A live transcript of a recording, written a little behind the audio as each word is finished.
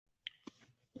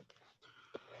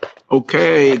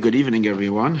Okay, good evening,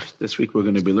 everyone. This week we're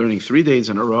going to be learning 3 days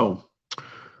in a row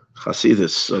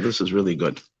Hasidus, so this is really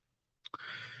good.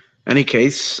 Any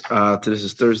case, this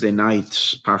is Thursday night,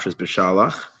 Parshas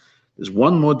Beshalach. There's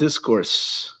one more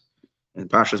discourse in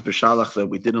Parshas Beshalach that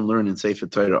we didn't learn in Sefer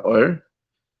Torah Or,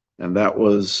 and that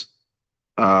was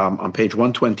on page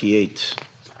 128.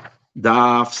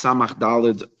 Daf Samach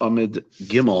Dalid Amid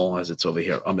Gimel, as it's over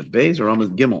here, Amid Beis or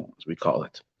Amid Gimel, as we call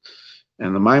it.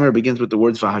 And the mimer begins with the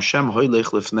words "V'Hashem hoylech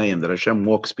lifneim," that Hashem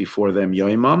walks before them.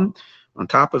 Yoimam. On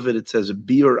top of it, it says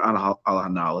 "Biur al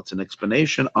hanal." It's an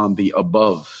explanation on the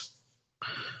above.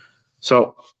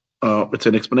 So it's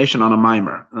an explanation on a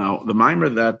mimer. Now, the mimer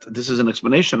that this is an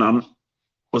explanation on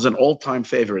was an all-time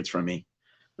favorite for me.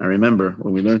 I remember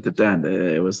when we learned it then;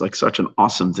 it was like such an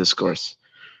awesome discourse.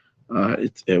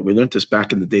 We learned this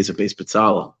back in the days of Beis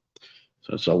Betzalel.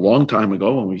 So it's a long time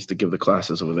ago when we used to give the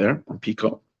classes over there on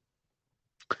Pico.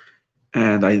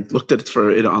 And I looked at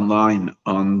it online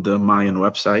on the Mayan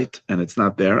website, and it's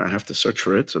not there. I have to search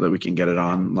for it so that we can get it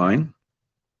online.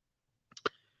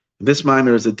 This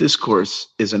minor is a discourse,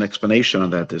 is an explanation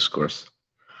of that discourse.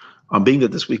 Being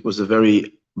that this week was a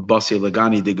very Basi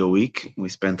Lagani Diga week, we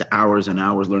spent hours and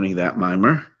hours learning that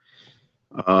mimer,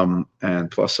 and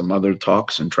plus some other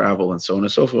talks and travel and so on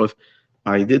and so forth.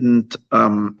 I didn't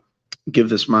give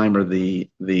this mimer the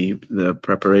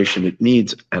preparation it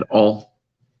needs at all.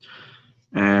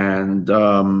 And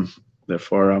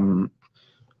therefore, I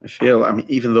feel,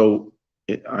 even though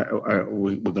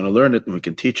we're going to learn it and we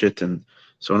can teach it and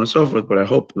so on and so forth, but I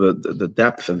hope the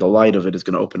depth and the light of it is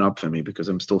going to open up for me, because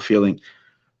I'm still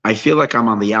I feel like I'm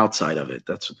on the outside of it.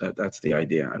 That's the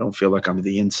idea. I don't feel like I'm on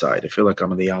the inside. I feel like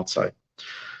I'm on the outside.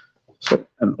 So,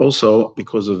 and also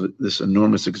because of this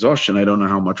enormous exhaustion, I don't know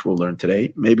how much we'll learn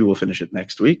today. Maybe we'll finish it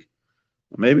next week.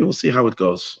 Maybe we'll see how it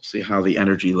goes, see how the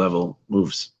energy level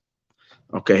moves.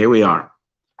 Okay, here we are.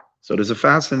 So there's a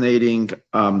fascinating,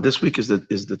 this week is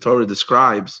the Torah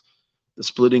describes the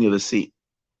splitting of the sea.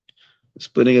 The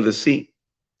splitting of the sea.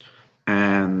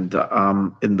 And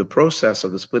in the process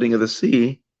of the splitting of the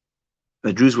sea,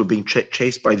 the Jews were being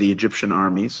chased by the Egyptian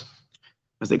armies.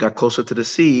 As they got closer to the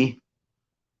sea,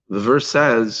 the verse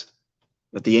says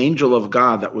that the angel of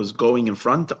God that was going in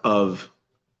front of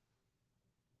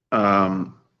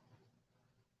them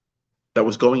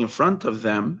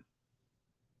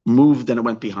moved and it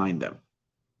went behind them.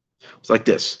 It's like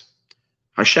this.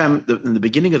 Hashem, in the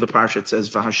beginning of the parsha, it says,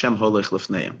 "V'Hashem holech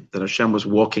lifneim," that Hashem was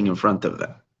walking in front of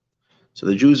them. So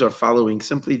the Jews are following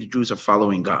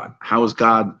God. How is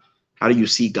God? How do you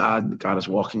see God? God is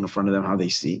walking in front of them. How they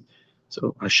see.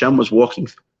 So Hashem was walking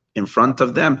in front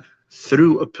of them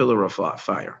through a pillar of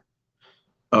fire,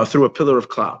 through a pillar of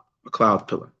cloud, a cloud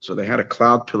pillar. So they had a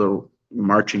cloud pillar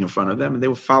marching in front of them, and they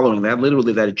were following that.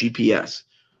 Literally, that a GPS.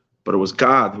 But it was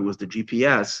God who was the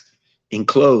GPS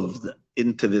enclosed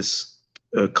into this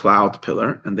cloud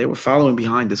pillar, and they were following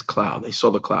behind this cloud. They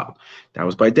saw the cloud. That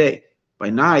was by day.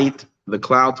 By night, the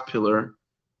cloud pillar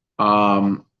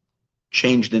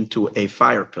changed into a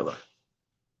fire pillar.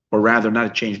 Or rather, not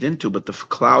it changed into, but the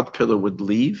cloud pillar would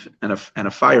leave and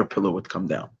a fire pillar would come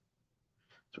down.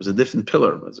 So it was a different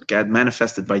pillar. It was God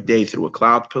manifested by day through a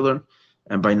cloud pillar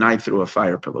and by night through a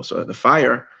fire pillar. So the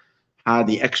fire had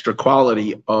the extra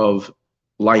quality of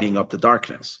lighting up the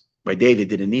darkness. By day, they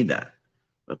didn't need that.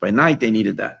 But by night, they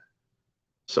needed that.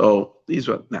 So these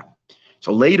were now.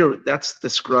 So later, that's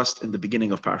discussed in the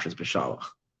beginning of Parshas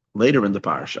Beshalach. Later in the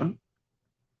Parsha,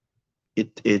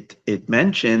 it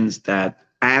mentions that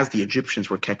as the Egyptians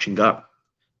were catching up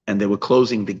and they were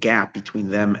closing the gap between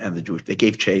them and the Jewish, they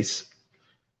gave chase,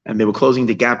 and they were closing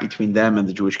the gap between them and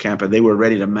the Jewish camp, and they were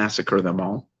ready to massacre them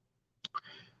all.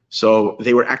 So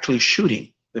they were actually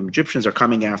shooting. The Egyptians are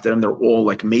coming after them. They're all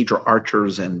like major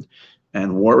archers and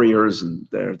warriors, and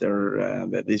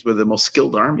these were the most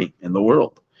skilled army in the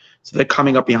world. So they're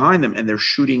coming up behind them, and they're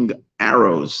shooting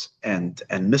arrows and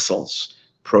missiles,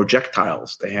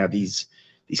 projectiles. They had these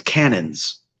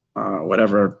cannons,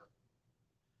 whatever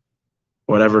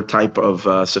type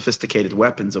of sophisticated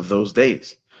weapons of those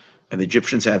days. And the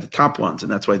Egyptians had the top ones,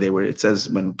 and that's why it says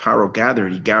when Pharaoh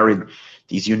gathered, he gathered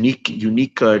these unique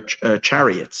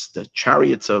chariots. The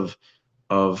chariots of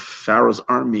Pharaoh's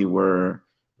army were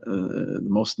the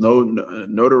most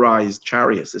notarized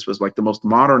chariots. This was like the most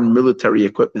modern military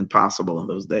equipment possible in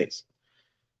those days.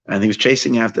 And he was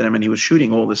chasing after them, and he was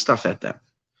shooting all this stuff at them.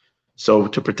 So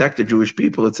to protect the Jewish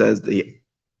people, it says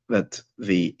that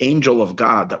the angel of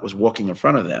God that was walking in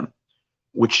front of them,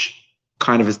 which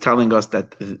kind of is telling us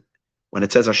that when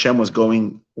it says Hashem was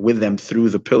going with them through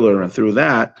the pillar and through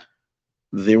that,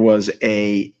 that's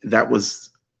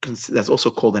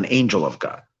also called an angel of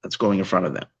God that's going in front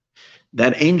of them.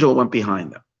 That angel went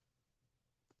behind them.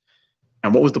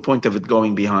 And what was the point of it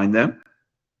going behind them?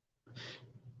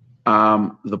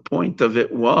 The point of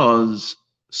it was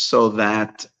so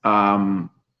that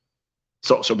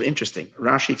so interesting.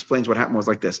 Rashi explains what happened was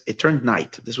like this. It turned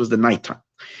night. This was the nighttime.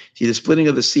 See, the splitting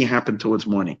of the sea happened towards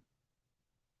morning.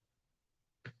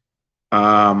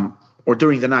 Or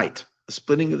during the night. The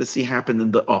splitting of the sea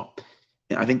happened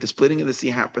I think the splitting of the sea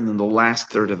happened in the last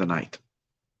third of the night.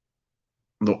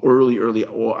 In the early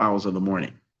hours of the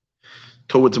morning.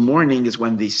 Towards morning is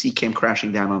when the sea came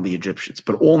crashing down on the Egyptians.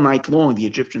 But all night long, the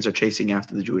Egyptians are chasing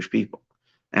after the Jewish people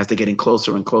as they're getting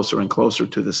closer and closer and closer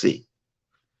to the sea.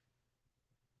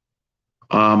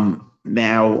 So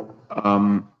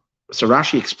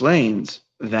Rashi explains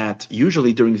that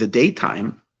usually during the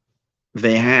daytime,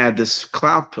 they had this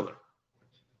cloud pillar,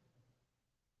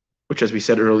 which, as we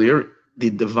said earlier, the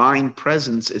divine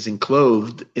presence is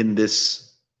enclosed in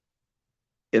this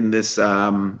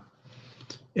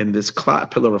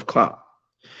cloud, pillar of cloud.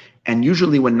 And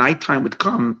usually when nighttime would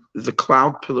come, the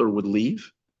cloud pillar would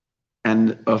leave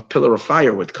and a pillar of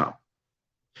fire would come.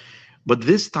 But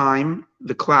this time,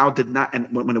 the cloud did not,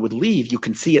 and when it would leave, you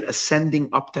can see it ascending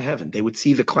up to heaven. They would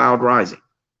see the cloud rising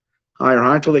higher,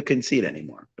 higher, until they couldn't see it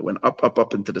anymore. It went up, up,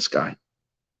 up into the sky.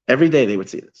 Every day they would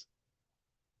see this.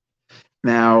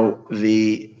 Now,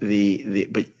 this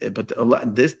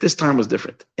time was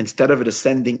different. Instead of it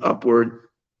ascending upward,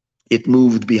 it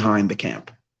moved behind the camp,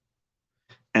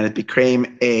 and it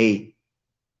became a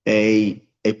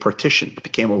partition. It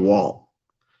became a wall.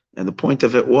 And the point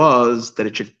of it was that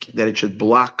it should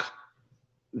block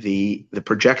the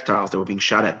projectiles that were being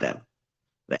shot at them,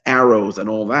 the arrows and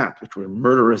all that, which were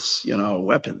murderous,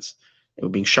 weapons. They were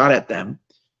being shot at them.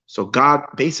 So God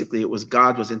was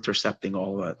intercepting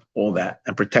all that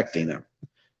and protecting them.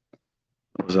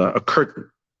 It was a curtain,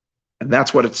 and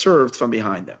that's what it served from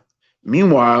behind them.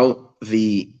 Meanwhile,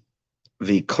 the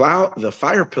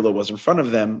fire pillar was in front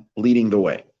of them, leading the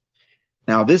way.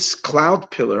 Now, this cloud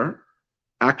pillar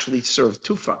actually served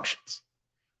two functions.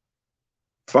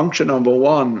 Function number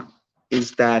one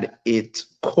is that it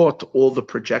caught all the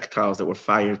projectiles that were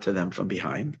fired to them from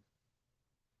behind.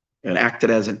 It acted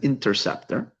as an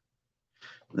interceptor.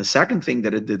 And the second thing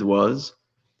that it did was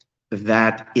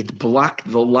that it blocked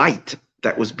the light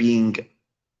that was shining,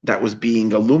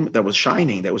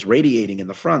 that was radiating in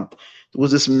the front. There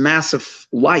was this massive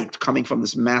light coming from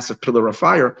this massive pillar of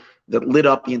fire that lit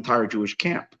up the entire Jewish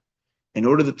camp, in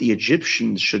order that the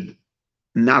Egyptians should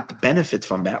not benefit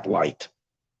from that light.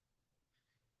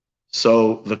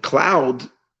 So the cloud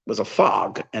was a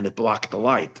fog and it blocked the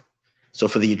light. So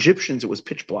for the Egyptians, it was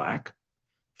pitch black.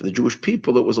 For the Jewish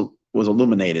people, it was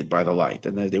illuminated by the light.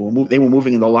 And they were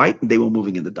moving in the light and they were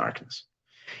moving in the darkness.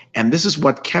 And this is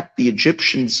what kept the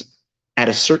Egyptians at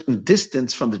a certain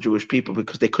distance from the Jewish people,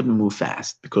 because they couldn't move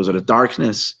fast because of the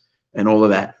darkness and all of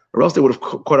that. Or else they would have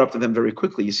caught up to them very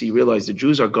quickly. You realize the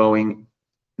Jews are going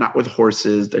not with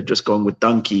horses, they're just going with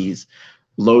donkeys,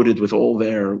 loaded with all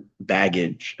their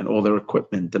baggage and all their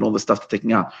equipment and all the stuff they're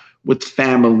taking out, with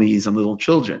families and little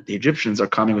children. The Egyptians are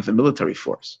coming with a military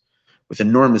force, with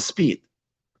enormous speed.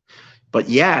 But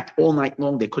yet, all night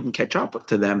long, they couldn't catch up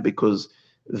to them because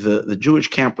the Jewish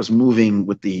camp was moving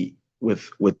with the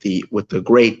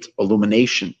great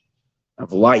illumination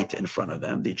of light in front of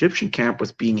them. The Egyptian camp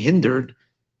was being hindered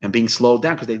and being slowed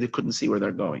down because they couldn't see where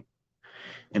they're going.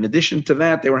 In addition to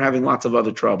that, they were having lots of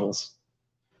other troubles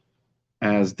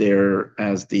as they were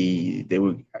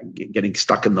getting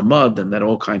stuck in the mud, and that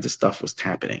all kinds of stuff was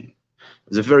happening. It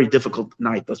was a very difficult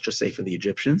night, let's just say, for the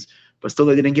Egyptians, but still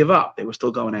they didn't give up. They were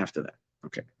still going after that.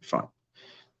 Okay, fine.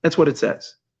 That's what it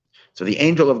says. So the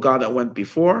angel of God that went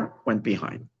before went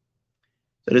behind.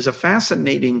 So there's a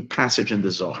fascinating passage in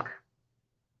the Zohar,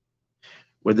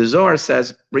 where the Zohar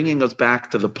says, bringing us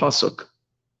back to the pasuk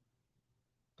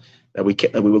that we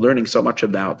were learning so much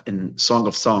about in Song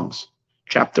of Songs,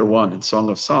 chapter 1 in Song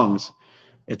of Songs.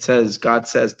 It says, God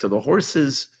says to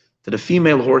the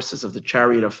female horses of the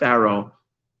chariot of Pharaoh,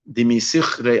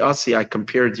 Dimisich re'asi, I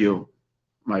compared you,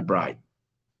 my bride.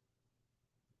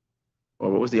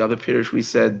 Or what was the other pirush we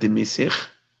said? Dimisich,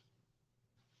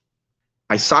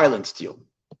 I silenced you.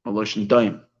 Maloshin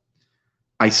daim.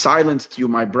 I silenced you,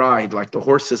 my bride, like the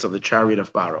horses of the chariot of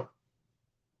Pharaoh.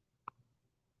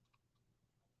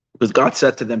 Because God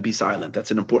said to them, be silent.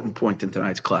 That's an important point in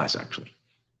tonight's class, actually.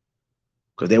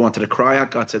 Because they wanted to cry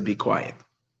out, God said, be quiet.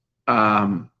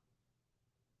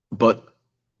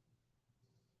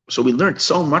 So we learned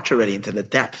so much already into the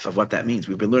depth of what that means.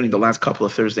 We've been learning the last couple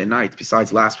of Thursday nights,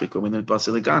 besides last week when we learned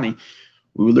Basi Legani.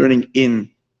 We were learning in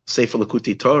Sefer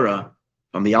Lakuti Torah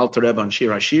from the Alter Rebbe on Shir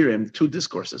HaShirim, 2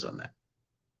 discourses on that.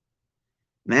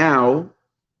 Now,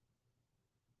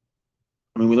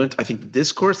 we learned, I think, the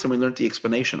discourse, and we learned the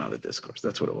explanation of the discourse.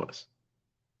 That's what it was.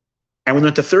 And we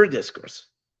learned the third discourse.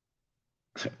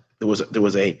 There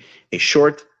was a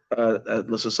short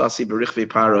L'susasi b'richvei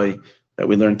paroi that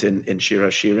we learned in Shir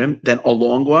HaShirim, then a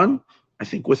long one, I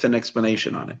think, with an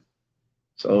explanation on it.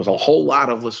 So there was a whole lot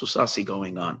of L'susasi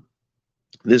going on.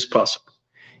 This pasuk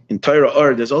in Torah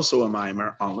Or, there's also a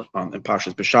mimer on in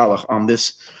Parshas Beshalach on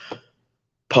this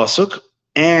pasuk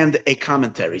and a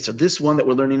commentary. So this one that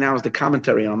we're learning now is the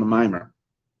commentary on the mimer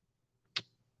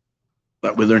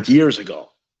that we learned years ago.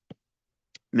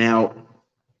 Now,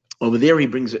 over there he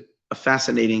brings a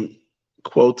fascinating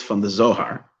quote from the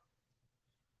Zohar,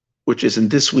 which is in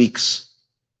this week's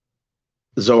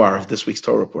Zohar of this week's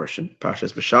Torah portion,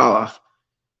 Parshas Beshalach.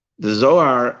 The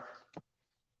Zohar,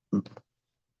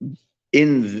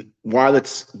 while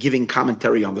it's giving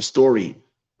commentary on the story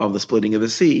of the splitting of the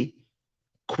sea,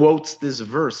 quotes this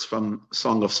verse from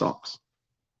Song of Songs.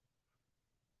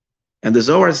 And the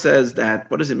Zohar says that,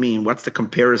 what does it mean? What's the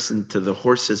comparison to the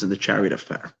horses in the chariot of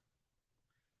Pharaoh?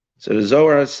 So the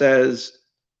Zohar says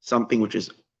something which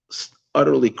is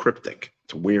utterly cryptic.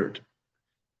 It's weird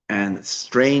and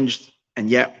strange, and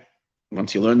yet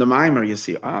once you learn the mimer, you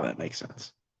see, that makes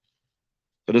sense.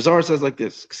 So the Zohar says like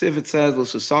this: it says,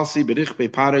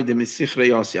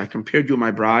 I compared you,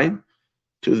 my bride,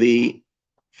 to the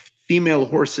female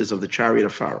horses of the chariot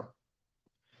of Pharaoh.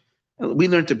 We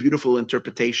learned a beautiful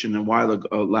interpretation a while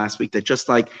ago, last week, that just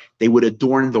like they would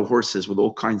adorn the horses with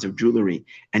all kinds of jewelry,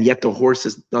 and yet the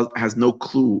horses has no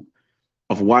clue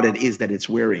of what it is that it's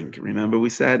wearing. Remember we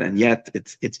said, and yet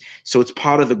it's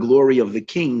part of the glory of the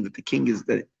king, that the king is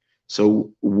that.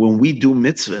 So when we do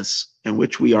mitzvahs in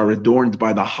which we are adorned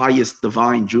by the highest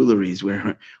divine jewelries,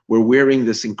 where we're wearing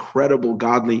this incredible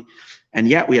godly, and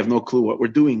yet we have no clue what we're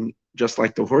doing, just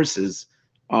like the horses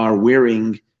are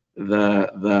wearing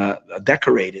the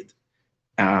decorated,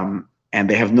 and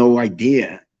they have no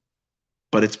idea,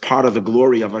 but it's part of the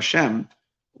glory of Hashem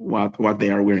what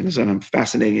they are wearing. This is a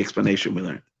fascinating explanation we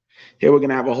learned. Here we're going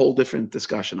to have a whole different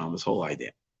discussion on this whole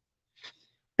idea.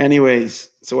 Anyways,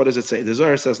 so what does it say? The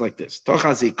Zohar says like this: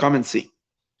 Tochazi, come and see.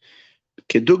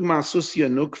 Kedugma susia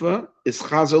nukva is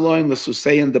chazaloin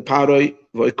l'susein de paroi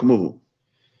voikmuhu.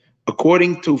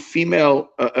 According to female,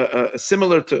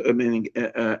 similar to meaning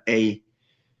a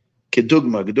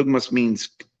kedugma. Kedugma means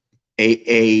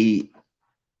a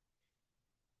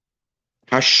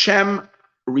Hashem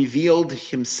revealed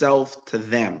himself to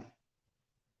them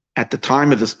at the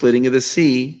time of the splitting of the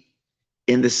sea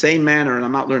in the same manner, and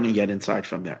I'm not learning yet inside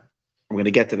from there. I'm going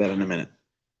to get to that in a minute.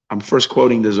 I'm first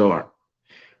quoting the Zohar,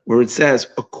 where it says,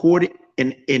 according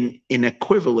in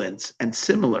equivalence and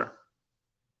similar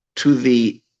to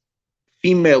the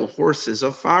female horses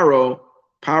of Pharaoh,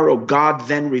 God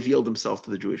then revealed himself to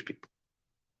the Jewish people.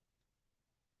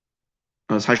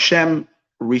 As Hashem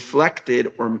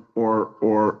reflected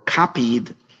or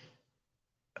copied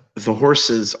the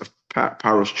horses of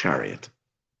Pharaoh's chariot.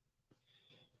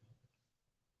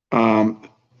 And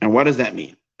what does that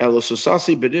mean?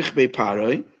 Elosusasi b'richbei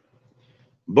paroi,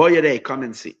 boyerei, come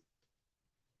and see.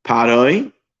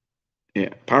 Paroi,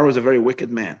 Pharaoh is a very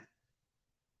wicked man.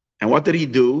 And what did he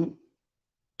do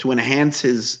to enhance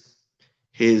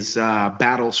his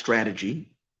battle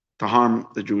strategy to harm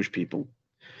the Jewish people?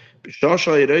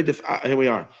 Here we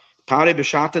are.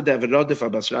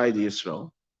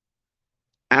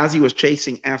 As he was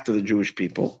chasing after the Jewish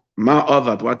people,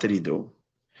 what did he do?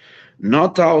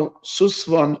 Notal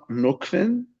susvan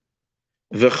nukvin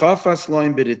v'chafas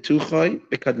loim b'rituchoi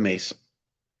b'kadmeisa.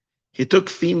 He took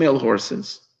female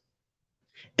horses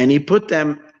and he put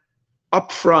them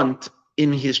up front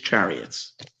in his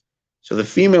chariots. So the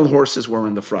female horses were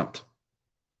in the front.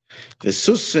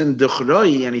 V'susvin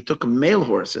d'chroi, and he took male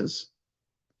horses.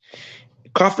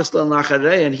 Kafas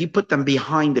l'nacharei, and he put them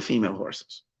behind the female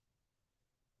horses.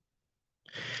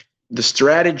 The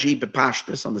strategy,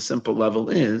 b'pashtus, on the simple level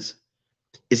is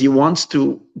he wants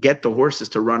to get the horses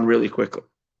to run really quickly,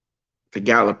 to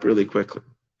gallop really quickly.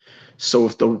 So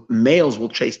if the males will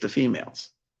chase the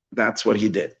females, that's what he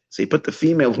did. So he put the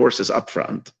female horses up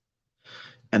front,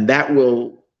 and that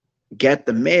will get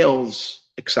the males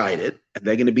excited, and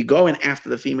they're going to be going after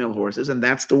the female horses, and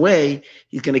that's the way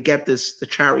he's going to get the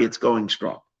chariots going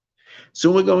strong.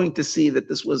 Soon we're going to see that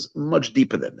this was much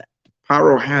deeper than that.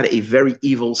 Pharaoh had a very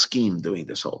evil scheme doing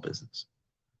this whole business.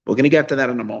 We're going to get to that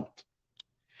in a moment.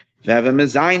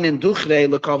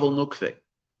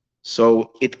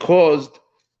 So it caused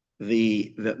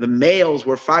the males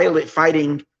were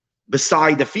fighting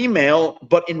beside the female,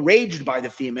 but enraged by the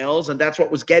females, and that's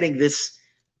what was getting this.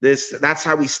 That's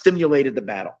how we stimulated the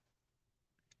battle.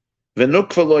 But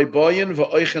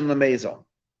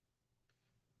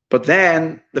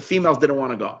then the females didn't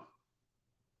want to go.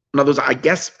 In other words, I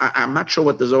guess I'm not sure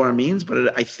what the Zohar means,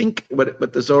 but I think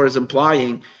what the Zohar is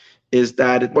implying is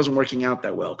that it wasn't working out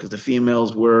that well because the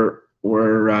females were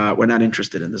not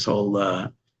interested in this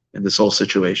whole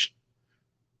situation.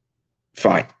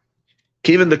 Fine.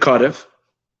 Kivin the Kadev,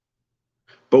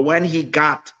 but when he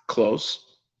got close,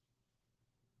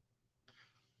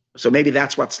 so maybe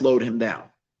that's what slowed him down,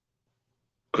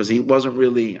 because he wasn't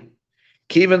really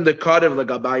Kivin the Kadev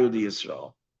legabayu di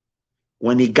Yisrael.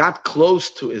 When he got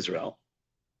close to Israel,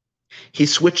 he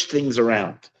switched things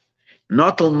around.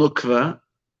 Notel nukva,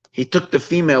 he took the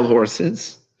female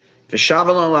horses.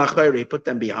 V'shavalon la'achayr, he put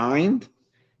them behind.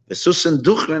 V'susin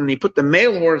duchrin, he put the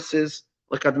male horses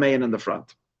l'kadmein in the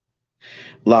front.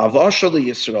 La'avashal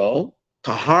Yisrael,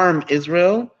 to harm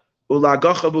Israel,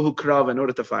 ula'gachabuhu krav, in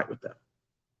order to fight with them.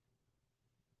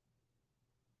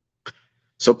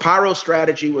 So Paro's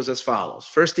strategy was as follows.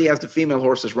 First, he has the female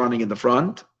horses running in the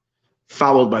front,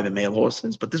 followed by the male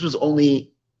horses. But this was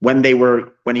only when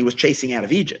he was chasing out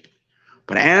of Egypt.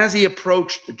 But as he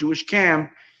approached the Jewish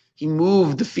camp, he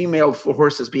moved the female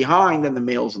horses behind and the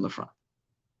males in the front.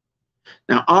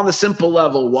 Now, on the simple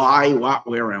level, why, what,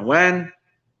 where, and when,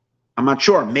 I'm not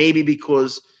sure. Maybe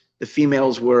because the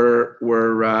females were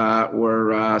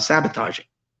sabotaging.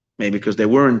 Maybe because they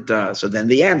weren't. So then, in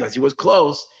the end, as he was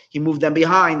close, he moved them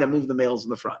behind and moved the males in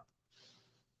the front.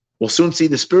 We'll soon see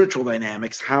the spiritual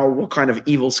dynamics, what kind of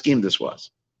evil scheme this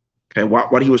was. Okay,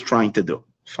 what he was trying to do.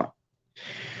 Fine.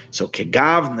 So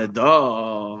Kegav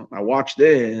Nada, now watch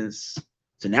this.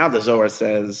 So now the Zohar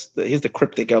says, here's the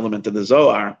cryptic element of the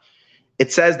Zohar.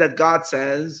 It says that God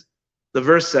says, the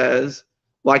verse says,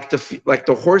 like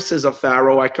the horses of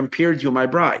Pharaoh, I compared you my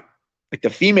bride. Like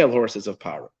the female horses of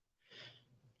Pharaoh,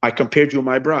 I compared you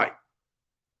my bride.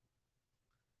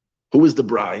 Who is the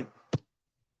bride?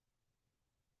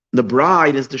 The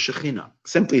bride is the Shekhinah.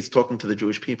 Simply, it's talking to the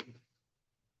Jewish people.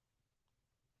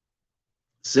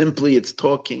 Simply, it's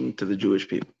talking to the Jewish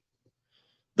people.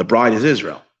 The bride is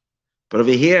Israel. But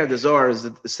over here, the Zohar is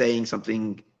saying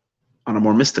something on a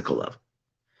more mystical level.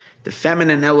 The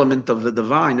feminine element of the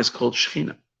divine is called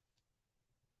Shekhinah.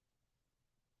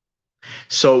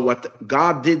 So what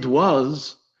God did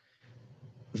was,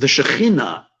 the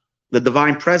Shekhinah, the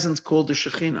divine presence called the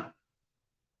Shekhinah,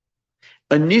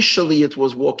 initially, it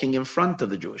was walking in front of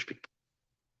the Jewish people.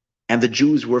 And the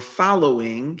Jews were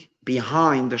following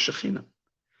behind the Shekhinah.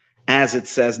 As it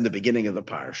says in the beginning of the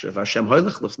parasha, Hashem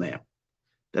hoylech lifneim,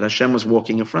 that Hashem was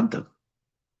walking in front of them.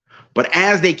 But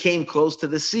as they came close to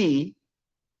the sea,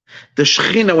 the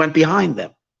Shekhinah went behind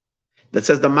them. That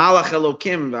says the Malach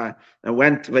Elokim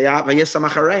went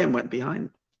behind them.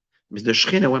 The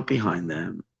Shekhinah went behind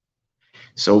them.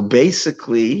 So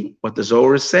basically, what the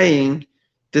Zohar is saying,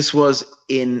 this was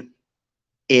in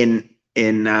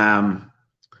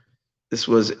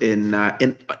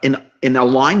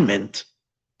alignment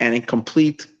and in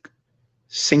complete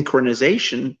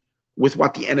synchronization with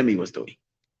what the enemy was doing.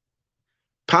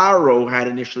 Paro had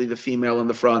initially the female in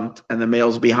the front and the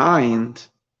males behind.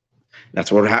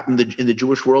 That's what happened in the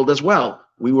Jewish world as well.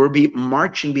 We were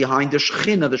marching behind the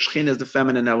Shekhinah. The Shekhinah is the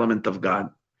feminine element of God.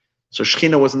 So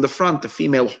Shekhinah was in the front, the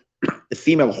female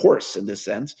horse in this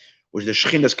sense, which the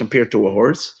Shekhinah is compared to a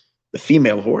horse, the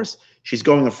female horse. She's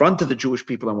going in front of the Jewish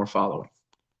people and we're following.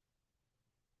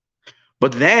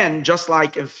 But then, just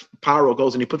like if Paro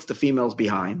goes and he puts the females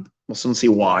behind, we'll soon see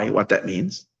what that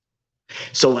means.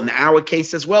 So in our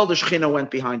case as well, the Shekhinah went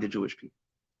behind the Jewish people.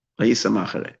 Let's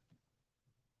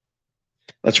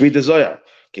read the Zohar.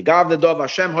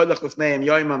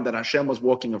 That Hashem was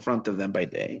walking in front of them by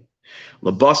day.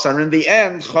 Labasar, in the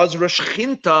end, Chazra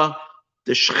Shechinta,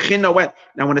 the Shekhinah went.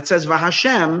 Now, when it says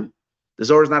Vahashem, the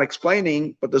Zohar is not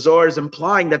explaining, but the Zohar is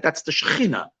implying that that's the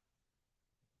Shekhinah.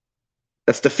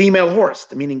 That's the female horse,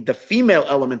 meaning the female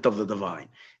element of the divine.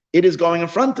 It is going in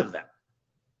front of them.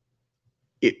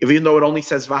 Even though it only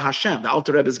says Vahashem, the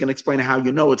Alter Rebbe is going to explain how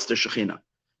you know it's the Shekhinah.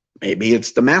 Maybe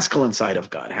it's the masculine side of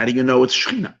God. How do you know it's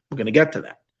Shekhinah? We're going to get to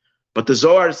that. But the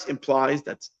Zohar implies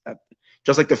that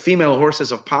just like the female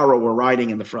horses of Paro were riding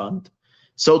in the front,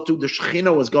 so too the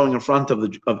Shekhinah was going in front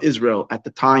of Israel at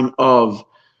the time of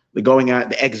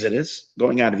the Exodus,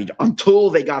 going out of Egypt, until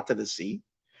they got to the sea.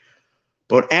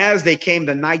 But as they came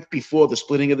the night before the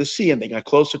splitting of the sea, and they got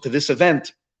closer to this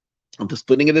event of the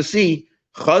splitting of the sea,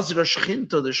 Chazra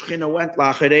Shechinta, the Shekhinah went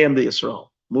la'achareim the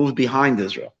Israel, moved behind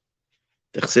Israel.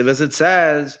 The Chsiv, as it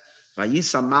says,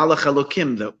 Vayisa Malach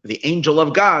Elokim, the angel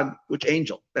of God. Which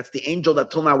angel? That's the angel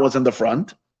that till now was in the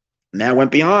front, now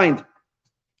went behind.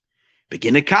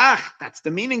 Beginekach, that's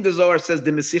the meaning. The Zohar says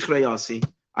the Mesichra Yasi.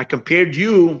 I compared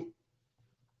you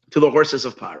to the horses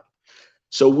of Paro.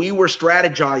 So we were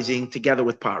strategizing together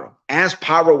with Paro. As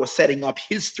Paro was setting up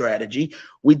his strategy,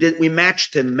 we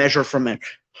matched him measure for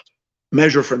measure,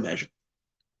 measure for measure.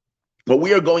 What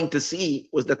we are going to see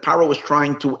was that Paro was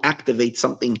trying to activate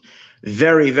something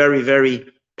very, very,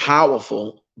 very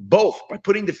powerful. Both by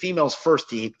putting the females first,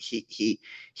 he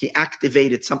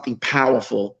activated something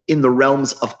powerful in the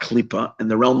realms of Klippa, in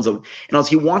the realms of,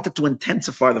 he wanted to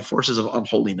intensify the forces of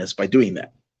unholiness by doing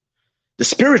that. The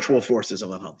spiritual forces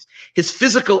of unholiness. His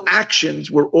physical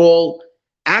actions were all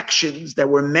actions that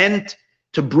were meant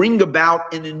to bring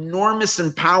about an enormous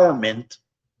empowerment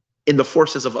in the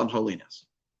forces of unholiness,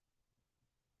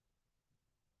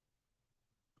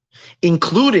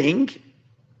 including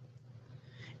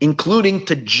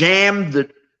to jam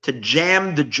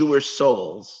the Jewish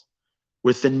souls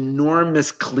with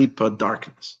enormous klipa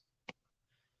darkness.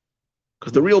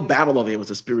 Because the real battle of it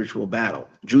was a spiritual battle.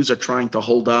 Jews are trying to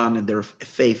hold on in their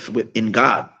faith in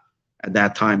God at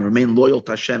that time, remain loyal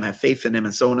to Hashem, have faith in Him,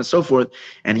 and so on and so forth.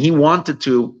 And he wanted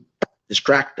to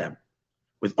distract them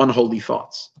with unholy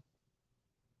thoughts.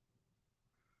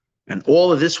 And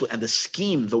all of this, and the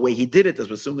scheme, the way he did it, as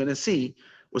we're soon going to see,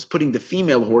 was putting the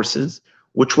female horses,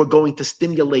 which were going to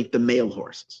stimulate the male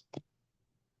horses,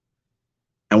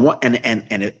 and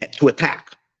to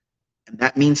attack. And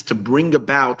that means to bring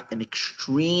about an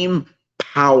extreme,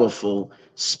 powerful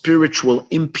spiritual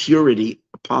impurity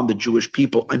upon the Jewish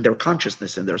people and their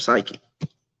consciousness and their psyche.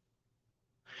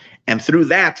 And through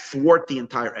that, thwart the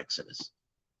entire Exodus.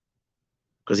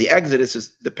 Because the Exodus is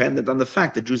dependent on the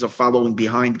fact that Jews are following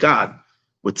behind God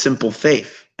with simple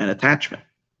faith and attachment.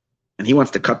 And he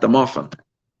wants to cut them off on that.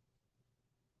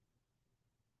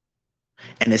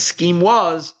 And his scheme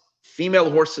was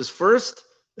female horses first,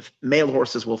 the male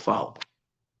horses will follow.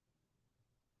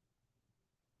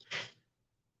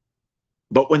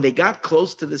 But when they got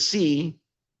close to the sea,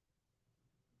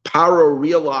 Paro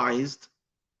realized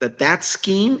that that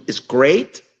scheme is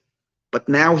great, but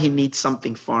now he needs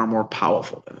something far more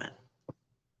powerful than that.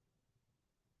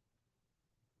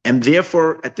 And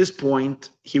therefore, at this point,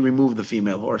 he removed the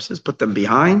female horses, put them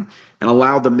behind, and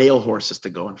allowed the male horses to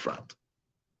go in front.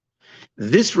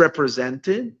 This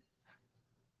represented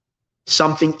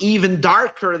something even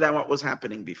darker than what was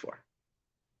happening before,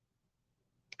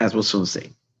 as we'll soon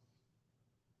see.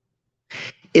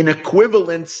 In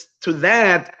equivalence to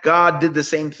that, God did the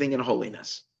same thing in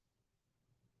holiness.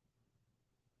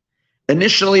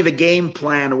 Initially, the game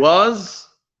plan was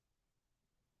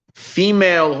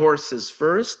female horses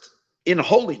first in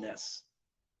holiness,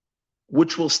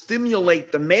 which will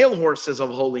stimulate the male horses of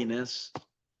holiness,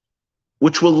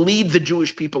 which will lead the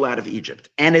Jewish people out of Egypt.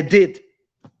 And it did.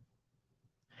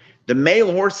 The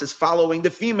male horses following the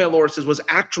female horses was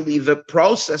actually the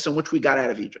process in which we got out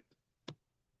of Egypt.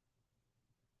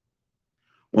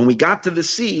 When we got to the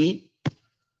sea,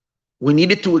 we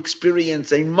needed to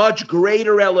experience a much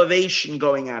greater elevation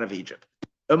going out of Egypt,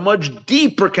 a much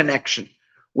deeper connection.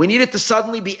 We needed to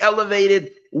suddenly be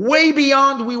elevated way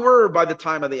beyond we were by the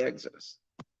time of the Exodus.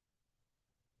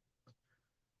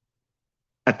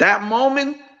 At that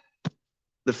moment,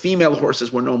 the female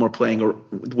horses were no more playing, or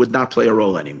would not play a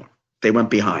role anymore. They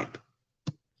went behind.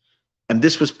 And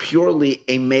this was purely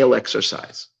a male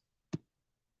exercise.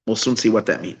 We'll soon see what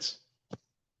that means.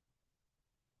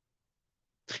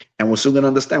 And we're soon going to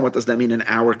understand what does that mean in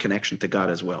our connection to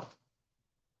God as well.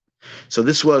 So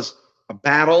this was a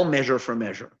battle measure for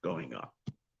measure going on.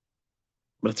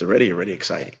 But it's already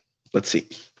exciting. Let's see.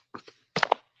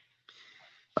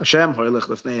 Hashem,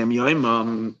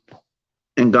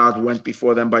 and God went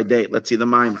before them by day. Let's see the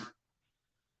mimer.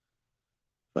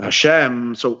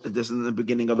 Hashem, so this is in the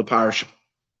beginning of the parasha.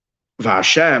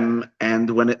 Hashem, and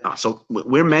when it, so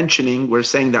we're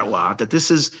saying that what? That this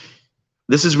is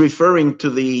referring to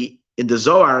in the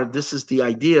Zohar, this is the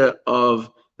idea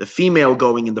of the female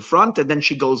going in the front and then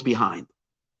she goes behind.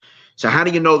 So how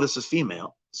do you know this is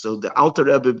female? So the Alter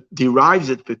Rebbe derives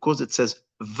it because it says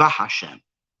Vahashem.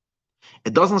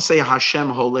 It doesn't say Hashem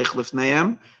holech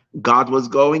lifneim, God was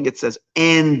going. It says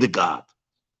and God.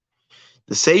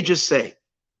 The sages say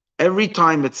every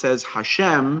time it says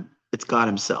Hashem, it's God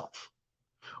himself.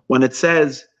 When it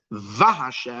says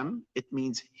Vahashem, it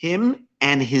means him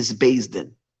and his Beis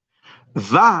Din.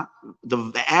 Va,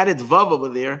 the added vav over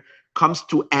there comes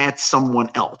to add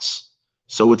someone else.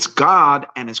 So it's God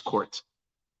and his court.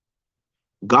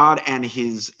 God and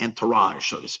his entourage,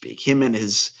 so to speak. Him and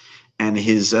his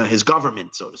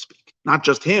government, so to speak. Not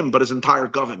just him, but his entire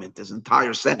government, his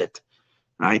entire Senate,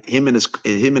 right? Him and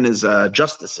his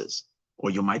justices,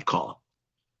 or you might call them.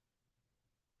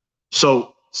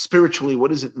 So spiritually,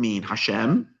 what does it mean,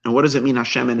 Hashem? And what does it mean,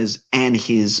 Hashem and his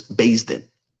Beis Din?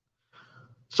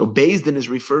 So Beis Din is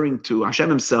referring to, Hashem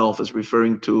himself is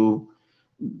referring to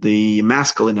the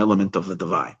masculine element of the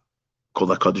divine, called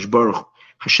HaKadosh Baruch Hu.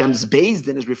 Hashem's Beis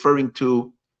Din is referring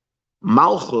to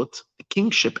Malchut, the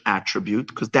kingship attribute,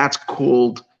 because that's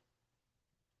called,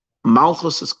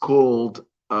 Malchus is called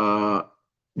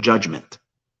judgment.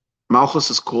 Malchus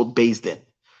is called Beis Din.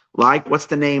 Like, what's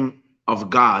the name of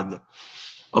God,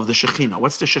 of the Shekhinah?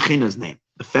 What's the Shekhinah's name?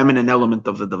 The feminine element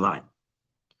of the divine.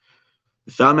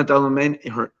 The feminine element,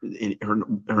 her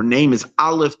name is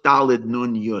Aleph Dalid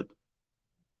Nun Yud.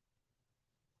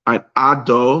 Right,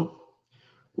 Ado,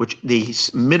 which the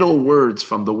middle words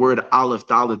from the word Aleph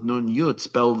Dalid Nun Yud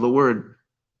spell the word,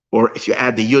 or if you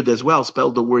add the Yud as well,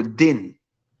 spell the word Din.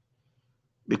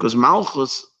 Because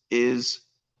Malchus is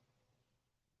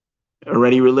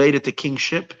already related to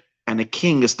kingship, and a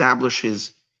king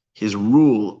establishes his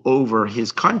rule over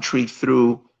his country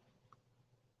through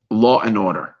law and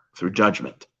order, through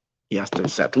judgment. He has to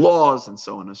set laws and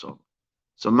so on and so on.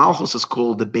 So Malchus is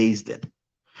called the Beis Din.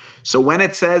 So when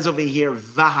it says over here,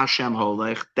 Vahashem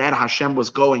Holech, that Hashem was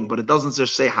going, but it doesn't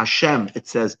just say Hashem, it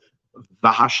says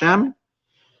Vahashem.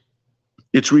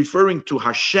 It's referring to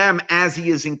Hashem as he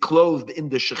is enclosed in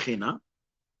the Shekhinah.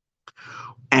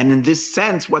 And in this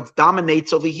sense, what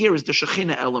dominates over here is the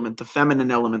Shekhinah element, the feminine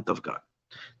element of God.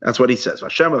 That's what he says.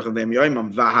 Since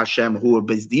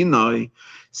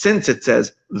it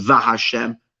says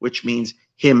Vahashem, which means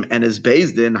him and his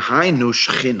Beis Din, Hainu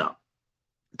Shekhinah.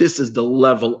 This is the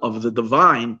level of the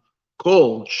divine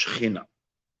called Shekhinah.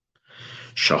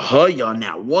 Shahaya,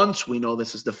 now once we know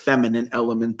this is the feminine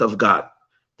element of God,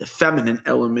 the feminine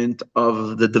element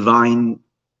of the divine,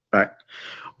 right,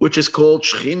 which is called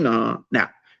Shekhinah. Now,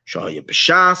 Shahaya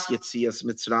B'Shas, Yetzias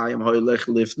Mitzrayim, Hoylech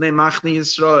Lifnei Machni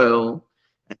Yisrael.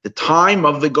 At the time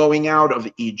of the going out of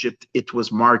Egypt, it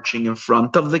was marching in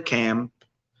front of the camp.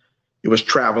 It was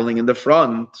traveling in the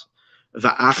front. And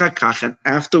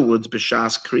afterwards,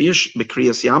 B'Shas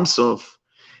Kriyas Yamsov,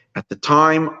 at the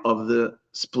time of the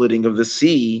splitting of the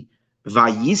sea,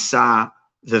 Vayisa,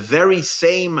 the very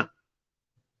same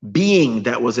being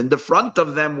that was in the front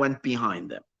of them went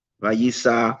behind them.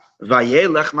 Vayisa,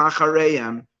 Vayelech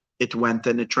Machareim, it went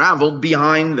and it traveled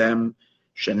behind them.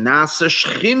 Shenasa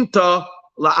Shchinta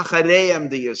La'achareim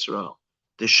the Israel.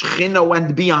 The Shekhinah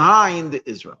went behind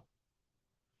Israel.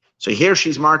 So here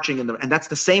she's marching in and that's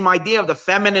the same idea of the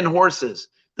feminine horses,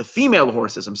 the female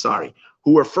horses,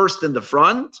 who were first in the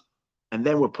front and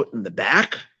then were put in the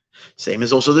back. Same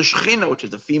as also the Shekhinah, which is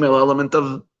the female element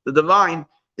of the divine,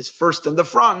 is first in the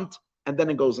front and then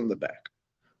it goes in the back.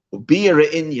 Ubiyara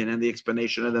Inyan, and the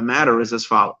explanation of the matter is as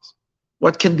follows.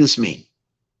 What can this mean?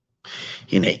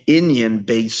 In a Inyan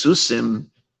Beisusim,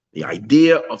 the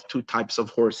idea of two types of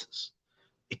horses.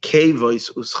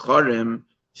 Kevois Uscharim,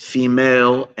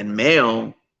 female and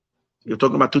male. You're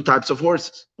talking about two types of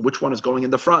horses. Which one is going in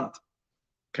the front?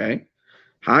 Okay.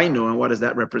 Hainu, and what does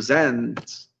that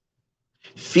represent?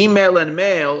 Female and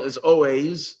male is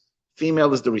always,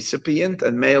 female is the recipient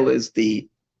and male is the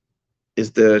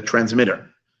transmitter.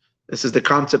 This is the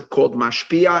concept called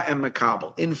mashpia and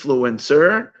makabel,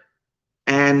 influencer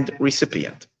and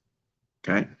recipient.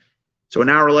 Okay. So in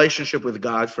our relationship with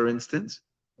God, for instance,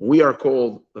 we are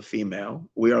called the female,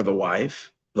 we are the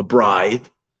wife, the bride,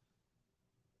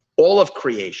 all of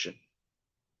creation,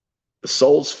 the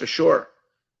souls for sure,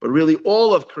 but really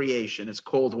all of creation is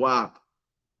called what?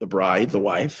 The bride, the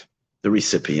wife, the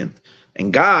recipient,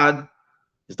 and God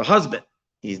is the husband.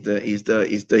 He's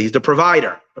the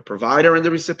provider, and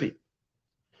the recipient.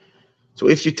 So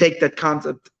if you take that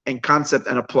concept and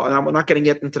apply, now we're not going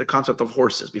to get into the concept of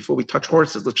horses. Before we touch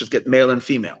horses, let's just get male and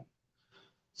female.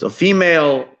 So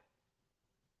female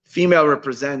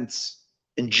represents,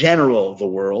 in general, the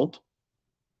world,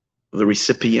 the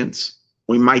recipients.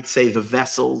 We might say the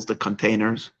vessels, the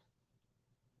containers,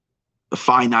 the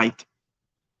finite.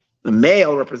 The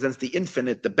male represents the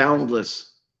infinite, the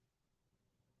boundless,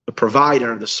 the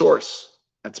provider, the source.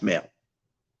 That's male.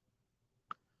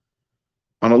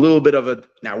 On a little bit of a,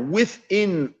 now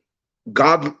within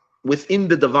God, within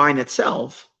the divine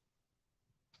itself,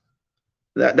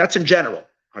 that's in general.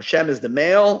 Hashem is the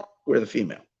male, we're the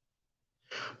female.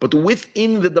 But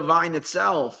within the divine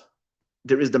itself,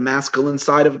 there is the masculine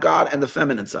side of God and the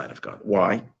feminine side of God.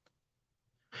 Why?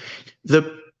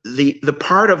 The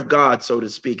part of God, so to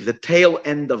speak, the tail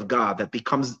end of God that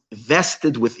becomes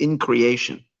vested within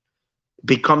creation,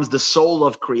 becomes the soul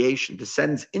of creation,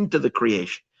 descends into the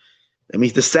creation. That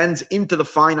means descends into the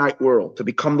finite world to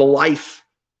become the life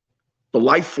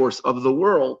force of the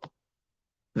world.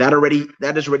 That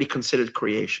is already considered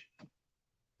creation.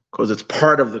 because it's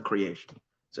part of the creation.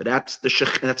 So that's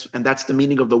the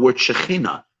meaning of the word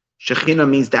Shekhinah. Shekhinah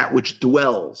means that which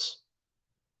dwells.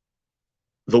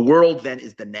 The world then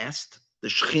is the nest. The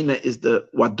Shekhinah is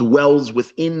what dwells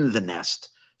within the nest.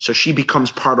 So she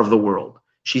becomes part of the world.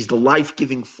 She's the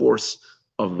life-giving force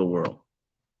of the world.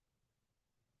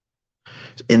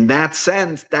 In that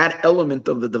sense, that element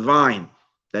of the divine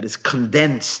that is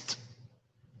condensed,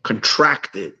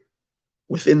 contracted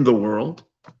within the world,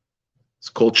 it's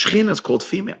called Shekhinah, it's called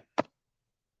female.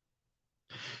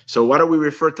 So why do we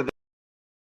refer to that?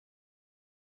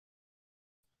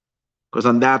 Because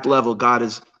on that level, God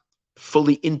is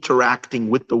fully interacting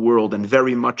with the world and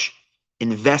very much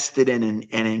invested in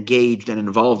and engaged and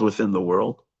involved within the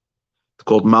world. It's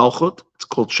called Malchut, it's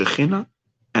called Shekhinah,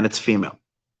 and it's female.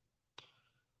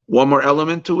 One more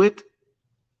element to it,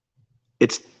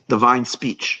 it's divine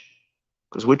speech.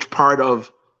 Because which part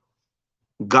of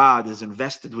God is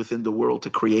invested within the world to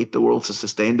create the world, to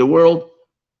sustain the world?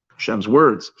 Hashem's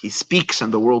words. He speaks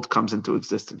and the world comes into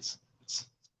existence.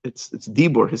 It's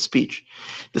Dibur, his speech.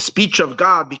 The speech of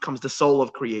God becomes the soul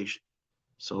of creation.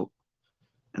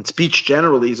 And speech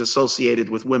generally is associated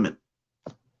with women.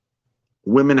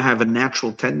 Women have a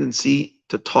natural tendency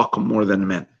to talk more than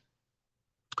men,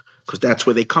 because that's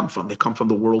where they come from. They come from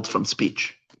the world from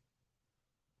speech.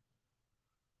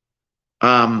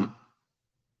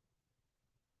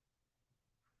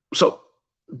 So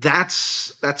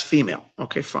that's female.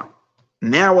 Okay, fine.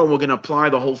 Now when we're going to apply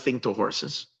the whole thing to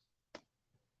horses.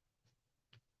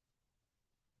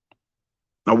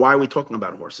 Now, why are we talking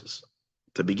about horses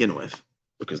to begin with?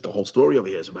 Because the whole story over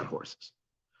here is about horses.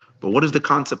 But what is the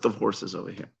concept of horses over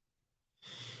here?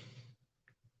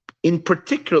 In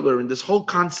particular, in this whole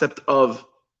concept of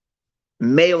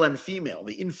male and female,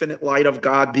 the infinite light of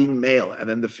God being male, and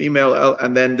then the female,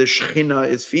 and then the Shekhinah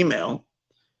is female.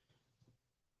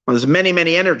 Well, there's many,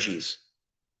 many energies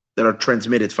that are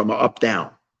transmitted from up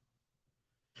down.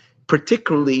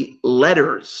 Particularly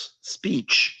letters,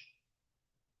 speech,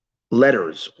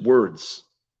 letters, words.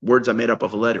 Words are made up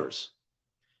of letters.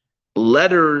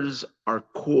 Letters are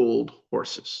called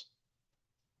horses.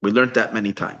 We learned that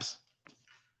many times.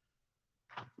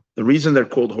 The reason they're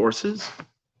called horses,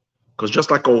 because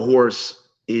just like a horse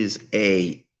is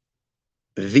a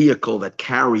vehicle that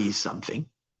carries something,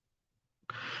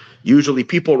 usually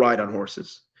people ride on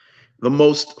horses. From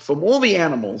all the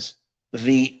animals,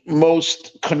 the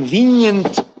most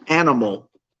convenient animal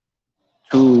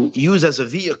to use as a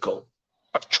vehicle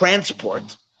of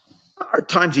transport are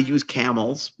times you use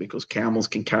camels, because camels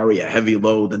can carry a heavy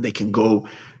load and they can go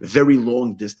very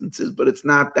long distances, but it's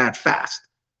not that fast.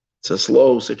 It's a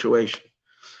slow situation.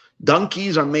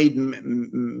 Donkeys are made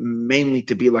mainly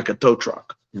to be like a tow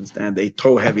truck. Instead, they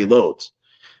tow heavy loads.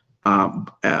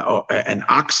 And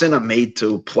oxen are made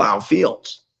to plow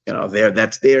fields.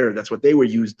 That's what they were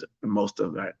used most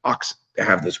of. Oxen, they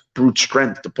have this brute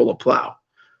strength to pull a plow.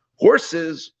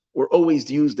 Horses were always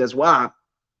used as what?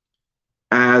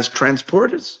 As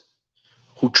transporters,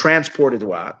 who transported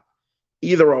what?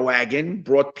 Either a wagon,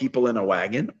 brought people in a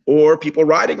wagon, or people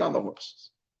riding on the horses.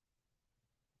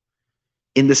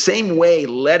 In the same way,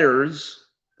 letters.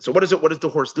 So what is it? What is the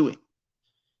horse doing?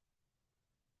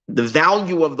 The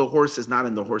value of the horse is not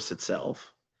in the horse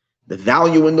itself. The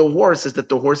value in the horse is that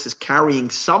the horse is carrying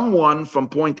someone from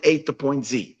point A to point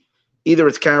Z. Either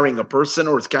it's carrying a person,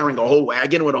 or it's carrying a whole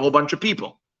wagon with a whole bunch of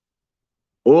people.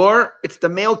 Or it's the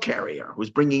mail carrier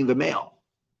who's bringing the mail.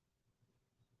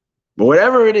 But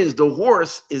whatever it is, the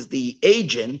horse is the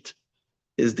agent,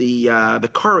 is the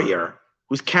courier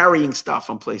who's carrying stuff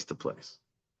from place to place.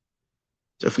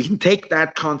 So if we can take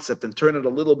that concept and turn it a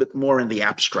little bit more in the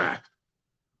abstract,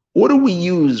 what do we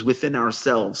use within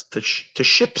ourselves to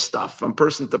ship stuff from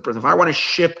person to person? If I want to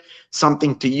ship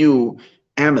something to you,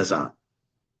 Amazon,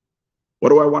 what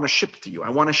do I want to ship to you?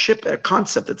 I want to ship a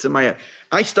concept that's in my head.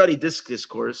 I studied this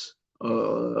discourse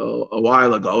a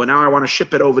while ago, and now I want to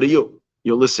ship it over to you.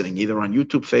 You're listening, either on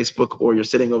YouTube, Facebook, or you're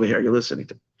sitting over here, you're listening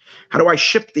to me. How do I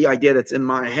ship the idea that's in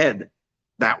my head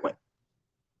that way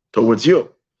towards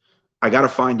you? I got to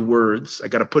find words. I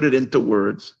got to put it into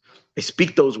words. I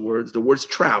speak those words. The words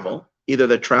travel. Either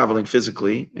they're traveling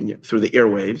physically and through the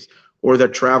airwaves, or they're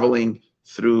traveling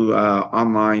through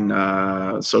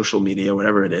online social media,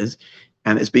 whatever it is,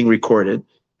 and it's being recorded.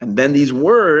 And then these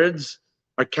words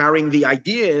are carrying the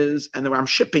ideas, and then I'm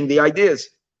shipping the ideas.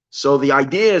 So the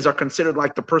ideas are considered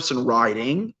like the person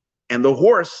riding, and the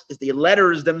horse is the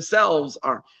letters themselves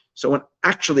are. So when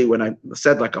I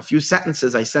said like a few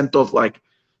sentences, I sent off like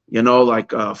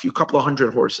a couple of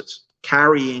hundred horses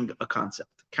carrying a concept,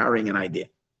 carrying an idea.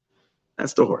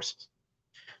 That's the horses.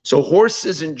 So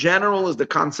horses in general is the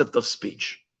concept of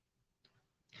speech.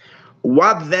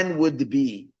 What then would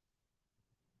be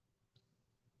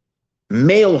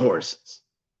male horses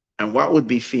and what would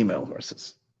be female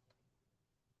horses?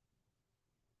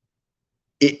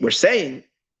 We're saying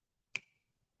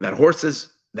that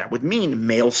horses, that would mean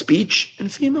male speech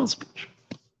and female speech.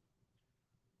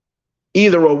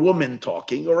 Either a woman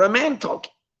talking or a man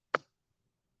talking.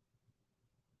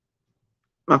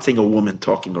 I'm not saying a woman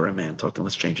talking or a man talking.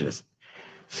 Let's change this.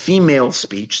 Female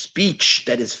speech, speech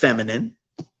that is feminine,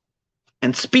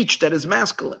 and speech that is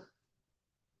masculine.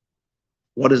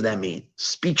 What does that mean?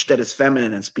 Speech that is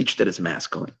feminine and speech that is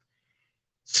masculine.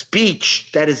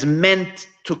 Speech that is meant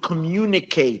to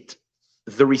communicate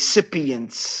the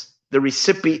recipient's,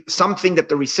 something that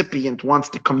the recipient wants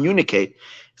to communicate.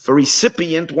 If a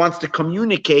recipient wants to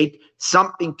communicate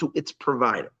something to its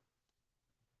provider.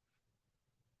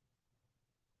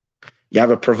 You have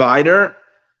a provider,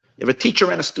 you have a teacher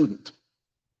and a student.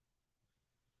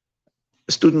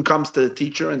 The student comes to the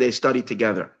teacher and they study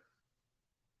together.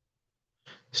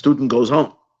 The student goes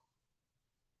home.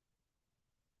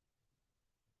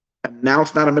 And now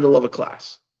it's not the middle of a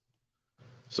class.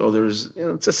 So there's,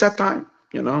 it's a set time,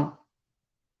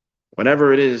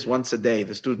 Whatever it is, once a day,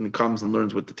 the student comes and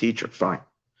learns with the teacher, fine.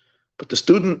 But the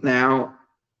student now,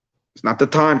 it's not the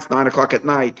time, it's 9 o'clock at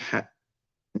night,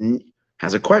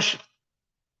 has a question.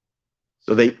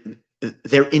 So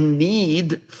they're in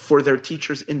need for their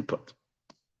teacher's input.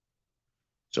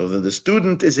 So the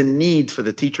student is in need for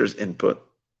the teacher's input.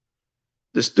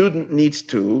 The student needs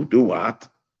to do what?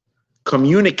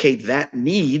 Communicate that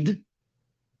need.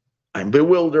 I'm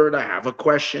bewildered, I have a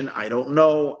question, I don't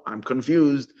know, I'm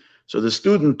confused. So the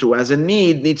student who has a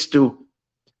need needs to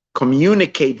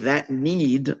communicate that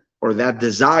need or that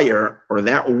desire or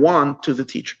that want to the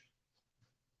teacher.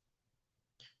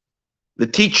 The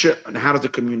teacher, and how does the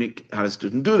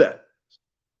student do that?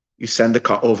 You send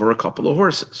over a couple of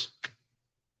horses.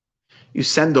 You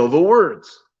send over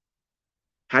words.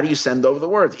 How do you send over the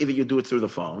words? Either you do it through the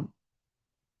phone,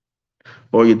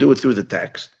 or you do it through the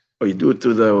text, or you do it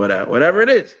through the whatever it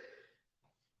is.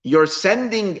 You're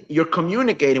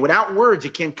communicating. Without words,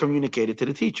 you can't communicate it to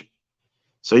the teacher.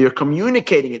 So you're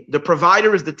communicating it. The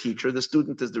provider is the teacher, the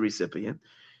student is the recipient.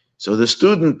 So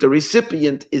the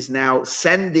recipient is now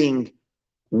sending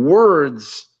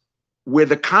words where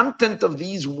the content of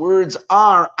these words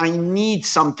are, I need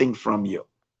something from you.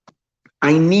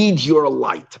 I need your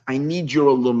light. I need your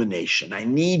illumination. I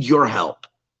need your help.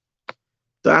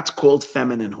 That's called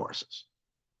feminine horses.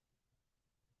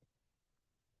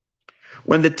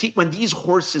 When these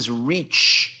horses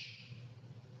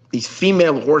these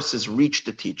female horses reach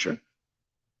the teacher,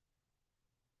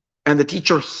 and the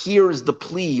teacher hears the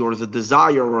plea or the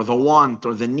desire or the want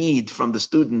or the need from the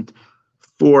student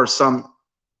for some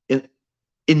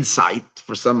insight,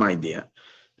 for some idea,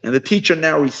 and the teacher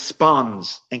now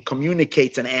responds and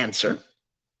communicates an answer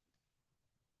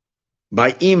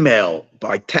by email,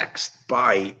 by text,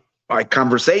 by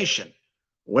conversation,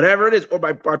 whatever it is, or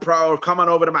or come on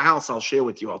over to my house, I'll share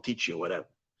with you, I'll teach you, whatever.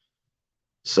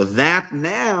 So that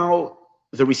now,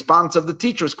 the response of the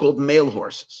teacher is called male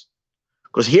horses.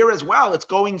 Because here as well, it's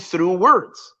going through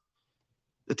words.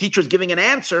 The teacher is giving an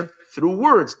answer through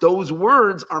words. Those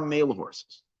words are male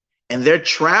horses. And they're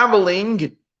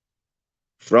traveling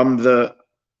from the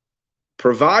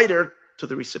provider to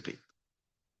the recipient.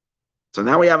 So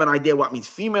now we have an idea what means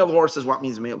female horses, what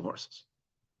means male horses.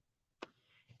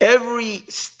 Every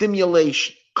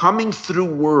stimulation coming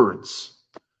through words,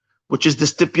 which is the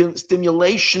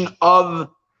stimulation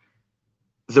of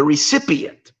the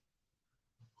recipient,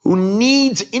 who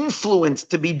needs influence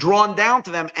to be drawn down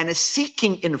to them and is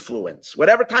seeking influence,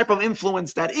 whatever type of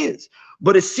influence that is,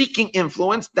 but is seeking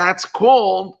influence, that's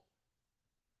called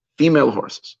female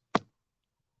horses.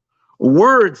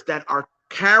 Words that are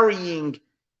carrying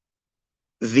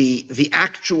the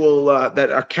actual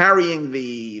that are carrying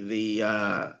the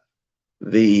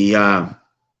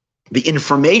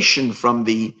information from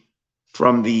the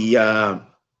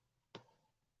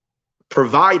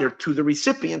provider to the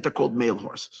recipient are called male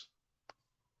horses.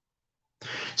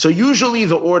 So usually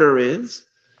the order is,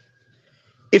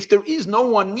 if there is no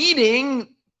one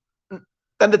needing,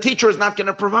 then the teacher is not going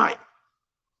to provide.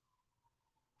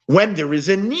 When there is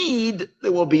a need,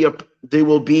 there will be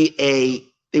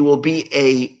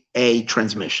a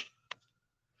transmission.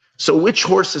 So which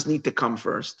horses need to come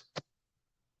first?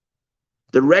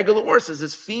 The regular horses,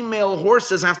 is female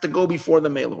horses have to go before the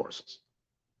male horses.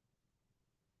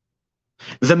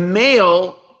 The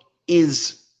male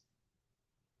is,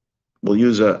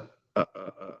 the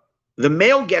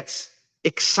male gets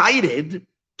excited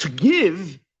to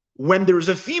give when there's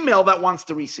a female that wants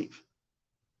to receive.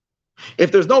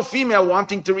 If there's no female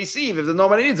wanting to receive, if there's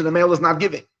nobody needs it, the male is not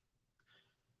giving.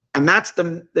 And that's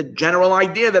the general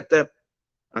idea that the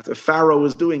Pharaoh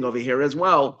is doing over here as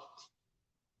well.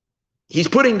 He's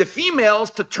putting the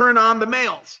females to turn on the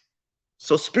males.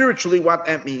 So spiritually, what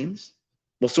that means,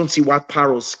 we'll soon see what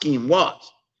Paro's scheme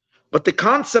was. But the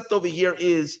concept over here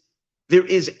is there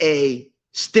is a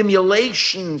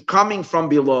stimulation coming from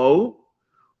below,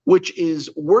 which is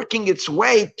working its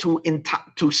way to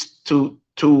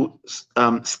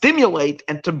stimulate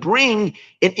and to bring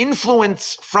an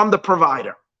influence from the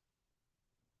provider.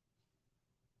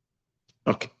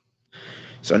 Okay.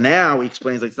 So now he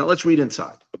explains, like, now let's read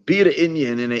inside. Be it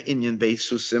Indian in an Indian base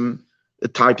susim, the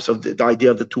types of the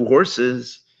idea of the two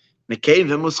horses, the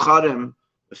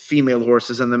female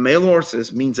horses and the male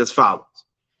horses, means as follows.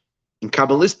 In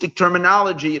Kabbalistic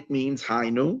terminology, it means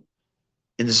hainu.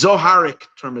 In Zoharic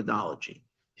terminology,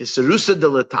 hisarusa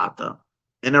delatata,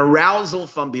 an arousal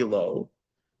from below,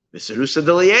 hisarusa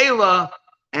deliela,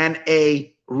 and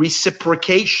a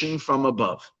reciprocation from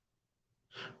above.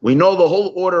 We know the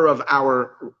whole order of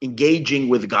our engaging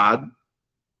with God.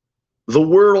 The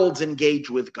worlds engage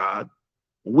with God.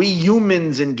 We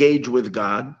humans engage with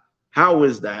God. How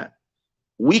is that?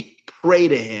 We pray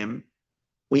to him.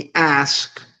 We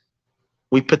ask.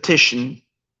 We petition.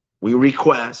 We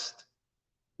request.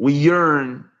 We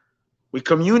yearn. We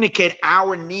communicate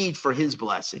our need for his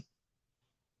blessing.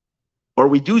 Or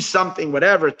we do something,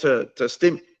 whatever, to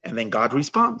stimulate. And then God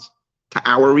responds to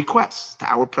our requests, to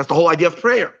our prayers. The whole idea of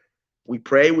prayer. We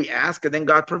pray, we ask, and then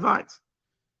God provides.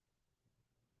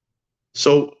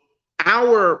 So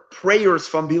our prayers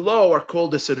from below are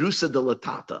called the serusa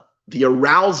delatata, the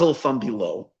arousal from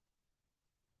below.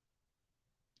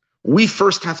 We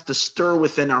first have to stir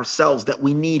within ourselves that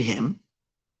we need him,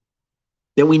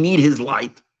 that we need his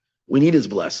light, we need his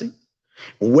blessing.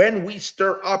 When we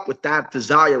stir up with that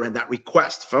desire and that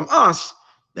request from us,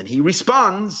 then he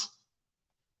responds.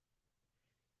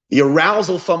 The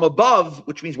arousal from above,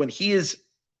 which means when he is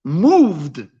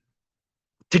moved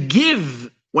to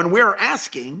give, when we're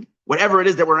asking, whatever it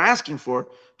is that we're asking for,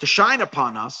 to shine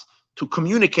upon us, to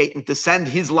communicate and to send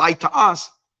his light to us,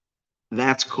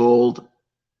 that's called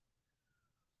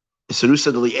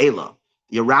Serusa Deliela,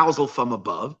 the arousal from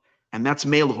above, and that's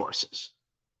male horses.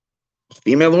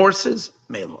 Female horses,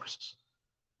 male horses.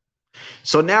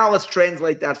 So now let's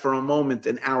translate that for a moment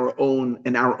in our own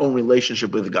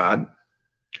relationship with God.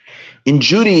 In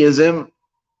Judaism,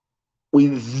 we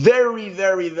very,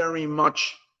 very, very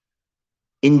much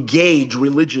engage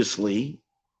religiously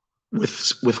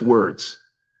with words.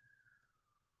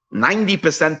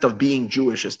 90% of being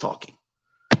Jewish is talking.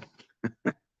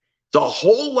 It's a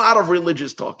whole lot of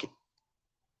religious talking.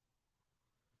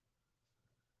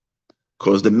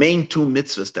 Because the main two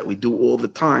mitzvahs that we do all the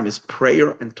time is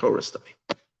prayer and Torah study.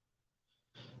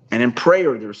 And in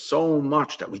prayer, there's so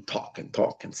much that we talk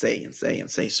and say and say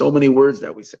and say, so many words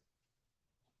that we say.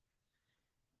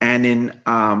 And in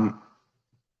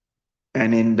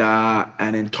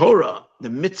Torah, the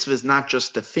mitzvah is not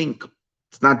just to think,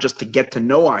 it's not just to get to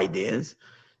know ideas.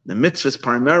 The mitzvah is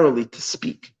primarily to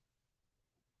speak.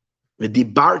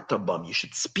 V'dibarta bam, you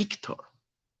should speak Torah.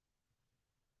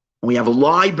 We have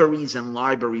libraries and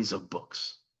libraries of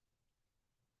books.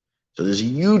 So there's a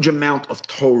huge amount of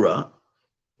Torah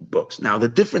books. Now, the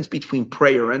difference between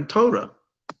prayer and Torah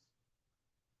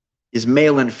is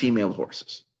male and female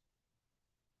horses.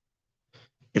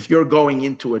 If you're going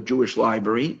into a Jewish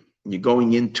library, you're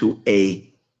going into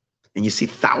and you see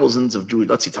thousands of Jewish,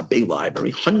 let's say it's a big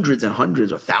library, hundreds and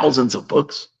hundreds or thousands of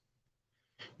books.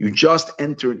 You just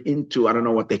entered into, I don't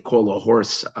know what they call a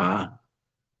horse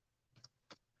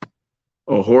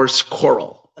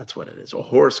coral. That's what it is, a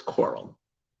horse coral.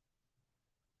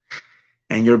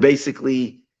 And you're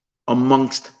basically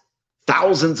amongst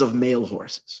thousands of male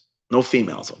horses, no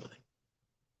females over there.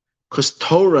 Because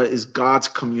Torah is God's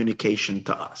communication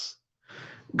to us.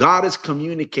 God is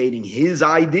communicating his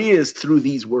ideas through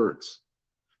these words.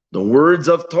 The words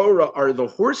of Torah are the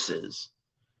horses,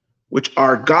 which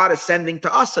are God is sending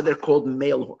to us, so they're called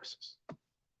male horses.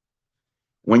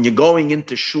 When you're going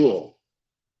into shul,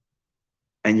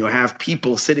 and you have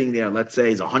people sitting there, let's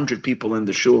say it's 100 people in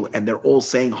the shul, and they're all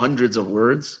saying hundreds of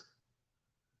words.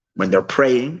 When they're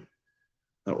praying,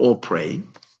 they're all praying.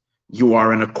 You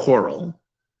are in a choral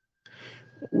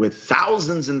with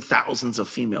thousands and thousands of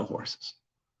female horses.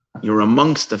 You're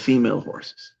amongst the female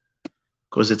horses.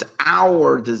 Because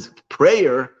this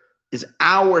prayer is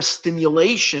our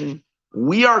stimulation.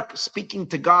 We are speaking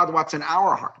to God what's in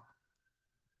our heart.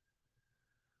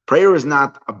 Prayer is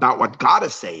not about what God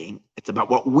is saying. It's about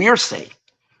what we're saying.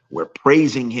 We're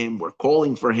praising him. We're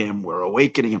calling for him. We're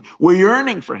awakening him. We're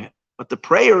yearning for him. But the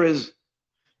prayer is,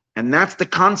 and that's the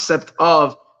concept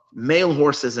of male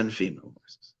horses and female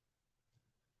horses.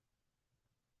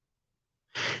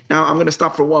 Now, I'm going to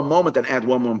stop for one moment and add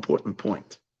one more important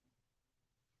point.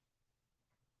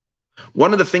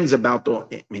 One of the things about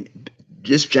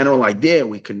this general idea,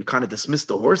 we can kind of dismiss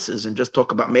the horses and just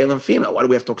talk about male and female. Why do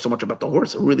we have to talk so much about the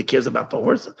horse? Who really cares about the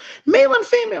horses? Male and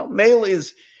female. Male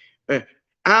is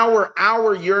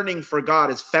our yearning for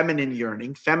God is feminine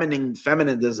yearning,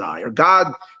 feminine desire.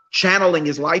 God channeling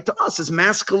His light to us is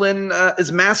masculine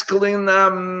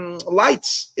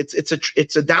lights.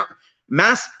 It's a down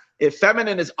mass. If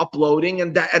feminine is uploading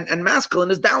and masculine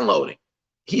is downloading,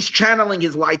 He's channeling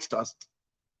His lights to us.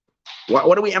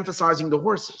 What are we emphasizing? The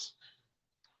horses.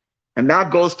 And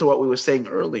that goes to what we were saying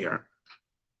earlier.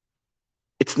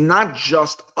 It's not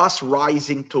just us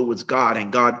rising towards God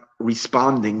and God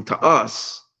responding to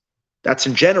us. That's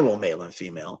in general male and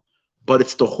female, but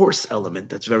it's the horse element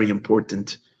that's very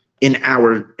important in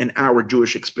our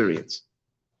Jewish experience.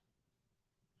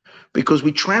 Because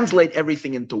we translate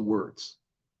everything into words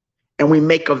and we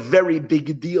make a very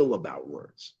big deal about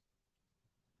words.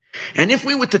 And if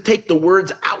we were to take the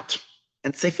words out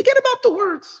and say, forget about the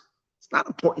words, it's not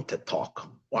important to talk.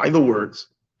 Why the words?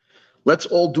 Let's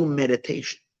all do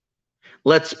meditation.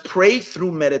 Let's pray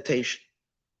through meditation.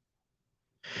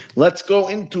 Let's go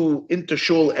into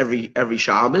shul every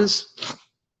Shabbos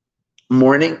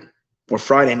morning, or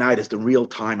Friday night is the real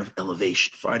time of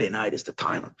elevation. Friday night is the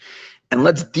time. And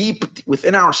let's deep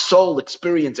within our soul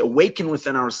experience, awaken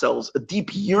within ourselves a deep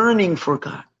yearning for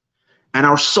God. And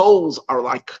our souls are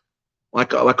like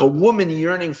a woman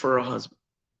yearning for a husband.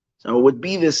 So it would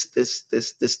be this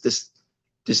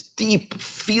deep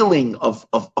feeling of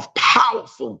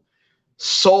powerful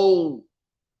soul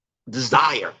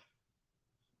desire.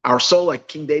 Our soul, like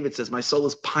King David says, my soul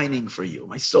is pining for you.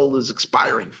 My soul is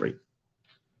expiring for you.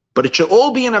 But it should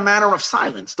all be in a manner of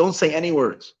silence. Don't say any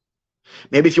words.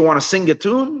 Maybe if you want to sing a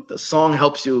tune, the song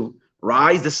helps you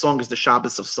rise. This song is the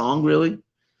Shabbos of song, really.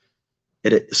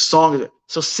 So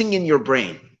sing in your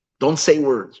brain. Don't say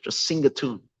words. Just sing a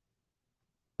tune.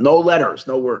 No letters,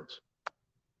 no words.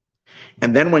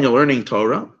 And then when you're learning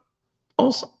Torah,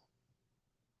 also.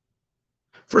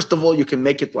 First of all, you can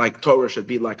make it like Torah should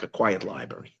be like a quiet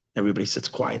library. Everybody sits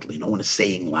quietly. No one is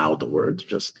saying loud the words.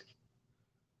 Just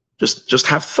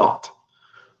have thought.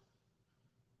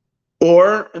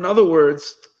 Or, in other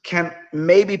words,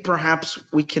 perhaps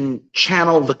we can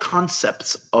channel the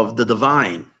concepts of the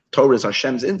divine. Torah is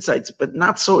Hashem's insights, but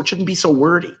not so. It shouldn't be so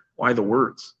wordy. Why the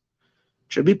words?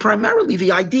 It should be primarily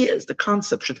the ideas. The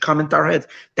concept should come into our heads.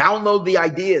 Download the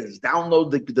ideas.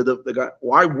 Download the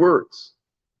why words?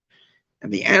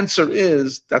 And the answer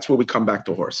is, that's where we come back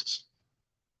to horses.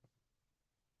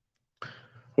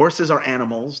 Horses are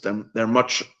animals. They're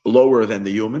much lower than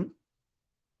the human.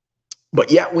 But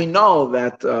yet we know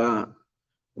that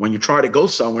when you try to go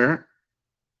somewhere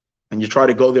and you try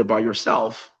to go there by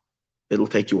yourself, it'll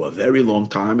take you a very long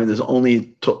time, and there's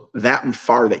only that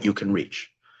far that you can reach.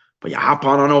 But you hop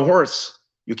on a horse,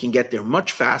 you can get there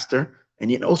much faster,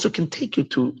 and it also can take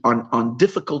you on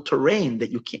difficult terrain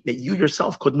that you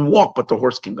yourself couldn't walk, but the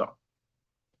horse can go.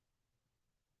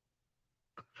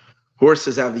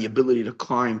 Horses have the ability to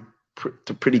climb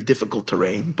to pretty difficult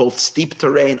terrain, both steep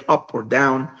terrain, up or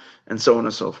down, and so on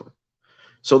and so forth.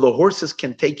 So the horses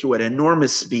can take you at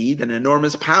enormous speed and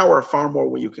enormous power, far more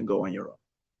where you can go on your own.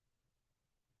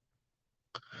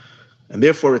 And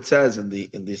therefore it says in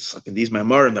these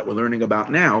Maimarim that we're learning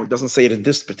about now, it doesn't say it in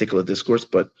this particular discourse,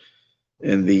 but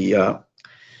in the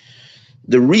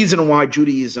reason why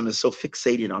Judaism is so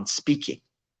fixated on speaking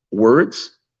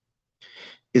words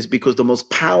is because the most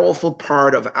powerful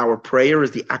part of our prayer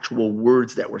is the actual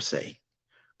words that we're saying.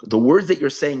 The words that you're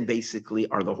saying basically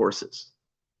are the horses.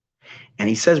 And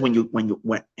he says when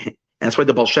and that's why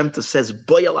the Baal Shem Tov says,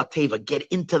 Boyal Ateva,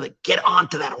 get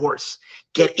onto that horse,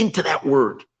 get into that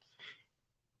word.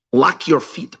 Lock your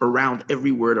feet around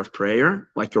every word of prayer,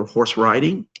 like you're horse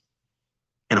riding,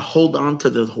 and hold on to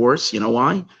the horse. You know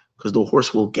why? Because the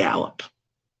horse will gallop.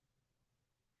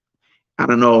 I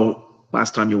don't know,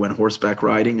 last time you went horseback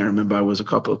riding, I remember I was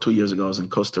 2 years ago, I was in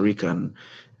Costa Rica,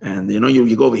 and you know,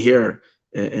 you go over here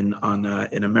in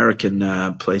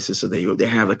American places, so they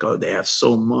have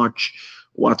so much,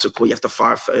 what's it called? You have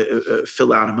to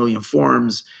fill out 1 million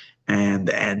forms, and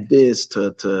this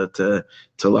to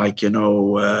like, you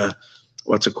know,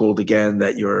 what's it called again,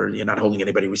 that you're not holding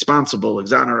anybody responsible,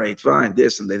 exonerate, fine,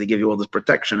 this, and they give you all this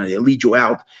protection, and they lead you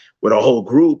out with a whole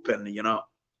group, and you know,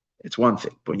 it's one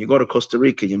thing. But when you go to Costa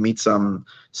Rica, you meet some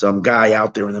guy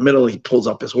out there in the middle, he pulls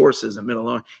up his horses in the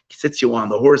middle, he sits you on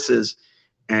the horses,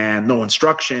 and no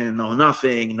instruction, no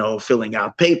nothing, no filling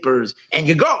out papers, and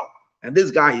you go. And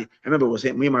this guy, I remember it was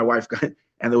him, me and my wife,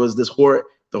 and there was this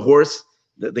horse,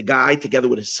 the guy together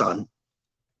with his son.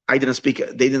 They didn't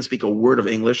speak a word of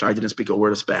English. I didn't speak a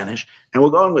word of Spanish, and we're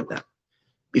going with them.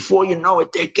 Before you know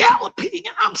it, they're galloping,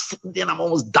 and I'm sitting there, I'm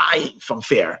almost dying from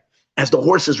fear as the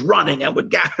horse is running, and we're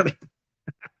galloping.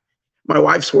 My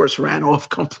wife's horse ran off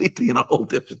completely in a whole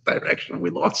different direction. We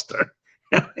lost her,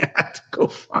 and we had to go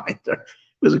find her.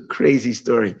 It was a crazy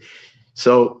story.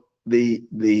 So the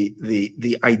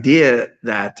idea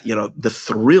that, you know, the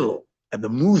thrill and the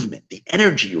movement, the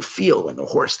energy you feel when the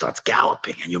horse starts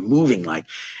galloping and you're moving, like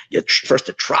first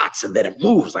it trots and then it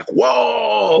moves, like,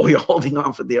 whoa, you're holding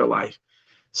on for dear life.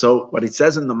 So what it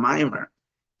says in the Maimer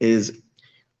is,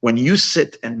 when you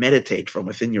sit and meditate from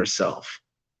within yourself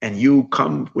and you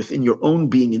come within your own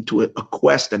being into a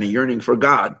quest and a yearning for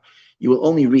God, you will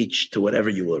only reach to whatever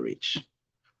you will reach.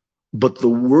 But the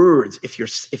words, if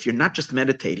you're not just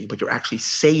meditating, but you're actually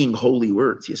saying holy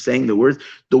words, you're saying the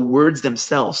words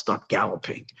themselves start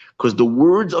galloping, because the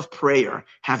words of prayer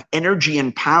have energy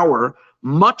and power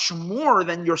much more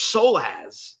than your soul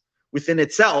has within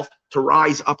itself to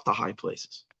rise up to high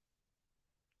places.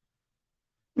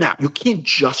 Now, you can't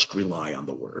just rely on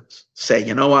the words. Say,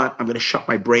 you know what, I'm going to shut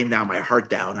my brain down, my heart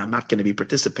down. I'm not going to be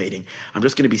participating. I'm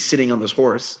just going to be sitting on this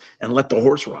horse and let the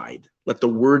horse ride. Let the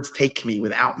words take me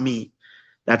without me.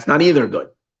 That's not either good.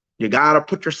 You got to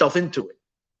put yourself into it.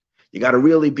 You got to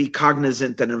really be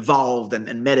cognizant and involved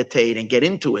and meditate and get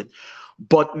into it.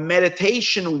 But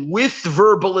meditation with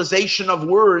verbalization of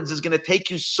words is going to take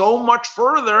you so much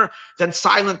further than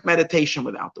silent meditation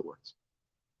without the words.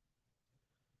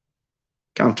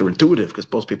 Counterintuitive, because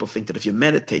most people think that if you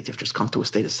meditate, you've just come to a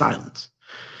state of silence.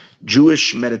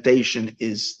 Jewish meditation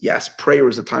is, yes, prayer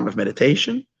is a time of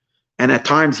meditation. And at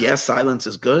times, yes, silence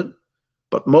is good.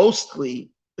 But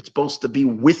mostly, it's supposed to be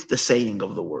with the saying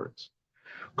of the words.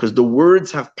 Because the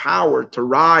words have power to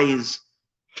rise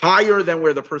higher than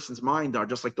where the person's mind are,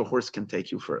 just like the horse can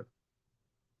take you further.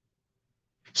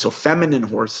 So feminine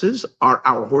horses are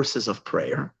our horses of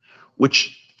prayer,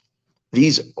 which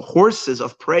these horses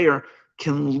of prayer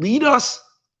can lead us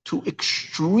to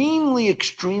extremely,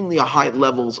 extremely high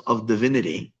levels of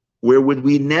divinity, where would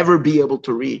we never be able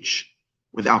to reach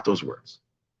without those words.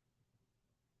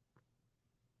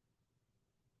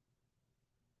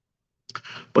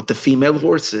 But the female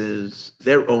horses,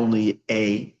 they're only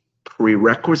a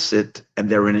prerequisite and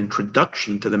they're an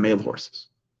introduction to the male horses.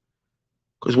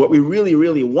 Because what we really,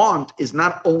 really want is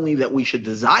not only that we should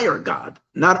desire God,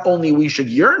 not only we should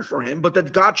yearn for him, but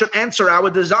that God should answer our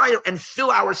desire and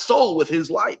fill our soul with his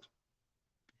light.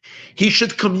 He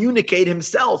should communicate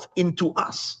himself into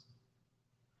us.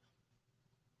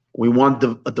 We want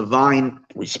a divine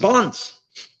response.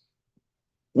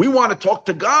 We want to talk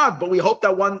to God, but we hope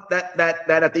that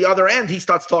at the other end, he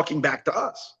starts talking back to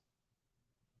us.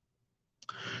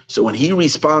 So when he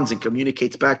responds and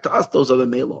communicates back to us, those are the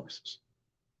male horses.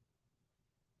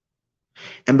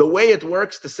 And the way it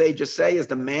works, the sages say, is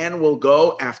the man will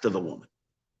go after the woman.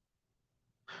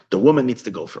 The woman needs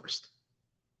to go first.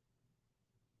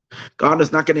 God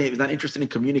is not interested in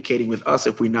communicating with us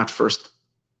if we're not first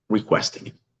requesting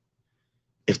it.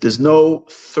 If there's no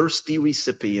thirsty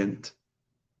recipient,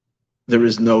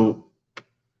 there's no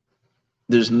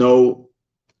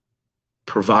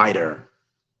provider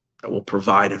that will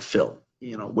provide and fill.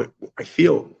 You know, I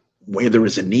feel where there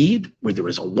is a need, where there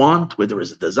is a want, where there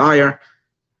is a desire,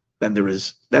 then there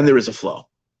is a flow.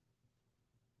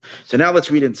 So now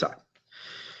let's read inside.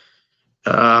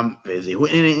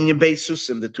 In your base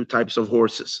susim, the two types of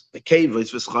horses. The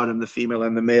kevos v'scharim, the female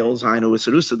and the males. Hainu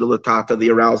v'serusa delatata, the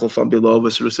arousal from below,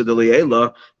 v'serusa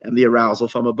deliela, and the arousal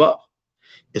from above.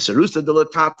 V'serusa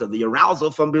delatata, the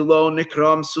arousal from below,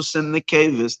 nikram susim the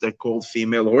kevos, they're called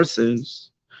female horses.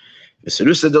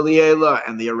 V'serusa deliela,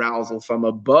 and the arousal from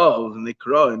above,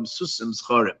 nikram susim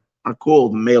scharim, are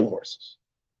called male horses.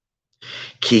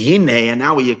 Kihine, and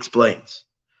now he explains.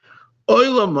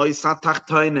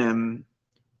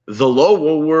 The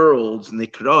lower worlds,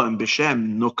 nikraim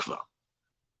b'shem nukva.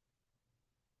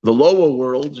 The lower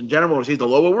worlds, in general, the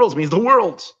lower worlds means the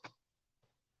worlds.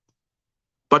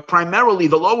 But primarily,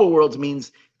 the lower worlds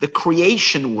means the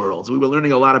creation worlds. We were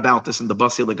learning a lot about this in the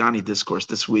Basi Lagani discourse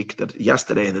this week,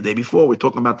 yesterday and the day before. We're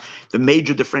talking about the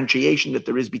major differentiation that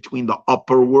there is between the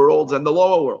upper worlds and the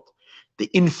lower world. The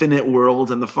infinite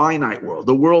world and the finite world,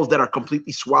 the worlds that are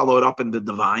completely swallowed up in the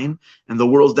divine, and the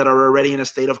worlds that are already in a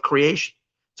state of creation.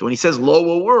 So when he says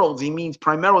lower worlds, he means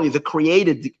primarily the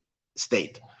created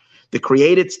state. The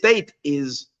created state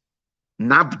is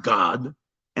not God,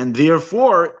 and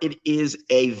therefore it is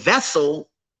a vessel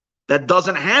that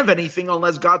doesn't have anything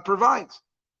unless God provides.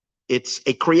 It's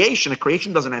a creation. A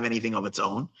creation doesn't have anything of its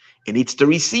own. It needs to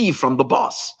receive from the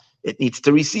boss. It needs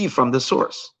to receive from the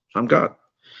source, from God.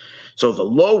 So the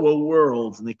lower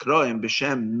worlds, Nikroim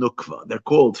B'Shem Nukva, they're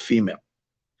called female.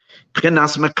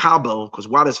 Pchinas Makabel, because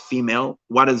what is female?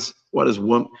 What is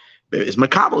woman? Is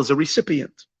Makabel is a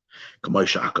recipient.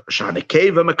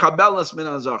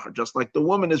 Just like the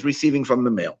woman is receiving from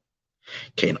the male.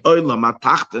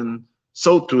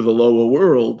 So to the lower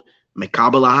world,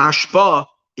 Makabel Hashpa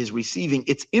is receiving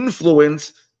its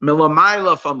influence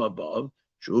Milamayla from above,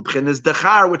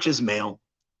 which is male.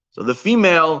 So the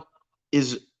female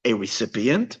is a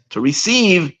recipient to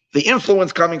receive the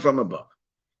influence coming from above.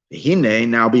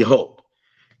 Now behold,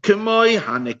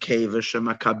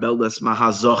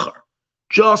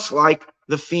 just like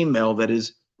the female that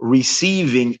is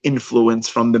receiving influence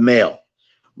from the male.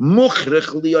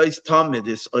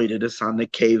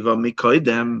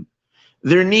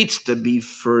 There needs to be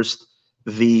first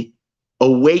the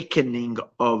awakening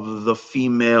of the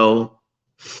female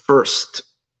first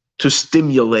to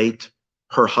stimulate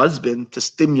her husband, to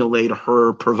stimulate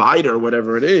her provider,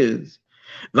 whatever it is.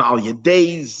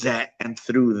 And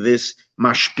through this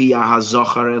mashpia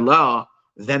hazochar elah,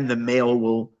 then the male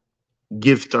will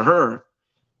give to her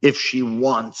if she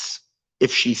wants,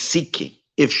 if she's seeking,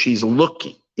 if she's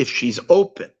looking, if she's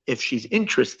open, if she's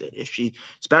interested,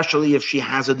 especially if she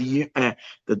has the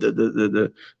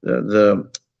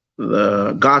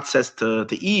God says to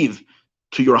Eve,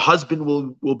 to your husband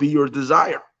will be your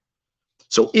desire.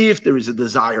 So if there is a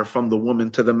desire from the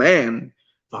woman to the man,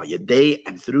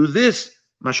 and through this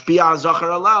mashpia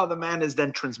zachar Allah, the man is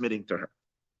then transmitting to her.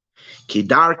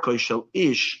 Kidar shel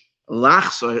ish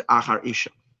lachzor achar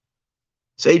isha.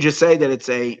 Sages say that it's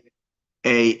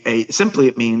simply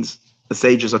it means, the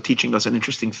sages are teaching us an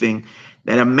interesting thing,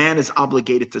 that a man is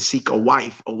obligated to seek a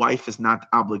wife. A wife is not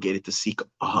obligated to seek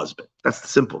a husband. That's the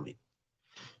simple meaning.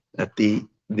 That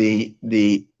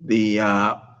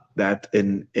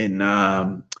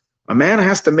a man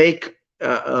has to make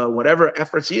whatever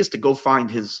efforts he is to go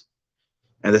find his.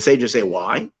 And the sages say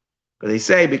why? Because they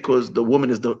say because the woman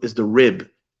is the rib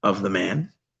of the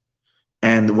man,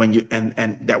 and when you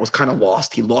and that was kind of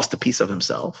lost. He lost a piece of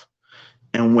himself.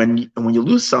 And when you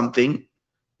lose something,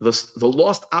 the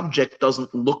lost object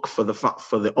doesn't look for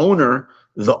the owner.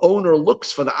 The owner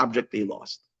looks for the object he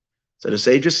lost. So the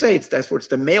sages say it's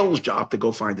the male's job to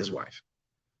go find his wife,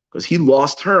 because he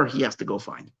lost her. He has to go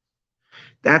find her.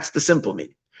 That's the simple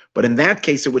meaning. But in that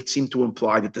case, it would seem to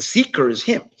imply that the seeker is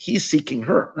him. He's seeking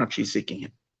her, not she's seeking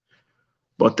him.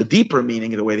 But the deeper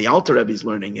meaning, the way the Alter Rebbe is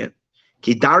learning it,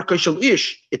 ki darka shel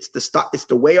ish, it's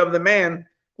the way of the man,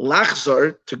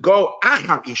 lachzor, to go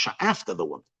achar isha, after the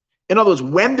woman. In other words,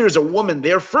 when there's a woman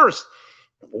there first,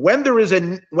 when there is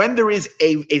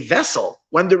a vessel,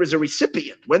 when there is a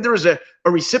recipient, when there is a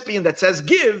recipient that says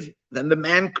give, then the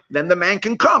man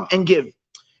can come and give.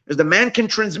 Because the man can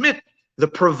transmit. The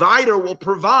provider will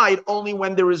provide only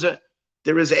when there is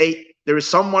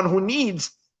someone who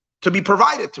needs to be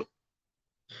provided to.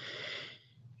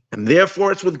 And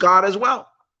therefore it's with God as well.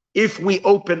 If we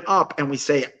open up and we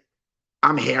say,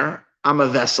 I'm here, I'm a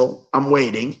vessel, I'm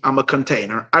waiting, I'm a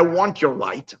container, I want your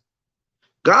light.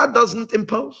 God doesn't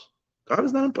impose. God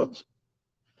does not impose.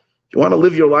 If you want to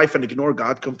live your life and ignore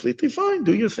God completely, fine,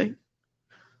 do your thing.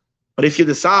 But if you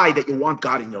decide that you want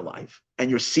God in your life and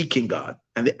you're seeking God,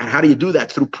 and how do you do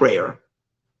that? Through prayer,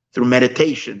 through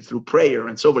meditation, through prayer,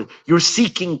 and so forth. You're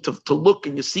seeking to look,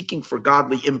 and you're seeking for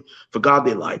godly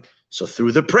light. So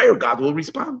through the prayer, God will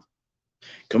respond.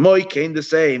 Kamoi came the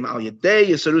same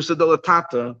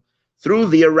through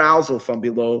the arousal from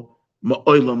below,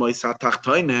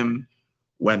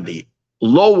 when the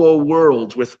lower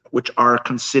worlds, which are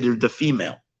considered the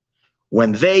female,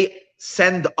 when they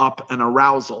send up an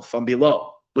arousal from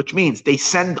below, which means they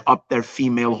send up their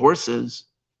female horses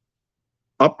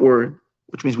upward,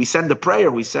 which means we send a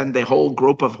prayer, we send a whole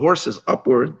group of horses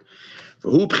upward,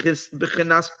 which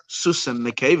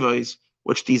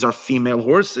these are female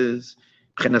horses,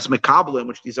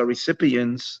 which these are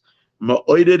recipients,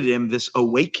 this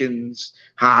awakens,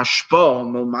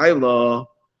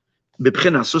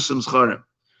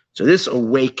 so this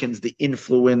awakens the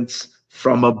influence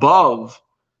from above.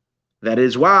 That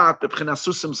is what?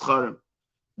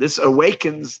 This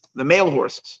awakens the male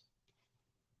horses.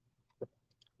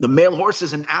 The male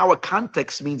horses in our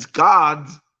context means God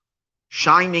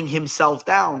shining himself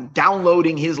down,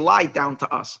 downloading his light down to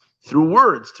us through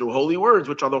words, through holy words,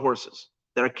 which are the horses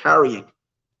that are carrying.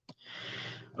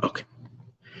 Okay.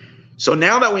 So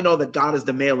now that we know that God is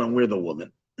the male and we're the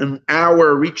woman, and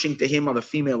our reaching to him are the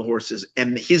female horses,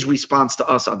 and his response to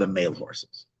us are the male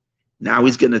horses. Now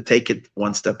he's going to take it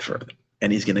one step further,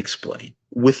 and he's going to explain.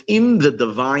 Within the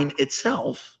divine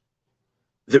itself,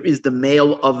 there is the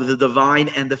male of the divine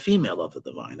and the female of the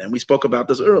divine. And we spoke about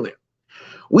this earlier.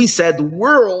 We said the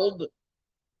world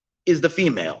is the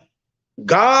female.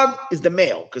 God is the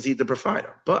male because he's the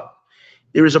provider. But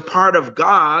there is a part of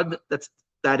God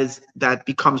that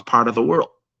becomes part of the world.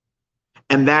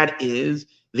 And that is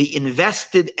the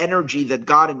invested energy that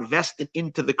God invested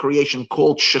into the creation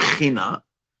called Shekhinah.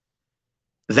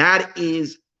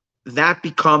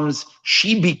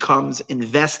 She becomes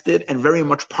invested and very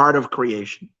much part of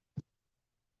creation.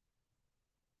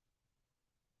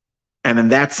 And in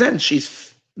that sense,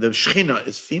 the Shekhinah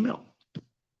is female.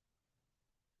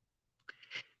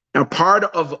 Now, part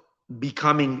of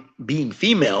being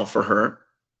female for her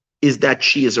is that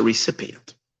she is a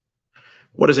recipient.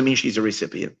 What does it mean she's a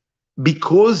recipient?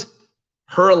 Because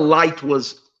her light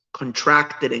was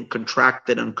contracted and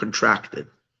contracted and contracted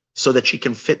so that she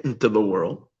can fit into the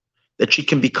world, that she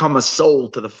can become a soul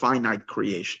to the finite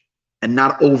creation and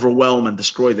not overwhelm and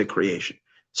destroy the creation.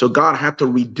 So God had to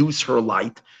reduce her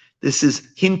light. This is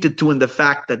hinted to in the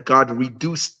fact that God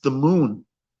reduced the moon.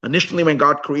 Initially, when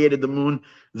God created the moon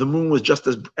was just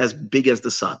as big as the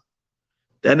sun.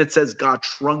 Then it says God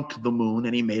shrunk the moon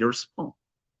and he made her small.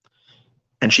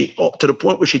 And she, to the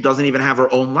point where she doesn't even have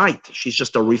her own light. She's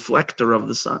just a reflector of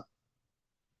the sun.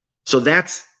 So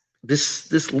that's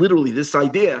this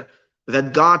idea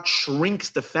that God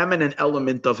shrinks the feminine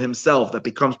element of himself that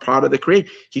becomes part of the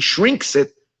creation. He shrinks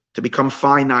it to become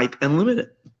finite and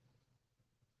limited.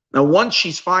 Now, once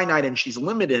she's finite and she's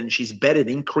limited and she's bedded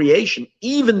in creation,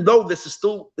 even though this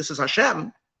is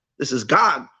Hashem, this is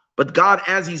God, but God,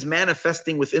 as he's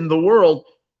manifesting within the world,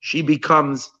 she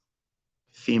becomes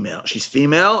female. She's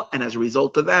female, and as a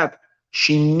result of that,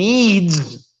 she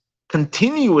needs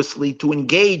continuously to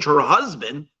engage her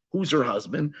husband. Who's her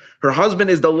husband? Her husband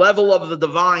is the level of the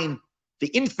divine, the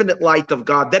infinite light of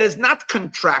God that has not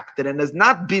contracted and has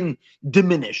not been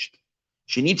diminished.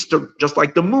 She needs to, just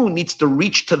like the moon needs to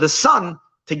reach to the sun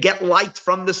to get light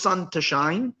from the sun to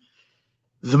shine.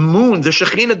 The moon, the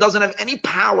Shekhinah, doesn't have any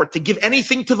power to give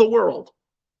anything to the world,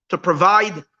 to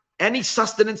provide any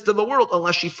sustenance to the world,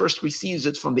 unless she first receives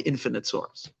it from the infinite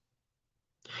source.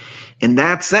 In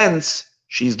that sense,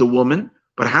 she's the woman,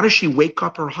 but how does she wake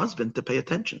up her husband to pay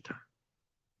attention to her?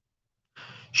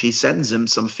 She sends him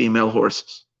some female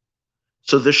horses.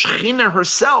 So the Shekhinah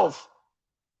herself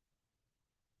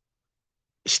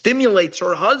stimulates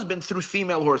her husband through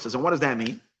female horses. And what does that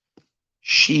mean?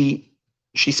 She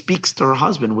speaks to her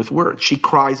husband with words. She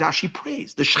cries out, she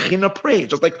prays. The Shekhinah prays,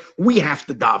 just like we have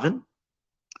to daven.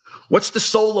 What's the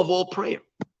soul of all prayer?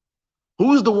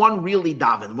 Who's the one really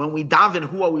daven? When we daven,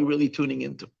 who are we really tuning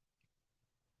into?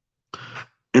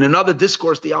 In another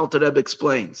discourse, the Alter Rebbe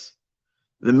explains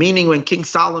the meaning when King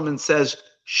Solomon says,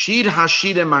 Shir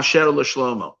Hashirim Asher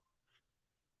LeShlomo.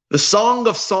 The song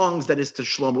of songs that is to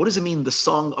Shlomo. What does it mean, the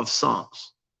song of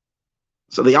songs?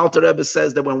 So the Alter Rebbe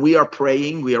says that when we are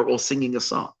praying, we are all singing a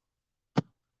song.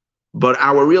 But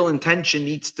our real intention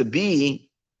needs to be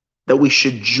that we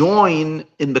should join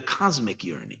in the cosmic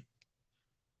yearning.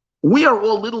 We are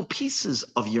all little pieces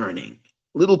of yearning,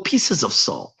 little pieces of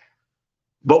soul.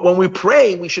 But when we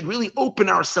pray, we should really open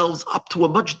ourselves up to a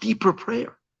much deeper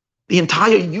prayer. The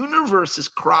entire universe is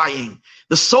crying.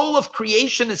 The soul of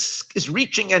creation is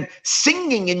reaching and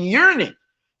singing and yearning.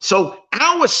 So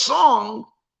our song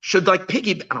should I don't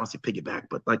want to say piggyback,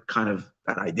 but like kind of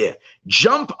that idea.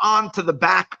 Jump onto the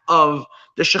back of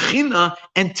the Shekhinah,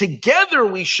 and together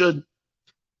we should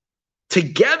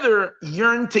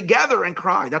yearn together and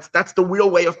cry. That's the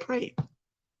real way of praying.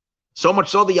 So much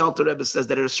so the Alter Rebbe says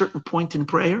that at a certain point in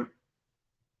prayer,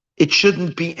 it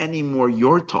shouldn't be anymore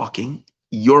your talking,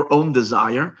 your own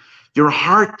desire. Your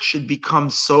heart should become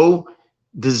so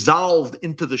dissolved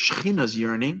into the Shekhinah's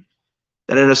yearning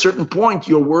that at a certain point,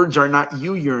 your words are not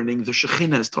you yearning, the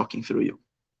Shekhinah is talking through you.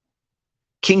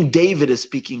 King David is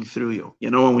speaking through you.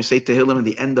 You know, when we say Tehillim at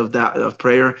the end of that of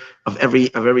prayer of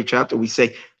every chapter, we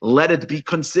say, "Let it be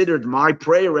considered my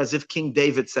prayer as if King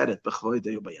David said it."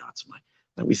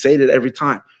 And we say that every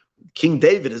time. King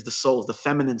David is the soul, the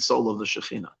feminine soul of the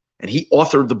Shekhinah, and he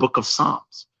authored the book of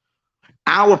Psalms.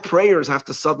 Our prayers have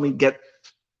to suddenly get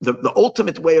the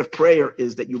ultimate way of prayer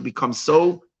is that you become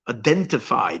so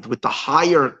identified with the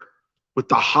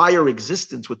higher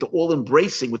existence, with the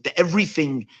all-embracing, with the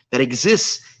everything that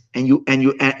exists, and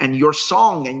your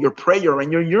song and your prayer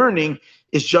and your yearning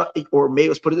is just, or maybe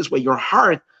let's put it this way, your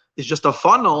heart is just a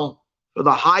funnel for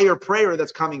the higher prayer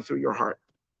that's coming through your heart.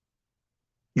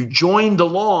 You joined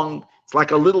along. It's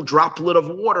like a little droplet of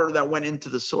water that went into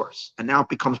the source, and now it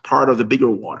becomes part of the bigger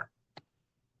water.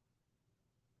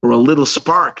 or a little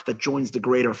spark that joins the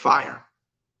greater fire.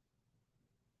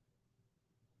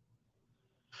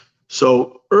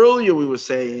 So earlier we were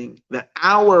saying that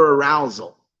our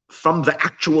arousal from the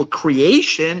actual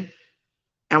creation,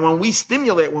 and when we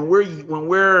stimulate, when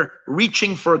we're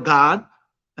reaching for God,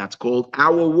 that's called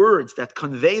our words that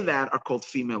convey that are called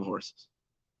female horses.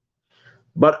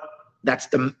 But that's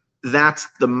the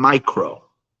micro.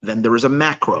 Then there is a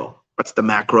macro. What's the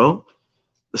macro?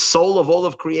 The soul of all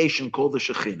of creation called the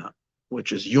Shekhinah,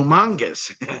 which is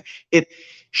humongous.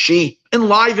 She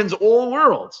enlivens all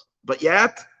worlds, but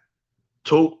yet,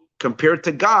 compared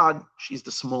to God, she's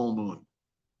the small moon.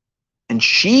 And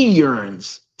she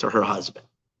yearns to her husband.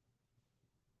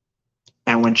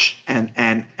 And when she,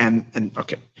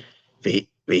 okay.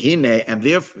 And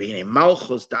therefore,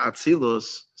 Malchus da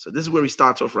Atzilus. So this is where he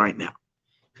starts off right now.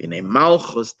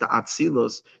 Malchus da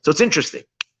Atzilus. So it's interesting.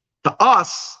 To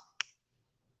us,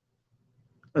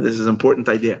 this is an important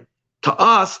idea. To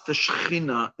us, the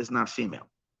Shekhinah is not female.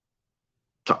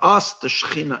 To us, the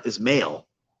Shekhinah is male,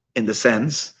 in the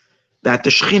sense that the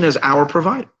Shekhinah is our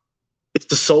provider. It's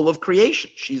the soul of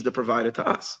creation. She's the provider to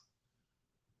us.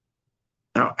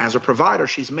 Now, as a provider,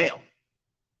 she's male.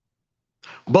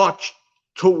 But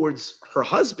towards her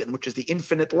husband, which is the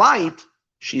infinite light,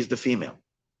 she's the female.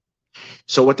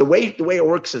 So the way it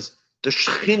works is the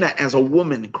Shekhinah as a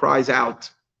woman cries out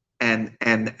and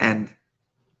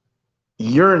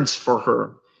yearns for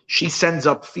her. She sends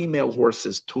up female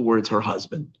horses towards her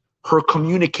husband. Her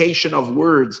communication of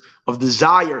words, of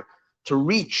desire to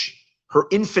reach her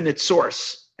infinite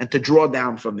source and to draw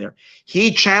down from there.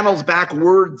 He channels back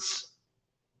words,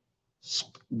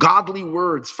 godly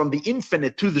words from the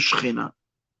infinite to the Shekhinah.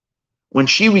 When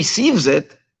she receives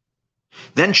it,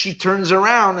 then she turns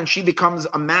around and she becomes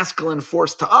a masculine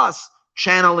force to us,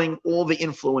 channeling all the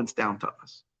influence down to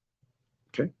us.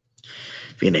 Okay.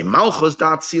 Now,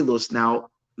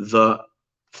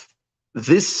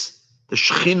 the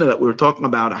Shekhinah that we were talking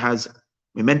about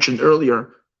we mentioned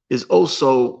earlier, is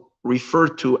also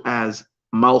referred to as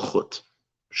Malchut.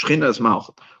 Shekhinah is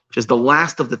Malchut, which is the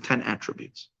last of the 10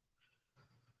 attributes.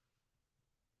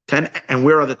 And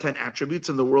where are the 10 attributes?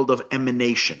 In the world of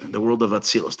emanation, in the world of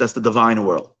Atzilus. That's the divine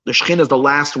world. The Shekhinah is the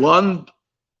last one,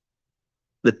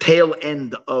 the tail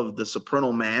end of the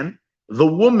supernal man, the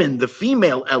woman, the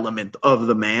female element of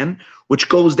the man, which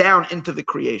goes down into the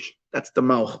creation. That's the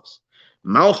Malchus.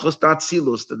 Malchus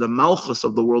Atzilus, the Malchus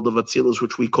of the world of Atzilus,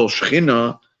 which we call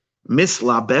Shekhinah,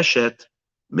 Misla Beshet,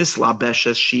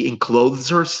 she encloses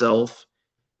herself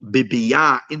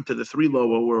Bibiyah into the 3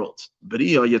 lower worlds.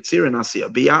 Bria, Yetzirah, and Asiya.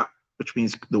 Biyah, which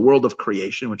means the world of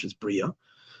creation, which is Bria.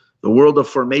 The world of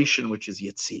formation, which is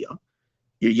Yetzirah.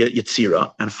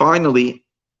 And finally,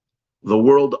 the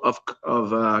world of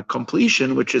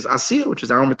completion, which is Asiya, which is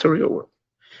our material world.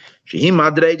 Shehi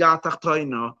Madrega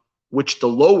Tachtoina, which the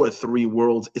lower 3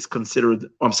 worlds is considered,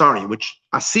 which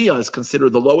Asiya is considered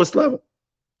the lowest level.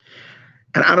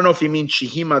 And I don't know if he means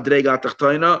Shehi Madrega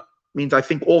Tachtoina, means I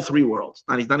think all 3 worlds.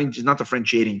 He's not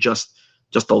differentiating just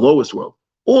the lowest world.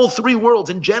 All 3 worlds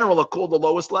in general are called the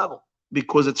lowest level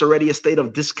because it's already a state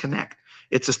of disconnect.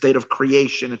 It's a state of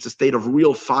creation. It's a state of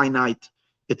real finite.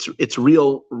 It's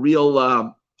real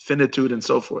finitude and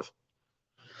so forth.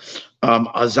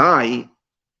 Azai,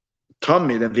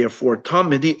 Tamid, and therefore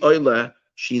Tamidi Oile,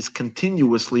 she's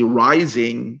continuously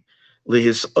rising.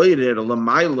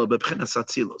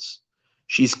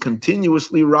 She's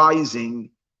continuously rising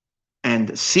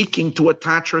and seeking to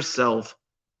attach herself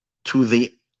to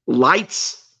the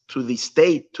lights, to the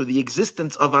state, to the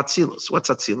existence of Atzilus. What's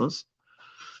Atzilus?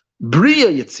 Bria,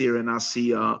 Yetzirah, and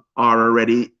Asiya are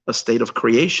already a state of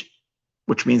creation,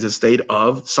 which means a state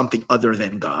of something other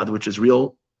than God, which is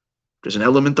real. There's an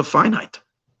element of finite.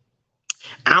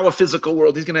 Our physical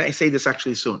world, he's going to say this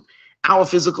actually soon. Our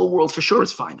physical world for sure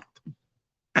is finite.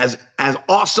 As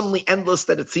awesomely endless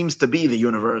that it seems to be, the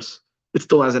universe, it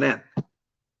still has an end.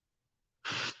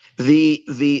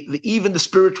 Even the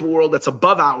spiritual world that's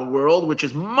above our world, which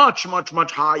is much, much,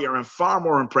 much higher and far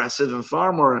more impressive and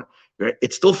far more,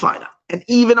 it's still finite. And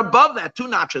even above that, 2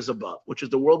 notches above, which is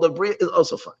the world of Bria, is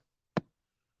also finite.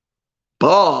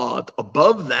 But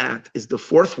above that is the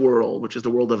 4th world, which is the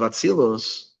world of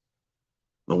Atzilus.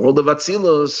 The world of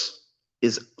Atzilus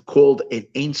is called an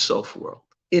Ein Sof world.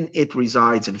 In it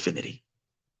resides infinity.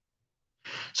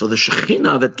 So the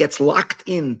Shekhinah that gets locked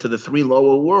into the 3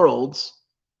 lower worlds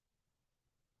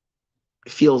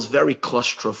feels very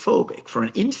claustrophobic. For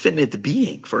an infinite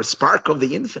being, for a spark of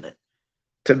the infinite,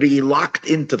 to be locked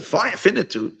into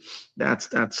finitude,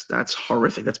 that's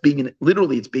horrific. That's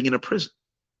literally it's being in a prison.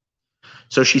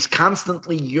 So she's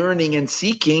constantly yearning and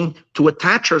seeking to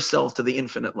attach herself to the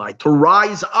infinite light, to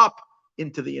rise up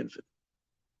into the infinite.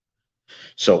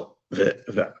 So the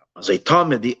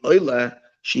oila,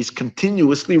 she's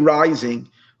continuously rising,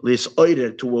 this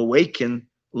oire, to awaken,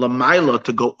 lamaila,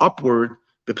 to go upward,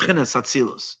 b'pchinas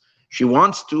atzilus. She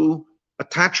wants to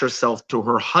attach herself to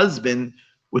her husband,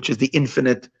 which is the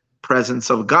infinite presence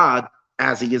of God,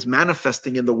 as he is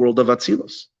manifesting in the world of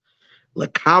atzilus.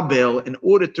 Lekabel, in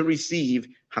order to receive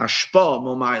hashpa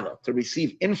momaila, to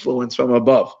receive influence from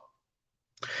above.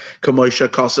 Kamoisha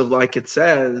Kasav, like it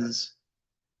says,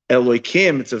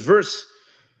 Elokim, it's a verse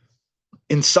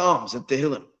in Psalms and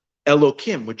Tehillim.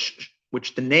 Elokim,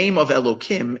 which the name of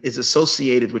Elokim is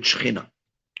associated with Shechina.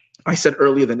 I said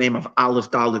earlier the name of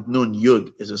Aleph, Dalet, Nun,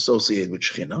 Yud is associated with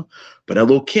Shechina, but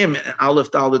Elokim and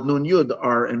Aleph, Dalet, Nun, Yud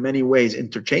are in many ways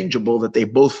interchangeable, that they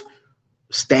both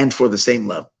stand for the same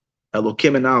level.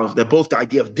 Elokim and Aleph, they're both the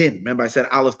idea of din. Remember I said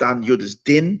Aleph, Dan, Yud is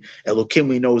din. Elokim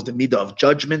we know is the midah of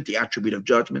judgment, the attribute of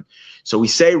judgment. So we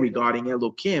say regarding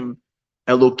Elokim,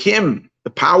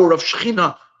 the power of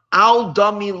Shechina, al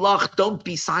dami lach, don't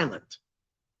be silent.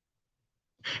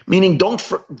 Meaning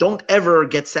don't ever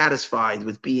get satisfied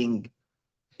with being,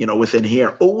 within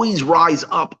here. Always rise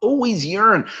up, always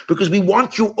yearn, because we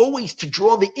want you always to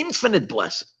draw the infinite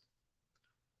blessing.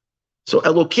 So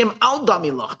Elokim al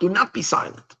dami lach, do not be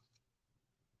silent.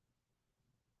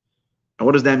 And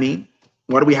what does that mean?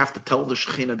 Why do we have to tell the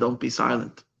Shekhinah, don't be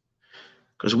silent?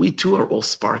 Because we too are all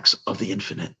sparks of the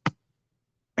infinite.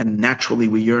 And naturally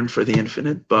we yearn for the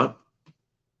infinite, but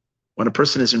when a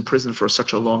person is in prison for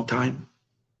such a long time,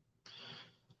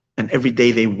 and every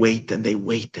day they wait and they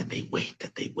wait and they wait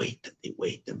and they wait and they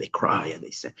wait and they cry and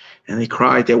they say, and they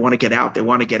cry, they want to get out, they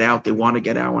want to get out, they want to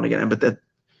get out,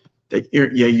 but your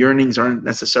yearnings aren't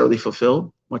necessarily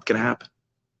fulfilled. What can happen?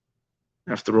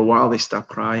 After a while, they stop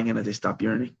crying and they stop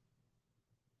yearning.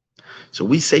 So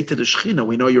we say to the Shekhinah,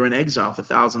 we know you're in exile for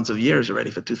thousands of years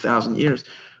already, for 2,000 years,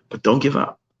 but don't give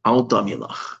up. Al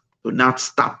damilach. Do not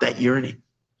stop that yearning.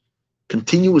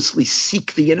 Continuously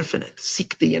seek the infinite.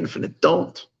 Seek the infinite.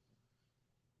 Don't.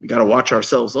 We got to watch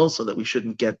ourselves also, that we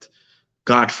shouldn't get,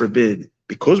 God forbid,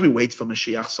 because we wait for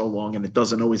Mashiach so long and it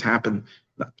doesn't always happen.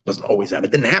 It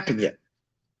didn't happen yet.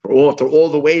 After all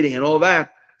the waiting and all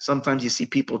that, sometimes you see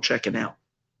people checking out.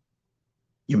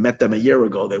 You met them a year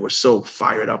ago. They were so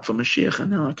fired up for Mashiach,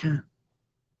 and now I can't.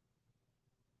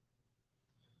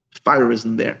 Fire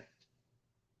isn't there.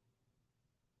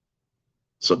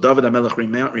 So David HaMelech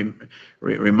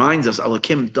reminds us,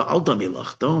 Elokim al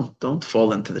damilach, don't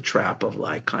fall into the trap of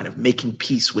kind of making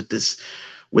peace with this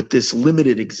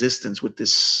limited existence, with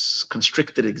this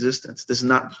constricted existence. This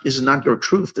is not your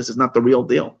truth. This is not the real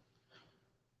deal.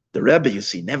 The Rebbe, you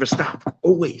see, never stopped.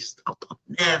 Always,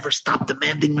 never stop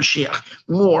demanding Mashiach.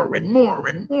 More and more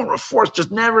and more. Of course, just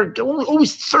never,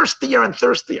 always thirstier and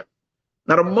thirstier.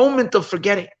 Not a moment of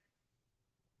forgetting.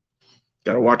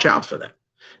 Got to watch out for that.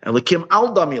 And Elokim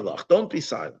al damilach, don't be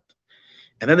silent.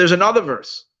 And then there's another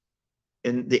verse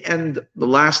in the end, the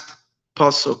last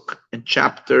pasuk in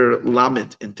chapter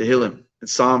Lamed in Tehillim, in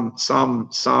Psalm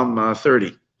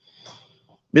 30.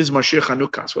 Mizmor Shir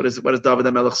Chanukas. What does David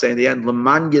HaMelech say in the end?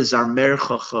 Leman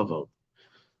yezarmercha chavod.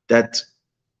 That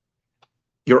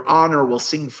your honor will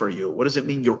sing for you. What does it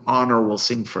mean? Your honor will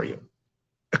sing for you.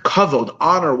 A kavod,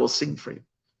 honor will sing for you.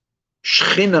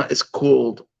 Shechina is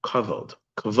called kavod.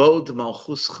 Kavod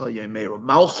malchuscha yemeru.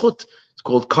 Malchut is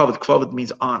called kavod. Kavod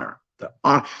means honor.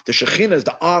 The Shechina is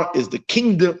the honor, is the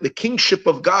kingdom, the kingship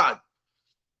of God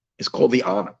is called the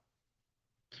honor.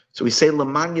 So we say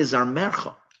leman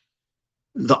yezarmercha.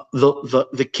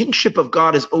 The kingship of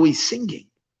God is always singing.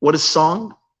 What is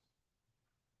song?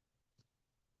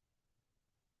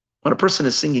 When a person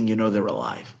is singing, you know they're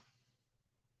alive.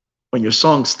 When your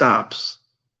song stops,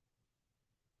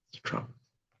 it's trouble.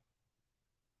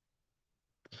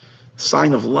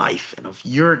 Sign of life and of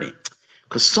yearning.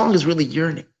 Because song is really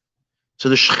yearning. So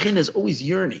the Shekhinah is always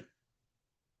yearning.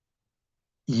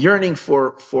 Yearning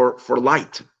for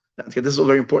light. Okay, this is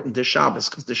very important this Shabbos,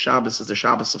 because the Shabbos is the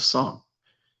Shabbos of song.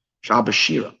 Shabbos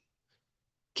Shira.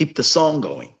 Keep the song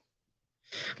going.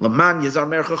 Laman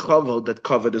Yezarmercha Chavod, that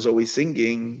Kavod is always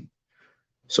singing.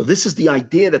 So this is the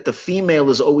idea that the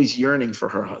female is always yearning for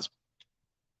her husband.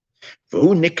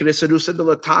 And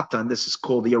this is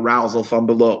called the arousal from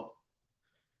below.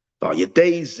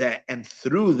 And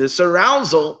through this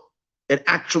arousal, it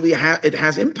actually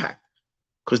has impact.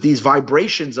 Because these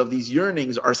vibrations of these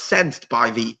yearnings are sensed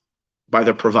by the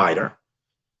provider.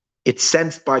 It's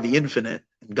sensed by the infinite.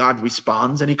 And God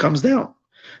responds and he comes down.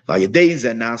 Now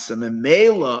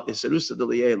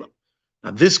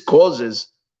this causes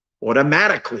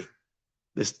automatically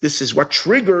This is what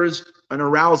triggers an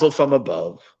arousal from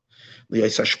above.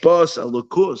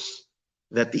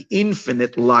 That the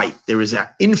infinite light, there is an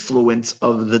influence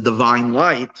of the divine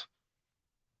light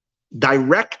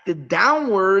directed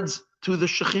downwards to the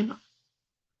Shekhinah.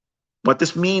 What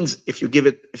this means, if you give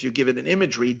it an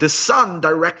imagery, the sun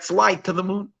directs light to the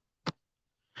moon.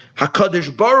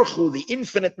 HaKadosh Baruch Hu, the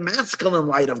infinite masculine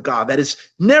light of God, that has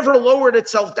never lowered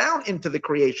itself down into the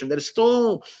creation, that is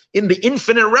still in the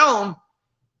infinite realm,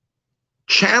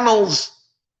 channels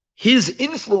his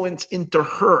influence into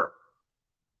her,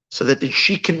 so that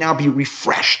she can now be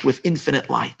refreshed with infinite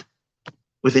light,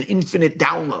 with an infinite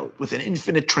download, with an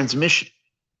infinite transmission.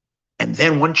 And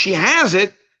then once she has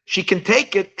it, she can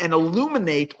take it and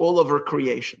illuminate all of her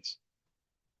creations.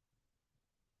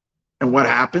 And what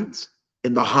happens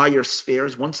in the higher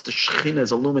spheres, once the Shekhinah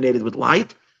is illuminated with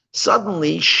light,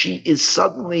 suddenly she is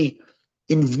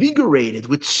invigorated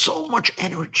with so much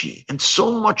energy and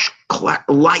so much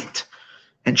light.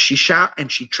 And she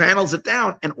channels it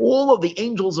down, and all of the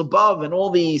angels above and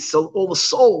all the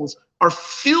souls are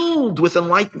filled with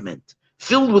enlightenment,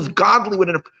 filled with godly,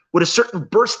 with a certain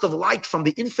burst of light from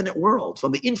the infinite world,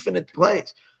 from the infinite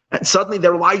place. And suddenly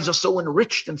their lives are so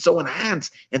enriched and so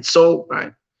enhanced and so,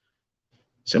 right?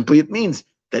 Simply it means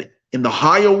that in the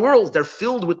higher worlds, they're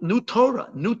filled with new Torah.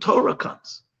 New Torah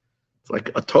comes. It's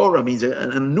like a Torah means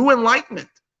a new enlightenment.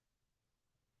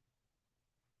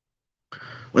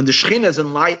 When the Shekhinah is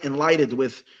enlightened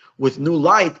with new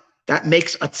light, that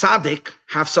makes a tzaddik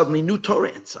have suddenly new Torah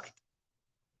insight,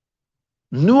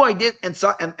 new idea, and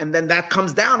then that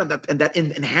comes down, and that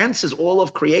enhances all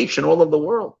of creation, all of the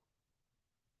world,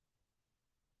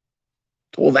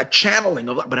 all that channeling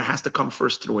of, but it has to come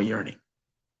first through a yearning.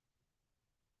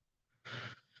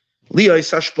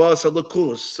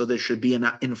 So there should be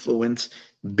an influence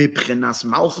bibchinas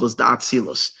malchus da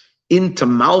atzilus, into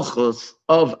malchus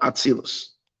of atzilus.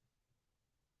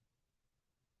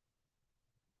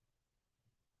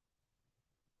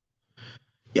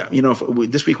 Yeah,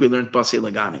 this week we learned Basi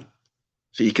Lagani.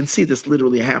 So you can see this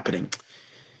literally happening.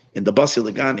 In the Basi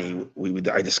Lagani,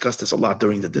 I discussed this a lot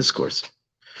during the discourse.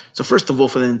 So first of all,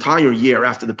 for the entire year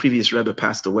after the previous Rebbe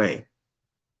passed away,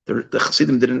 the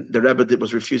Chassidim the Rebbe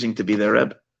was refusing to be their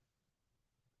Rebbe.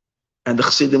 And the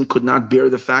Chassidim could not bear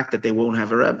the fact that they won't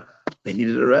have a Rebbe. They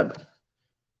needed a Rebbe.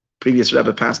 Previous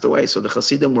Rebbe passed away, so the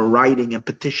Chassidim were writing and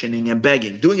petitioning and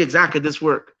begging, doing exactly this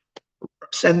work,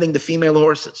 sending the female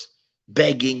horses,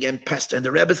 begging and pestering. And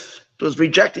the Rebbe was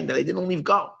rejecting that. They didn't leave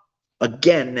go.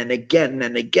 Again and again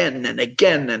and again and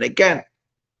again and again.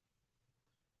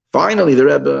 Finally, the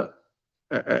Rebbe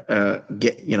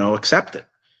accepted.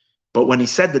 But when he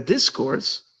said the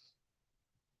discourse,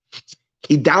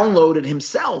 he downloaded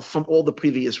himself from all the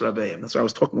previous Rebbeim. That's what I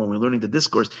was talking when we were learning the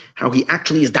discourse, how he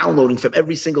actually is downloading from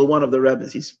every single one of the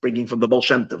Rebbes. He's bringing from the Baal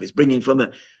Shem Tov. He's bringing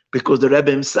because the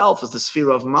Rebbe himself is the sphere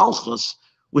of Malchus,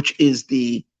 which is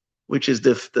the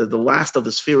last of the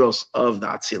spheros of the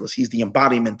Atzilus. He's the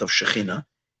embodiment of Shekhinah.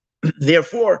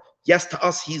 Therefore, yes, to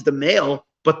us he's the male,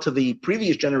 but to the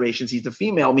previous generations he's the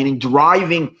female, meaning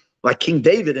driving, like King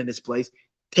David in his place,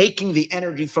 taking the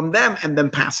energy from them and then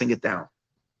passing it down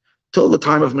till the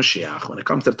time of Mashiach. When it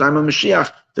comes to the time of Mashiach,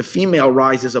 the female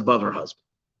rises above her husband.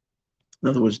 In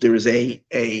other words, there is a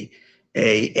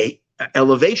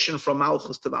elevation from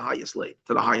Malchus to the highest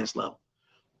level.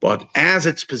 But as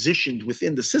it's positioned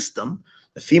within the system,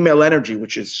 the female energy,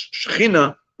 which is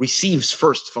Shekhinah, receives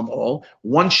first from all.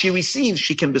 Once she receives,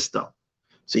 she can bestow.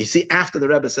 So you see, after the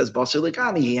Rebbe says Basi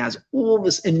Lagani, he has all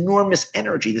this enormous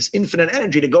energy, this infinite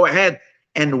energy to go ahead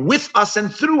and with us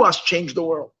and through us change the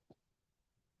world.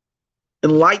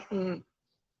 Enlighten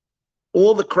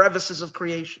all the crevices of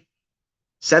creation.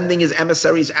 Sending his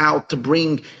emissaries out to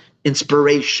bring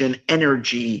inspiration,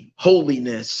 energy,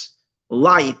 holiness,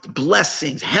 light,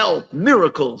 blessings, help,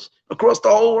 miracles across the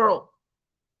whole world.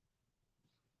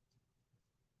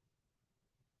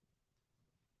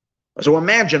 So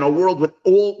imagine a world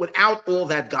without all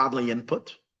that godly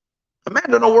input.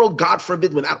 Imagine a world, God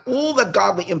forbid, without all that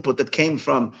godly input that came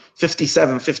from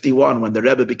 57, 51 when the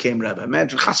Rebbe became Rebbe.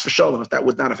 Imagine, chas v'sholem, if that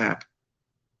would not have happened.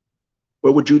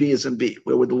 Where would Judaism be?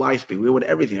 Where would life be? Where would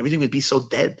everything? Everything would be so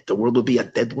dead. The world would be a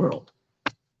dead world.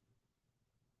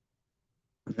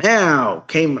 Now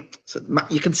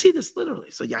you can see this literally.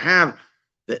 So you have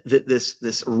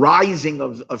this rising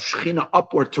of Shekhinah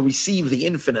upward to receive the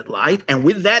infinite light. And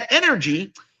with that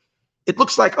energy, it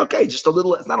looks like, okay, just a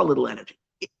little, it's not a little energy.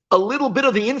 A little bit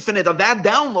of the infinite, of that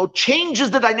download, changes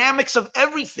the dynamics of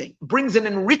everything, brings an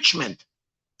enrichment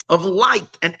of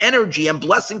light and energy and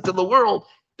blessing to the world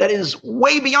that is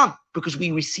way beyond, because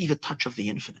we receive a touch of the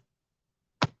infinite.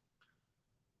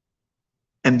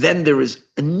 And then there is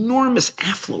enormous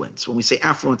affluence. When we say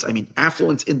affluence, I mean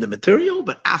affluence in the material,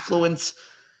 but affluence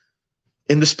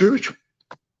in the spiritual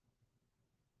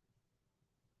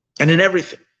and in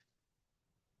everything.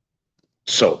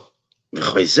 So,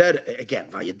 again,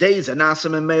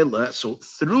 so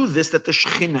through this, that the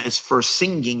Shekhinah is first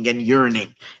singing and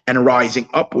yearning and rising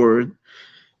upward.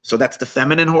 So that's the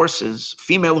feminine horses,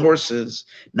 female horses.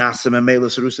 That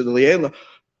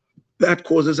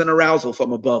causes an arousal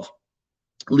from above.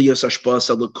 That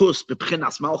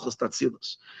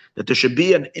there should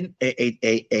be an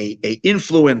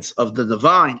influence of the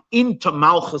divine into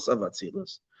Malchus of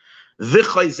Atzilus.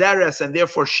 And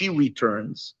therefore she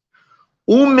returns.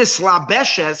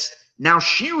 Now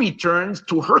she returns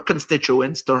to her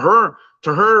constituents, to her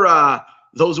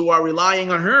those who are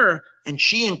relying on her, and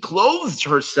she enclothes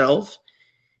herself.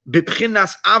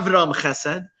 B'pchinas Avram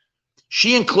Chesed.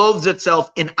 She enclothes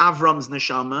itself in Avram's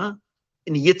neshama,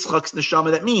 in Yitzchak's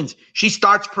neshama. That means she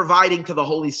starts providing to the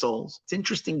holy souls. It's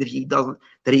interesting that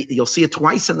you'll see it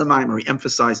twice in the Maimer. He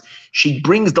emphasized she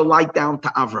brings the light down to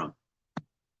Avram.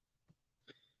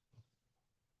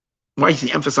 Why is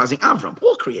he emphasizing Avram?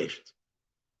 All creations.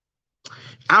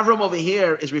 Avram over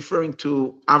here is referring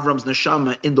to Avram's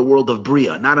neshama in the world of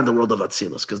Bria, not in the world of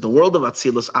Atzilus, because the world of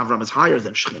Atzilus, Avram is higher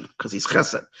than Shekhinah, because he's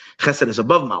Chesed. Chesed is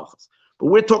above Malchus. But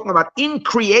we're talking about in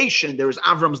creation, there is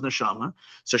Avram's neshama.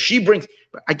 So she brings,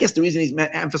 I guess the reason he's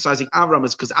emphasizing Avram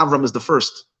is because Avram is the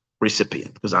first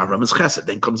recipient, because Avram is Chesed.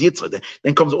 Then comes Yitzchak,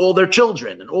 then comes all their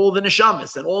children, and all the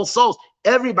neshamas, and all souls.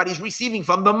 Everybody's receiving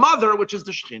from the mother, which is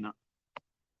the Shekhinah.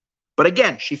 But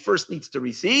again, she first needs to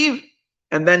receive,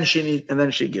 and then she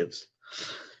gives.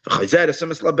 I'm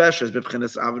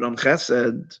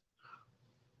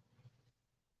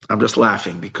just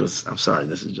laughing because I'm sorry.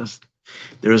 This is just,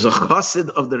 there is a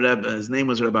chassid of the Rebbe. His name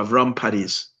was Rebbe Avram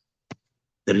Paris.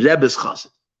 The Rebbe's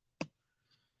chassid,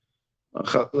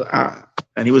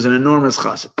 and he was an enormous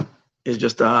chassid. He's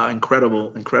just an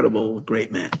incredible,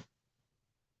 great man.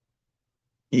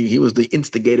 He was the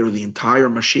instigator of the entire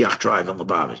Mashiach drive in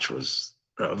Lubavitch, was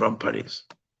Avram Paris.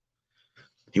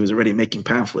 He was already making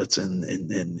pamphlets in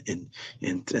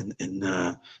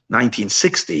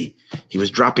 1960. He was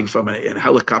dropping from a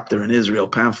helicopter in Israel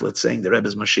pamphlets saying the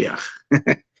Rebbe's Mashiach.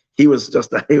 he was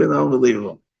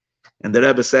unbelievable. And the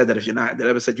Rebbe said that the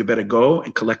Rebbe said you better go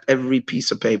and collect every piece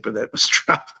of paper that was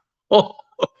dropped all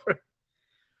over.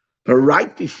 But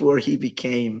right before the Rebbe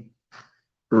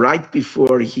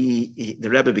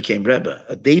became Rebbe,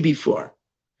 a day before,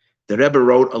 the Rebbe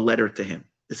wrote a letter to him.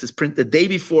 This is printed the day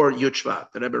before Yud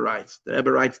Shvat. The Rebbe writes to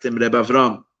him, Rebbe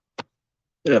Avram.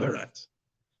 The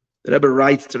Rebbe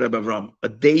writes to Rebbe Avram a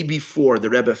day before the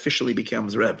Rebbe officially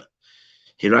becomes Rebbe.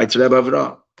 He writes Rebbe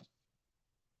Avram,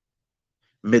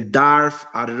 Medarf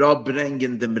arab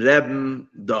bringen dem Rebbe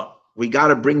da. We got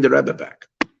to bring the Rebbe back.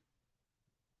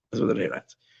 That's what he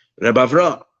writes. Rebbe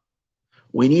Avram,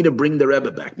 we need to bring the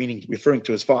Rebbe back, meaning referring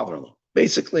to his father-in-law.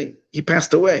 Basically, he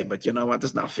passed away, but you know what?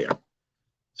 That's not fair.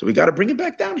 So we got to bring him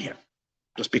back down here.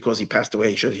 Just because he passed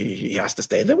away, he has to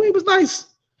stay. That way it was nice.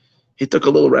 He took a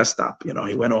little rest stop. He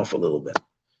went off a little bit.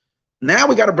 Now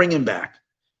we got to bring him back.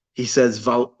 He says,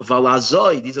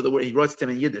 Valazoi, these are the words he writes to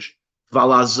him in Yiddish.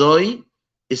 Valazoi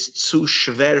is zu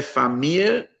schwer für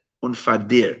mir und für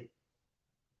dir.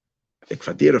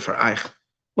 Für dir für euch.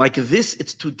 Like this,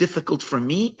 it's too difficult for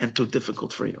me and too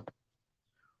difficult for you.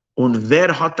 Und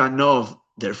wer hat anov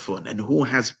davon? And who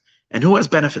has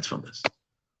benefits from this?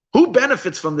 Who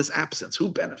benefits from this absence? Who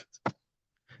benefits?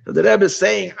 So the Rebbe is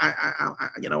saying,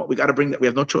 you know what? We got to bring that. We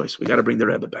have no choice. We got to bring the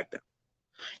Rebbe back down.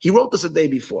 He wrote this a day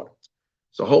before,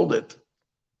 so hold it.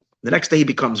 The next day he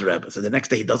becomes Rebbe. So the next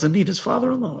day he doesn't need his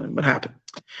father-in-law. What happened?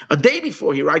 A day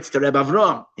before he writes to Rebbe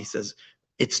Avram. He says,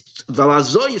 "It's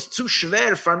Valazoi is too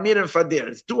schwer for mir and for dir.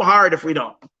 It's too hard if we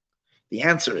don't." The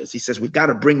answer is, he says, we got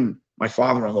to bring my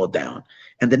father-in-law down.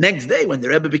 And the next day, when the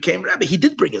Rebbe became Rebbe, he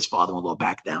did bring his father-in-law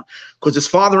back down because his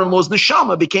father-in-law's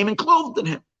neshama became enclosed in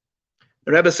him.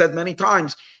 The Rebbe said many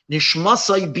times,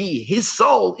 "Nishmasai bi," his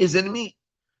soul is in me.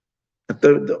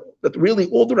 That really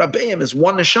all the Rabbeim is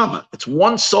one neshama. It's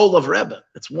one soul of Rebbe.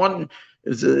 It's one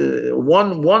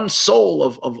soul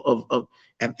of.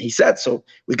 And he said, so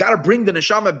we got to bring the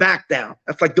neshama back down.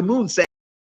 That's like the moon saying.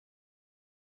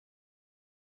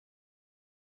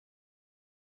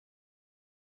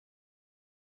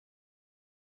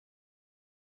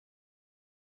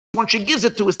 When she gives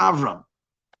it to his Avram.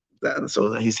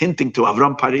 So he's hinting to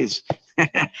Avram Paris.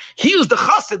 He was the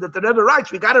chassid that the Rebbe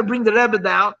writes, we got to bring the Rebbe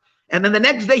down. And then the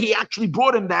next day he actually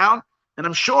brought him down. And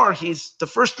I'm sure the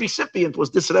first recipient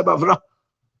was this Rebbe Avram.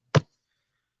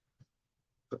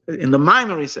 In the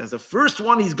Maimer he says, the first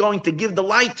one he's going to give the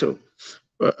light to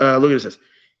Look at this.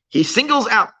 He singles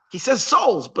out, he says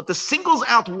souls, but the singles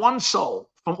out one soul.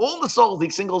 From all the souls, he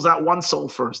singles out one soul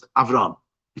first, Avram.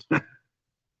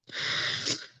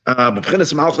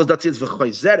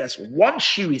 Once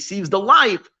she receives the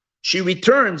light, she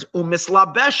returns,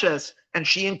 umislabeshes, and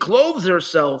she encloses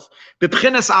herself,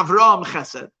 b'pchines Avram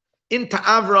chesed, into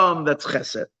Avram that's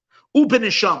chesed,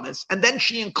 ubenishamis, and then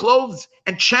she encloses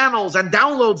and channels and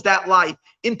downloads that light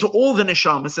into all the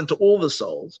neshamis, into all the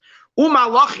souls,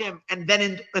 umalachim, and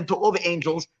then into all the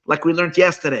angels, like we learned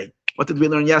yesterday. What did we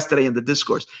learn yesterday in the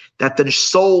discourse? That the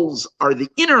souls are the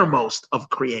innermost of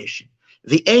creation.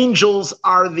 The angels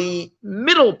are the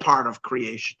middle part of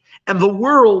creation. And the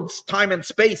worlds, time and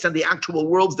space, and the actual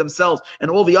worlds themselves,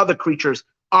 and all the other creatures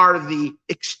are the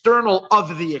external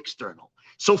of the external.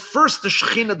 So first the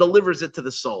Shekhinah delivers it to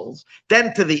the souls,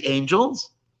 then to the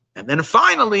angels, and then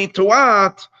finally to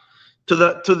what? To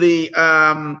the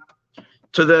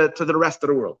rest of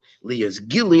the world. Lias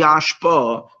gili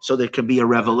ashpa, so there can be a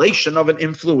revelation of an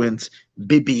influence,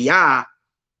 bibiyah,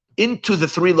 into the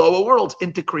three lower worlds,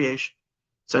 into creation.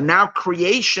 So now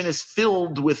creation is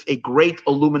filled with a great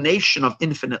illumination of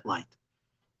infinite light.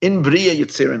 In Bria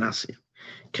Yitzir Nasi.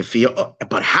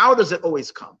 But how does it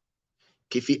always come?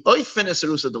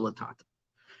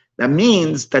 That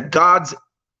means that God's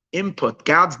input,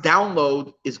 God's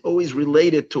download is always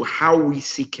related to how we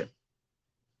seek him.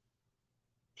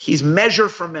 He's measure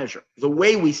for measure. The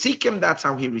way we seek him, that's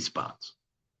how he responds.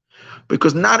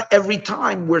 Because not every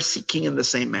time we're seeking in the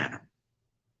same manner.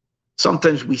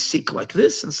 Sometimes we seek like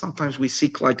this, and sometimes we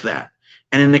seek like that.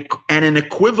 And in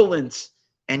equivalence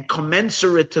and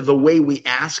commensurate to the way we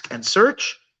ask and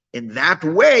search, in that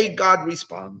way, God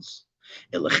responds.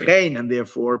 And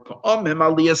therefore,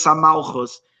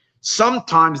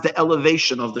 sometimes the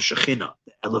elevation of the Shekhinah,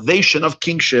 the elevation of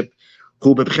kingship,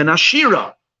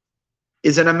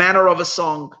 is in a manner of a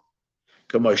song.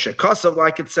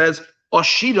 Like it says,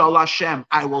 Oshira Hashem,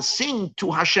 I will sing to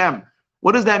Hashem.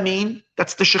 What does that mean?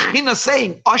 That's the Shekhinah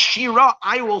saying, Ashira,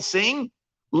 I will sing.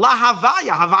 La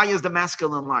Havaya. Havaya is the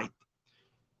masculine light.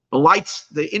 The lights,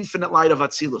 the infinite light of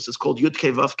Atzilus is called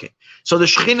Yud-Ke Vav-Ke. So the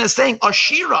Shekhinah is saying,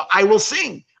 Ashira, I will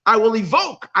sing. I will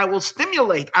evoke. I will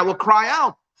stimulate. I will cry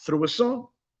out through a song.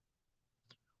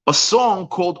 A song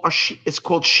called, it's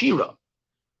called Shira.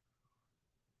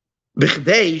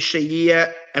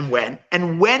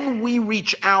 And when we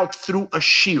reach out through a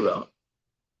Shira,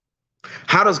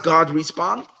 how does God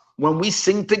respond? When we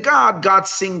sing to God, God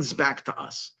sings back to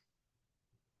us.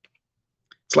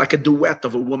 It's like a duet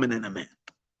of a woman and a man.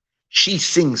 She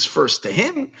sings first to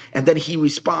him, and then he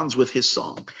responds with his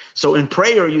song. So in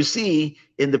prayer, you see,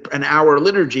 in an hour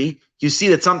liturgy, you see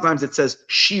that sometimes it says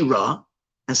Shira,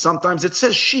 and sometimes it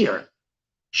says Shir.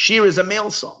 Shir is a male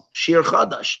song, Shir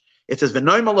Chadash. It says,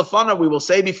 V'noim alafana, we will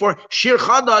say before, Shir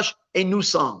Chadash, a new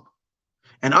song.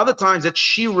 And other times it's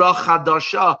Shira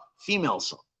Chadasha, female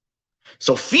song.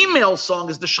 So female song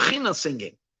is the Shekhinah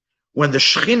singing. When the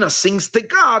Shekhinah sings to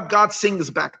God, God sings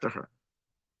back to her.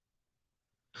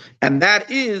 And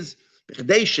that is,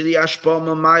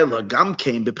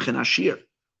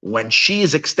 when she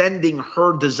is extending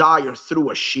her desire through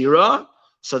a Shira,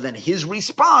 so then his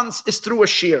response is through a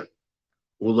Shir.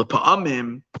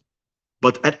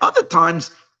 But at other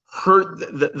times,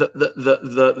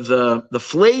 the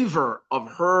flavor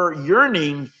of her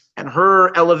yearning and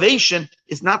her elevation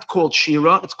is not called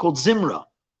Shira, it's called Zimra.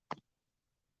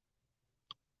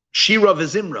 Shira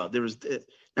v'Zimra. There is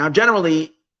now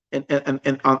generally on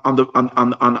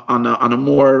a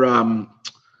more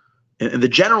in the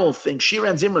general thing, Shira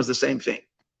and Zimra is the same thing,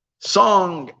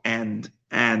 song and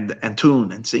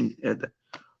tune and sing.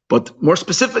 But more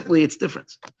specifically, it's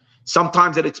different.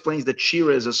 Sometimes it explains that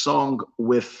Shira is a song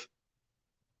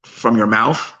from your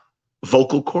mouth,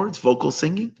 vocal cords, vocal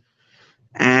singing,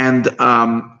 and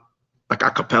like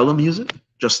a cappella music,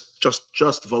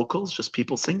 just vocals, just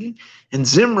people singing. And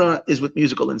Zimra is with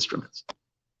musical instruments.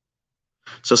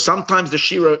 So sometimes the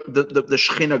Shira, the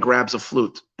Shekhinah grabs a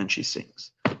flute and she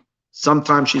sings.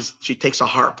 Sometimes she takes a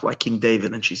harp like King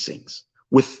David and she sings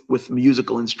with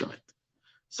musical instrument.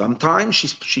 Sometimes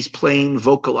she's playing,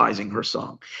 vocalizing her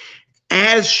song.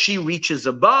 As she reaches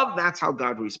above, that's how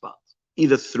God responds,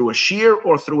 either through a shir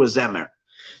or through a zemer.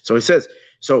 So he says,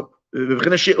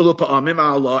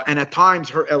 and at times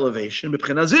her elevation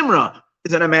zimra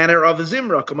is in a manner of a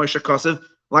zimra,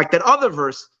 like that other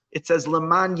verse. It says,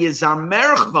 Leman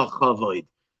yezamercha chavoid,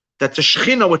 that the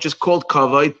Shekhinah, which is called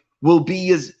kavoid, will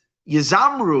be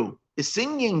yezamru, is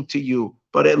singing to you,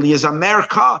 but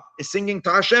yezamercha is singing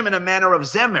to Hashem in a manner of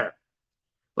zemer.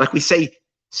 Like we say,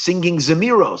 singing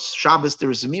zemiros. Shabbos,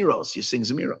 there is zemiros, you sing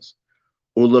zemiros.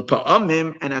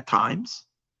 Ulapa'amim, and at times,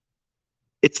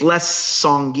 It's less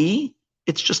songy.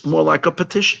 It's just more like a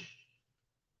petition.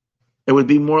 It would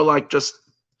be more like just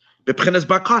b'pchinas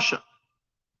bakasha.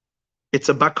 It's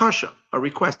a bakasha, a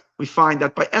request. We find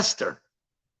that by Esther.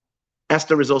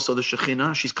 Esther is also the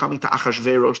Shekhinah. She's coming to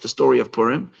Achashverosh, the story of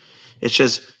Purim. It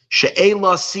says,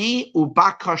 She'elasi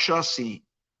ubakashasi,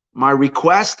 my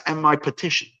request and my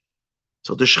petition.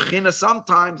 So the Shekhinah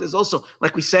sometimes is also,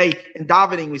 like we say in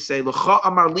davening, we say, L'cha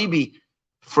amar libi,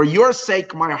 for your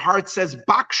sake, my heart says,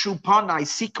 Bakshu panai,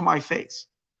 seek my face.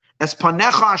 As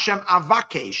panecha Hashem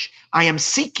avakesh, I am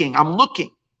seeking, I'm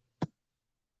looking.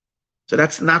 So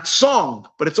that's not song,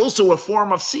 but it's also a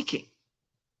form of seeking.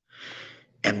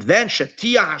 And then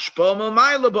shatia hashpa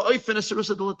mamayla ba'oifen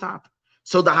eserusa d'latat.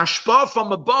 So the hashpa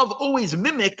from above always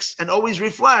mimics and always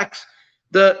reflects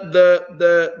the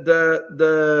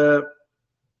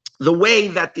way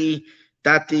that the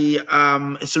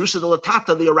eserusa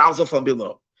d'latata, the arousal from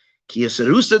below. Ki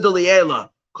eserusa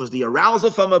d'liela, because the arousal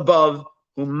from above,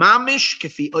 humamish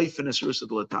kefi oifen eserusa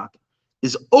d'latata,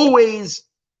 is always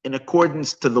in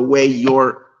accordance to the way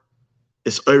your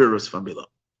eserusa from below.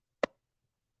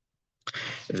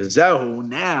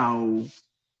 Now,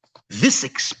 this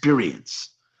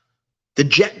experience,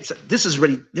 this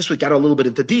we got a little bit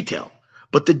into detail,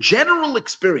 but the general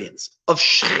experience of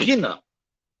Shekhinah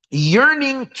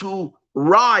yearning to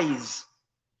rise,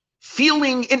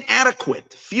 feeling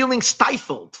inadequate, feeling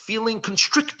stifled, feeling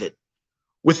constricted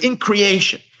within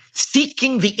creation,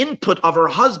 seeking the input of her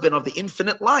husband, of the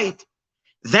infinite light,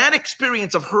 that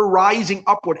experience of her rising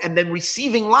upward and then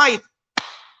receiving light,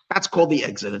 that's called the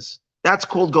Exodus. That's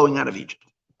called going out of Egypt.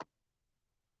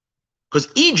 Because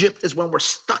Egypt is when we're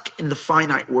stuck in the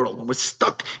finite world, when we're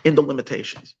stuck in the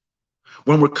limitations,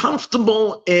 when we're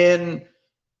comfortable in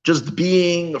just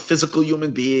being a physical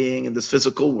human being in this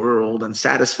physical world and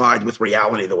satisfied with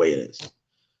reality the way it is.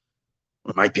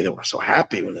 It might be that we're so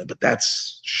happy with it, but that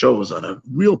shows on a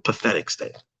real pathetic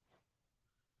state.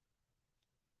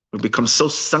 We become so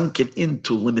sunken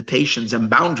into limitations and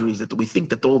boundaries that we think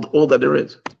that all that there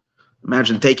is.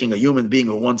 Imagine taking a human being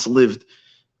who once lived,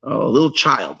 a little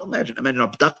child. Imagine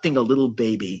abducting a little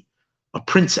baby, a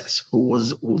princess who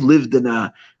lived in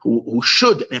who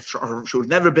should, if she would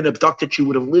never been abducted, she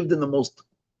would have lived in the most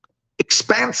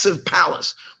expansive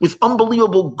palace with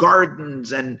unbelievable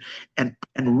gardens and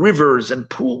rivers and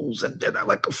pools and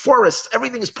like forests.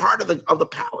 Everything is part of the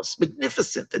palace,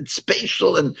 magnificent and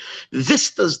spatial and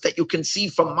vistas that you can see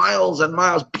from miles and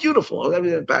miles. Beautiful,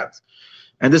 everything in the palace.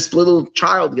 And this little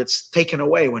child gets taken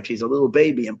away when she's a little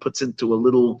baby and puts into a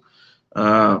little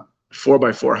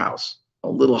 4x4 house, a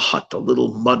little hut,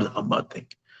 a mud thing.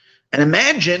 And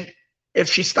imagine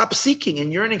if she stops seeking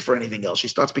and yearning for anything else. She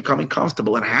starts becoming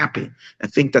comfortable and happy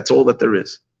and think that's all that there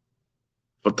is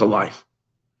but to life.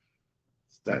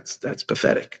 That's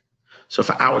pathetic. So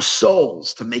for our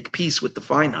souls to make peace with the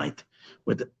finite,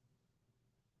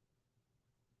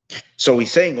 so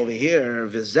he's saying over here,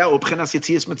 and this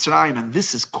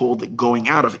is called going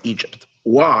out of Egypt.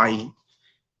 Why?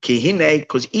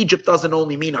 Because Egypt doesn't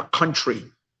only mean a country.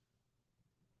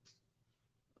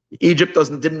 Egypt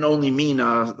didn't only mean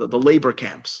the labor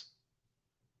camps.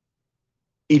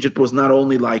 Egypt was not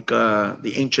only like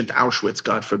the ancient Auschwitz,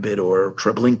 God forbid, or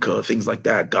Treblinka, things like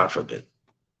that, God forbid.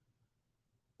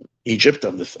 Egypt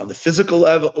on the physical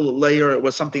layer, it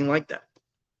was something like that.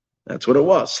 That's what it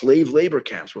was, slave labor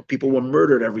camps where people were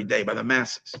murdered every day by the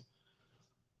masses.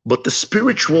 But the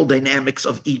spiritual dynamics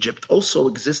of Egypt also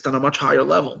exist on a much higher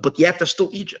level, but yet they're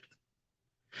still Egypt.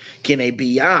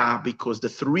 Because the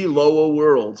three lower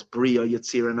worlds, Bria,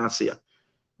 Yetzirah, and Asiya,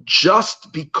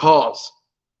 just because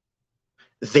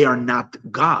they are not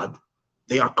God,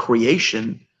 they are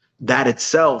creation, that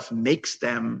itself makes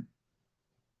them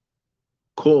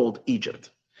called Egypt.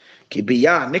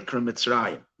 Kibiya, Nikra,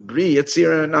 Mitzrayim, Bri,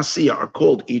 Yetzirah, and Asiya are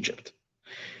called Egypt.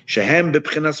 Shehem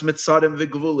b'pchinas mitzarim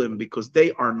v'gvulim, because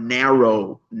they are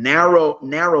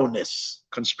narrowness,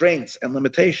 constraints, and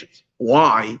limitations.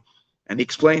 Why? And he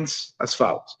explains as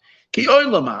follows. Ki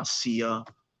olam Asiya,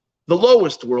 the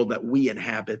lowest world that we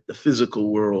inhabit, the physical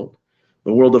world,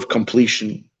 the world of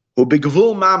completion, who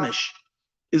b'gvul mamish,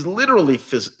 is literally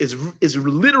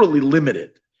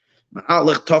limited.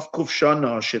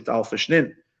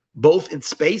 Both in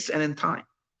space and in time.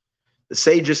 The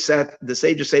sages say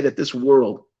that this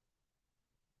world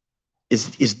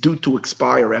is due to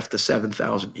expire after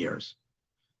 7,000 years.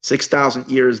 6,000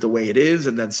 years the way it is,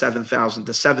 and then 7,000,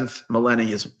 the seventh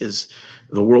millennium is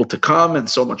the world to come, and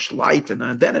so much light, and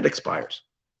then it expires.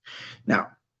 Now,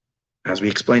 as we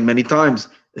explained many times,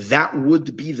 that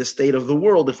would be the state of the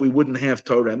world if we wouldn't have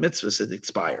Torah and mitzvahs, it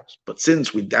expires. But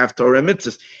since we have Torah and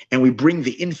mitzvahs and we bring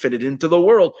the infinite into the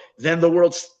world, then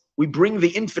we bring the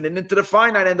infinite into the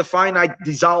finite, and the finite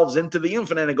dissolves into the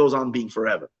infinite and it goes on being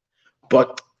forever.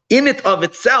 But in it of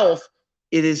itself,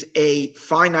 it is a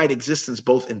finite existence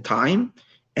both in time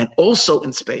and also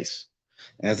in space.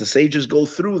 As the sages go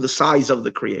through the size of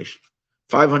the creation.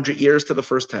 500 years to the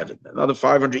first heaven, another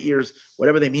 500 years,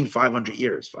 whatever they mean, 500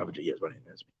 years, what do you mean?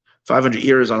 500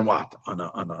 years on what? On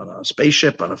a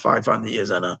spaceship, on a 500 years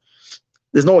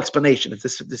there's no explanation. It's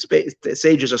the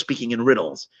sages are speaking in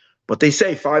riddles, but they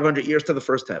say 500 years to the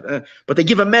first heaven, but they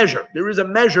give a measure. There is a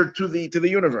measure to the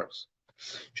universe.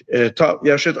 But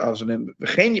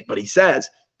he says,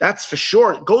 that's for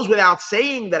sure. It goes without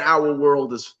saying that our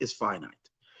world is finite.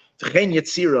 But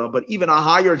even a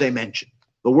higher dimension,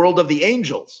 the world of the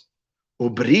angels,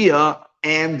 Ubriya,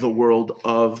 and the world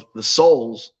of the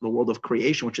souls, the world of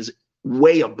creation, which is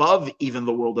way above even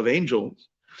the world of angels.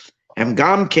 And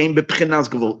Gam came b'pchinas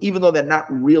gevul, even though they're not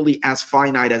really as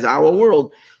finite as our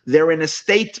world, they're in a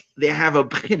state, they have a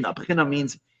b'china. B'china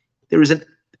means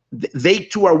they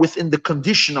too are within the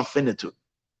condition of finitude.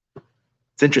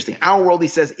 It's interesting. Our world, he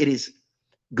says, it is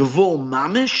gevul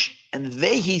mamish, and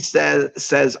they, he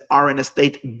says, are in a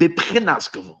state b'pchinas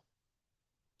gevul.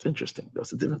 It's interesting.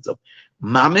 There's a difference of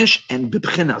mamish and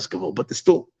b'pchinas gevul, but it's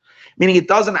still meaning it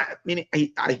doesn't. Meaning,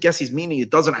 I guess he's meaning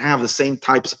it doesn't have the same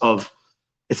types of.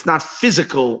 It's not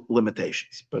physical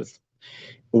limitations, but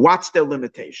what's their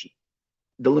limitation?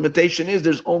 The limitation is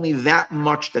there's only that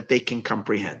much that they can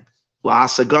comprehend.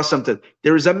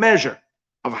 There is a measure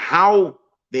of how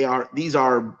they are. These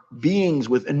are beings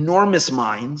with enormous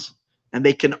minds, and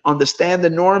they can understand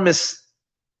enormously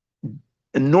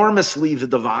the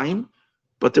divine.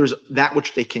 But there's that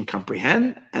which they can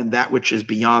comprehend and that which is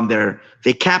beyond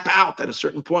they cap out at a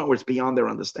certain point where it's beyond their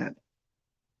understanding.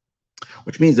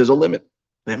 Which means there's a limit.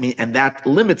 And that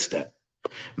limits them.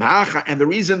 And the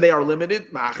reason they are limited,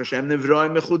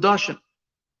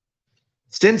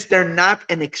 since they're not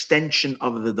an extension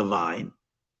of the divine,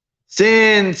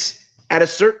 since at a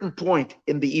certain point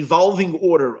in the evolving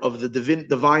order of the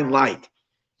divine light,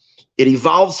 it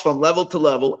evolves from level to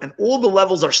level, and all the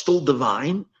levels are still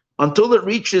divine, until it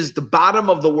reaches the bottom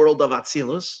of the world of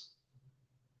Atzilus,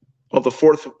 of the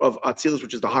fourth of Atzilus,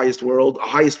 which is the highest world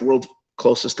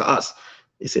closest to us.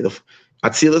 They say the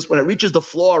Atzilus, when it reaches the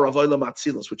floor of Olam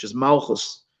Atzilus, which is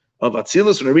Malchus of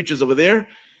Atzilus, when it reaches over there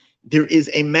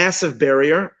is a massive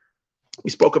barrier.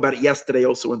 We spoke about it yesterday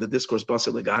also in the discourse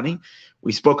Basi Legani.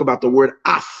 We spoke about the word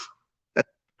af, that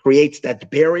creates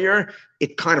that barrier.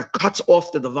 It kind of cuts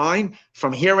off the divine.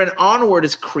 From here and onward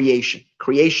is creation.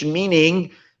 Creation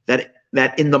meaning that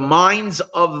in the minds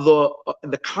of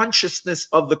the consciousness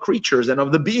of the creatures and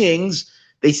of the beings,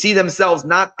 they see themselves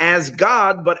not as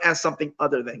God, but as something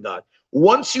other than God.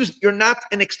 Once you're not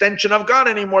an extension of God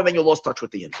anymore, then you lost touch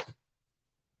with the infinite.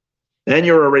 Then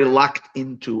you're already locked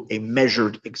into a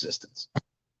measured existence.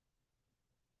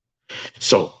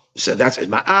 So that's it.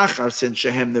 Ma'achar, since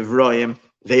shehem nevroim,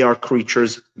 they are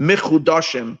creatures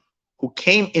mechudashim, who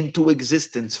came into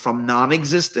existence from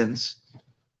non-existence.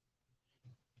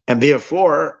 And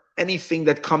therefore, anything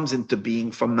that comes into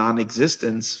being from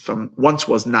non-existence, from once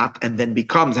was not and then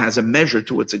becomes, has a measure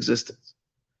to its existence.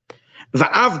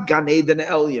 Va'av Gan Eden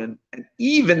Elyon, and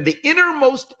even the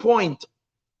innermost point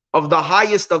of the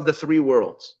highest of the three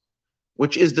worlds,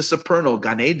 which is the supernal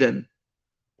Gan Eden,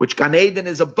 which Gan Eden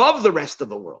is above the rest of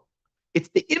the world. It's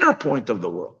the inner point of the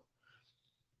world.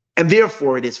 And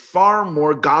therefore, it is far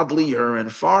more godlier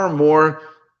and far more.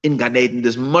 In Gan Eden,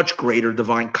 there's much greater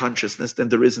divine consciousness than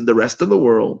there is in the rest of the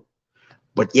world.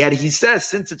 But yet he says,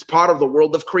 since it's part of the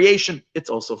world of creation, it's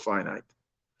also finite.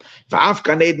 V'af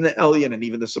Gan Eden Elyon, and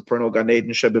even the supernal Gan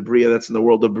Eden Shebebriya, that's in the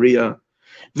world of Briya.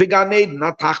 V'Gan Eden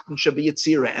Atachten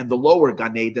Shebeyitzira, and the lower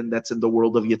Gan Eden that's in the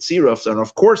world of Yitzira. And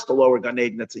of course, the lower Gan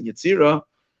Eden that's in Yitzira,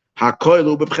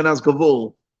 HaKoilu B'Bchinas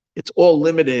Gavul, it's all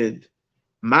limited.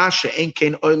 Masha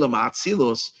Enkein Olam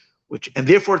Atzilus, and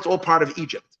therefore it's all part of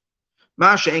Egypt.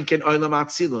 Masha Enken Olam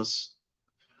Atzilus,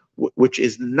 which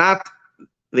is not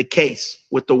the case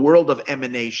with the world of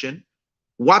emanation.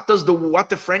 What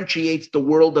differentiates the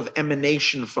world of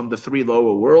emanation from the three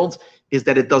lower worlds is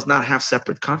that it does not have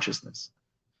separate consciousness.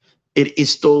 It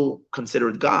is still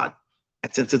considered God,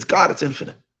 and since it's God, it's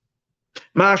infinite.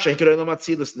 Masha Enken Olam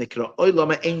Atzilus Nikra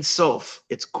Olam Ein Sof.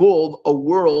 It's called a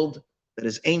world that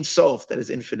is Ein Sof, that is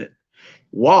infinite.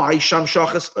 Why? Because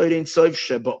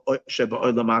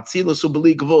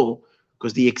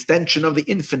the extension of the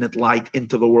infinite light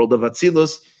into the world of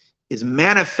Atzilus is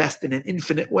manifest in an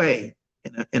infinite way,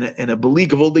 in a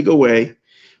believable way,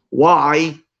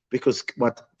 Why? Because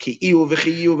what?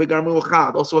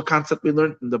 Also a concept we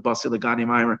learned in the Basi Lagani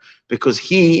Maimer. Because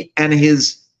he and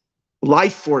his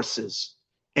life forces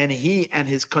and he and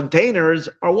his containers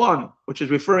are one, which is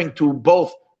referring to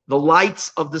both the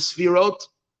lights of the Sfirot,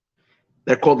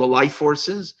 they're called the life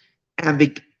forces, and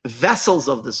the vessels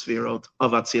of the Sfirot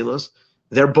of Atzilus,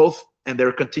 they're both, and they're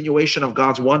a continuation of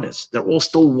God's oneness. They're all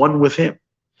still one with him.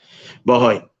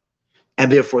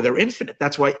 And therefore they're infinite.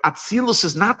 That's why Atzilus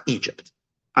is not Egypt.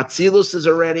 Atzilus is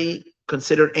already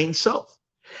considered Ein Sof.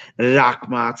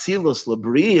 Rakma Atzilus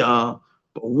Labria.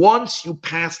 But once you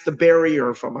pass the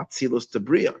barrier from Atzilus to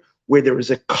Bria, where there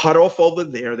is a cutoff over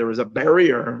there, there is a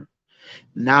barrier.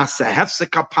 Nasa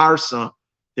Hefseka Parsa.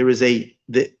 There is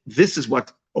this is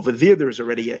what over there is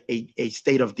already a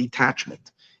state of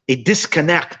detachment, a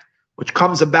disconnect, which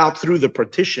comes about through the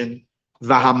partition,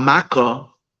 Vahamaka,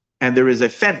 and there is a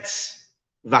fence,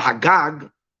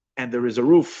 Vahagag, and there is a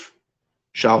roof.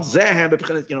 Because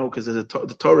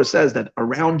the Torah says that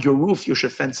around your roof you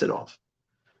should fence it off.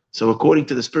 So according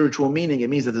to the spiritual meaning, it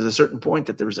means that there's a certain point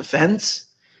that there is a fence,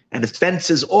 and it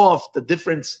fences off the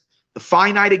difference, the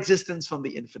finite existence from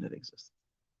the infinite existence.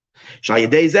 Which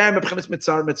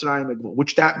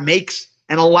that makes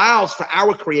and allows for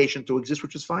our creation to exist,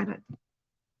 which is finite.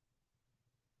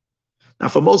 Now,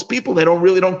 for most people, they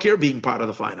don't care being part of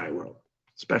the finite world,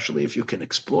 especially if you can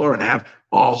explore and have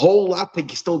a whole lot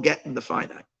to still get in the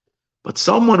finite. But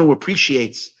someone who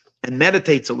appreciates and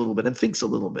meditates a little bit and thinks a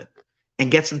little bit and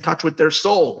gets in touch with their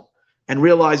soul and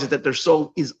realizes that their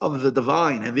soul is of the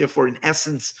divine and therefore in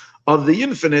essence of the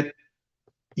infinite,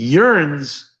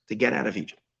 yearns to get out of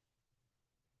Egypt.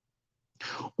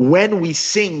 When we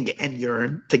sing and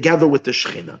yearn together with the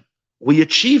Shekhinah, we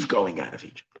achieve going out of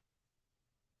Egypt.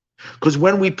 Because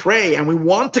when we pray and we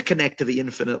want to connect to the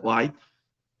infinite light,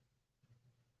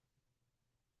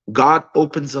 God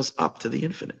opens us up to the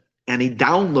infinite and he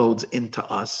downloads into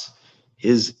us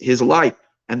his light.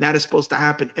 And that is supposed to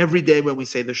happen every day when we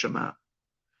say the Shema.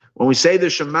 When we say the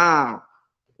Shema,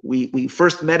 we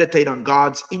first meditate on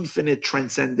God's infinite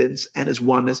transcendence and his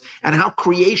oneness and how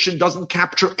creation doesn't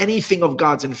capture anything of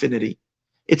God's infinity.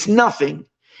 It's nothing.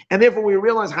 And therefore we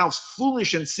realize how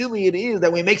foolish and silly it is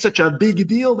that we make such a big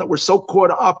deal, that we're so caught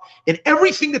up in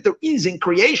everything that there is in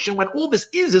creation when all this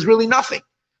is really nothing.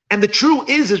 And the true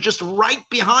is just right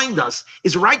behind us,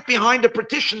 is right behind the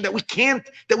partition that we can't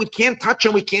touch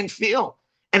and we can't feel.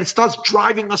 And it starts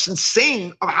driving us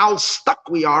insane of how stuck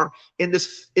we are in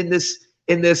this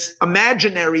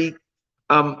imaginary,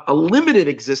 a limited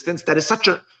existence that is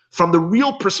from the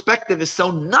real perspective is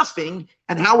so nothing,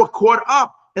 and how we're caught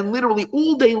up and literally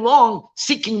all day long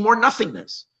seeking more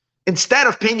nothingness instead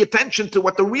of paying attention to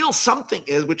what the real something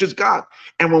is, which is God.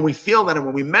 And when we feel that and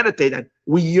when we meditate that,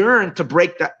 we yearn to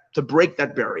break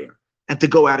that barrier and to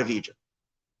go out of Egypt.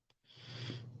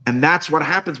 And that's what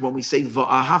happens when we say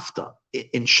Va'ahavta.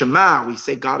 In Shema, we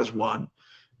say God is one.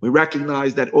 We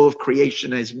recognize that all of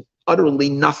creation is utterly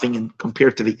nothing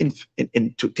compared to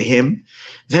to him.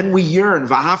 Then we yearn,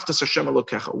 Va'ahavta Hashem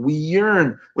Elokecha. We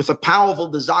yearn with a powerful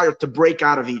desire to break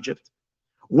out of Egypt.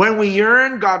 When we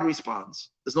yearn, God responds.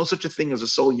 There's no such a thing as a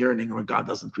soul yearning where God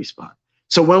doesn't respond.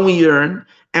 So when we yearn,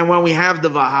 and when we have the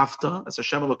Va'ahavta, as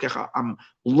Hashem Elokecha, I'm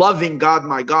loving God,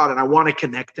 my God, and I want to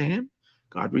connect to him,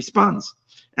 God responds.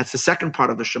 That's the second part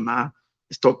of the Shema.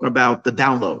 Is talking about the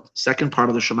download. Second part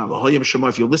of the Shema.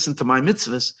 If you listen to my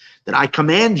mitzvahs that I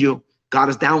command you, God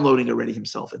is downloading already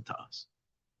himself into us.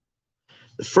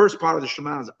 The first part of the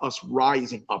Shema is us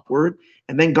rising upward,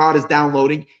 and then God is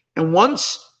downloading. And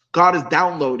once God is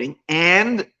downloading,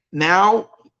 and now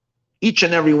each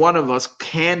and every one of us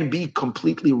can be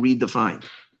completely redefined.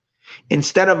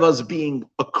 Instead of us being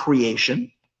a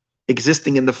creation,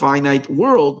 existing in the finite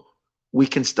world, we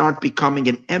can start becoming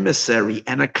an emissary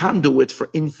and a conduit for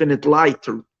infinite light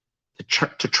to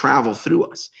travel through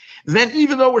us. Then,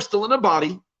 even though we're still in a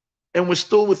body and we're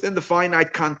still within the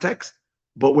finite context,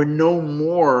 but we're no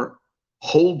more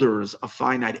holders of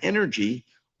finite energy,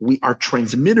 we are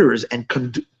transmitters and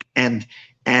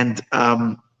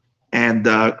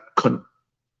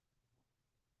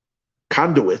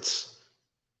conduits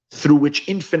through which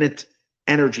infinite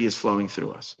energy is flowing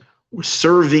through us. We're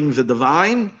serving the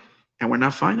divine. And we're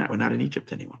not finite. We're not in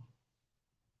Egypt anymore.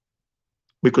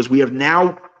 Because we have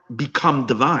now become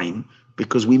divine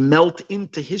because we melt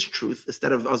into his truth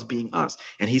instead of us being us.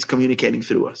 And he's communicating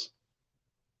through us.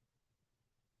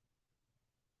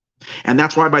 And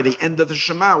that's why by the end of the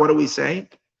Shema, what do we say?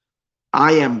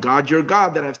 I am God, your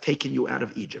God, that I've taken you out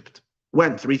of Egypt.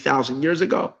 When? 3,000 years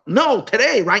ago? No,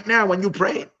 today, right now, when you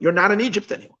pray. You're not in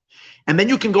Egypt anymore. And then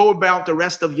you can go about the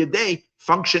rest of your day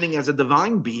functioning as a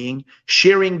divine being,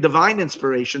 sharing divine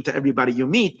inspiration to everybody you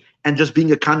meet, and just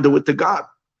being a conduit to God.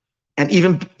 And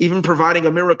even providing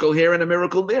a miracle here and a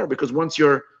miracle there, because once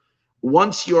you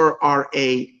are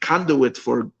a conduit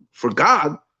for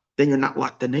God, then you're not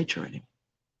locked in nature anymore.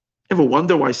 Ever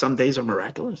wonder why some days are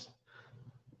miraculous?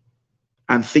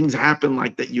 And things happen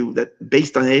like that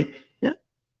based on it? Yeah.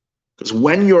 Because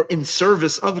when you're in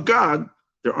service of God,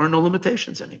 there are no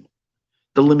limitations anymore.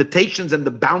 The limitations and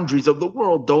the boundaries of the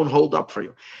world don't hold up for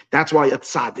you. That's why a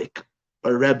tzaddik,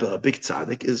 a rebbe, a big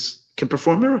tzaddik can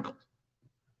perform miracles.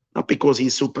 Not because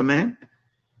he's Superman,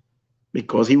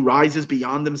 because he rises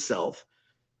beyond himself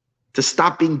to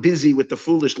stop being busy with the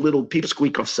foolish little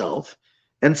pipsqueak of self,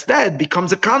 instead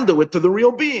becomes a conduit to the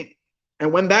real being.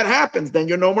 And when that happens, then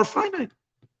you're no more finite.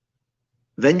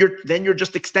 Then you're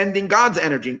just extending God's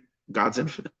energy. God's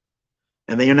infinite.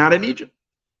 And then you're not in Egypt.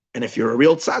 And if you're a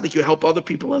real tzaddik, you help other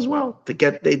people as well to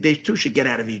get, they too should get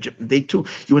out of Egypt. They too,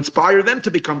 you inspire them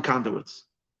to become conduits.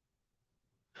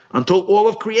 Until all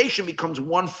of creation becomes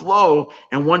one flow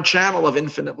and one channel of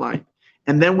infinite light.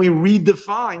 And then we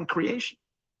redefine creation.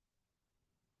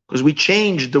 Because we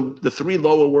changed the three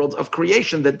lower worlds of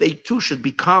creation, that they too should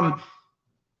become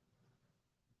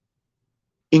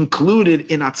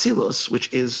included in Atzilus,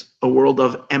 which is a world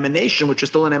of emanation, which is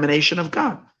still an emanation of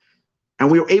God. And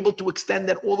we were able to extend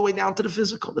that all the way down to the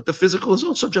physical, that the physical is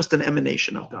also just an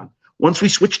emanation of God. Once we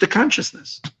switch to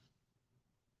consciousness,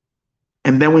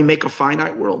 and then we make a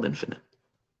finite world infinite.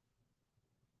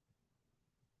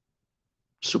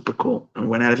 Super cool. And we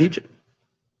went out of Egypt.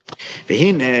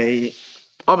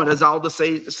 As all the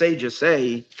sages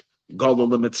say, now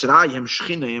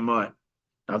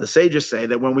the sages say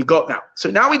that when we go now, so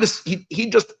now he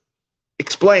just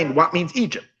explained what means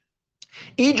Egypt.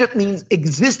 Egypt means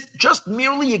just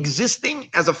merely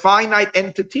existing as a finite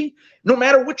entity, no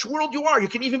matter which world you are. You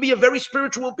can even be a very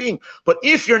spiritual being. But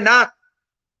if you're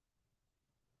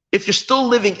still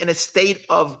living in a state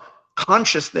of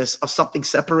consciousness of something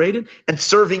separated and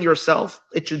serving yourself,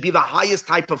 it should be the highest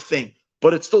type of thing.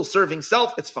 But it's still serving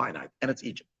self, it's finite, and it's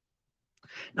Egypt.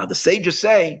 Now the sages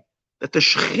say that the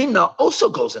Shekhinah also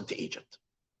goes into Egypt.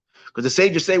 Because the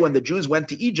sages say when the Jews went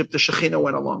to Egypt, the Shekhinah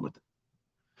went along with it.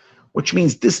 Which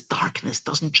means this darkness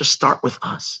doesn't just start with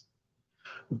us.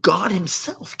 God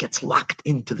himself gets locked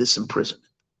into this imprisonment.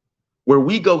 Where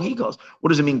we go, he goes. What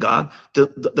does it mean, God?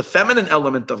 The feminine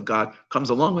element of God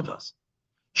comes along with us.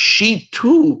 She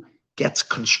too gets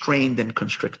constrained and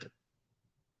constricted.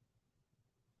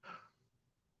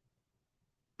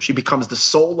 She becomes the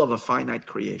soul of a finite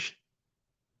creation.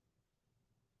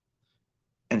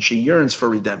 And she yearns for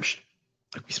redemption,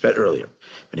 like we said earlier.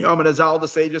 And the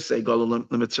sages say, the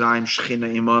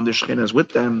Shekhinah is with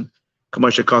them.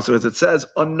 As it says,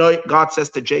 God says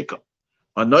to Jacob,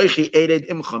 I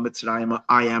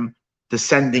am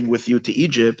descending with you to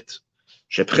Egypt.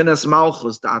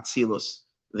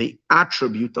 The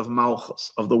attribute of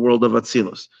Malchus, of the world of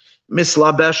Atzilus.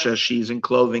 Mislabesha, she's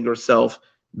enclothing herself.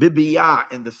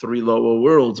 Bibiyah, in the three lower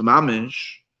worlds.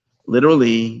 Mamish,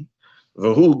 literally.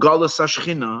 Vahu galus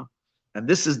hashchina, and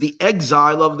this is the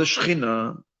exile of the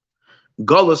Shechina.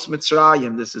 Galus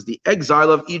Mitzrayim, this is the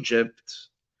exile of Egypt.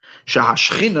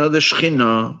 Shahashchina, the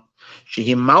Shechina.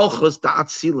 Shehi Malchus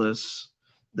da'atzilus,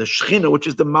 the Shechina, which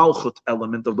is the Malchut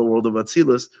element of the world of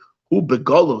Atzilus, who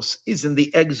begalus is in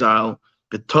the exile.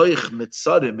 Betoich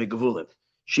mitzarim megvulim.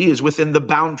 She is within the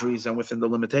boundaries and within the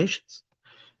limitations.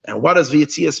 And what is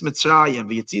V'yitzias Mitzrayim?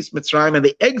 V'yitzias Mitzrayim and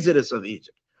the exodus of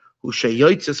Egypt. Who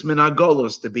sheyotzes min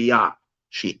hagolos to biyah.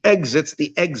 She exits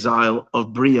the exile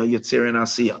of Bria, Yetzir, and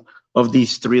Asiya, of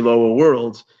these three lower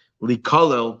worlds,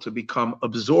 likalel, to become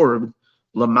absorbed,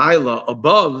 lamaila,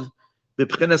 above,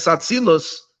 b'pchinas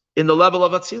Atzilus, in the level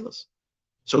of Atzilus.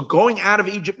 So going out of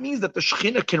Egypt means that the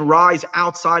Shekhinah can rise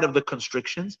outside of the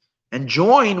constrictions and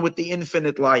join with the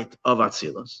infinite light of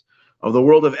Atzilus, of the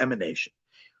world of emanation.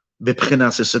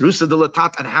 B'pchinas Esarusa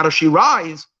Delatat, and how does she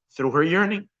rise? Through her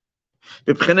yearning.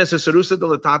 B'pchinas Esarusa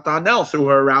Delatat Anel, through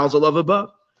her arousal of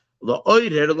above.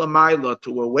 La'oider la'mayla,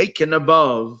 to awaken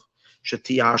above.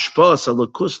 Shetiya Hashpas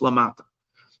Alakus Lamata.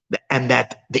 And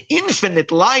that the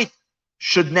infinite light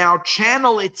should now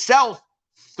channel itself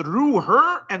through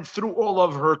her and through all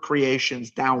of her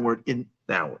creations downward.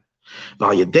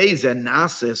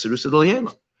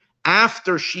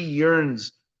 After she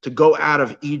yearns to go out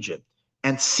of Egypt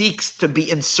and seeks to be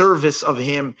in service of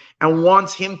him and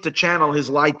wants him to channel his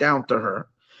light down to her.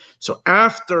 So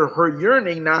after her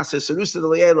yearning,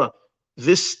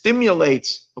 this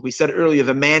stimulates, like we said earlier,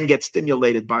 the man gets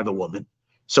stimulated by the woman.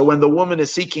 So when the woman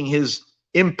is seeking his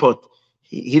input,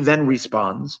 he then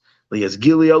responds.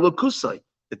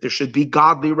 that there should be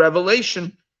godly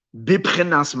revelation,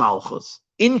 bibchinas malchus,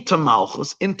 into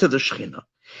malchus, into the Shechina,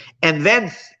 and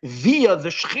then via the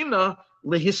Shechina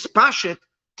lehispashit,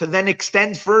 to then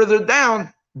extend further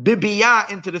down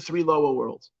bibiyah, into the three lower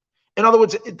worlds. In other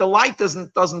words, the light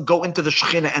doesn't go into the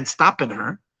Shechina and stop in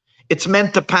her. It's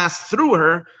meant to pass through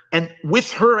her and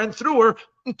with her and through her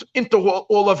into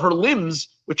all of her limbs,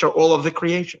 which are all of the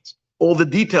creations, all the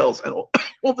details and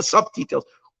all the sub-details,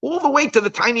 all the way to the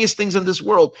tiniest things in this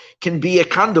world can be a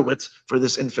conduit for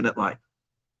this infinite light.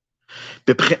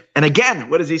 And again,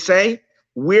 what does he say?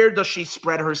 Where does she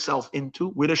spread herself into?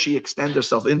 Where does she extend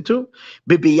herself into?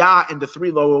 Bibiyah, in the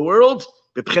three lower worlds.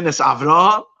 Bibchinas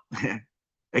Avraham.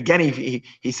 Again,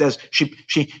 he says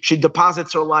she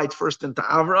deposits her light first into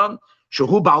Avraham,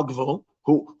 Shehu Bal Gvul,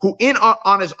 who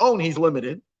on his own he's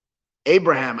limited.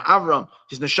 Abraham, Avraham,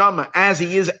 his neshama, as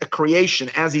he is a creation,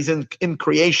 as he's in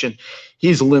creation,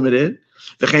 he's limited.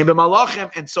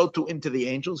 And so too into the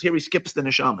angels. Here he skips the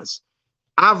neshamas.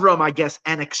 Avram, I guess,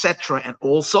 and etc., and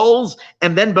all souls,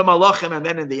 and then b'malachim, and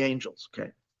then in the angels.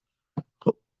 Okay.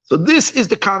 So this is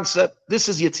the concept. This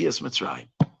is Yetzias Mitzrayim.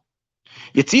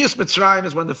 Yetzias Mitzrayim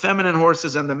is when the feminine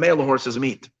horses and the male horses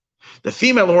meet. The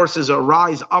female horses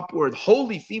arise upward.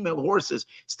 Holy female horses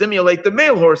stimulate the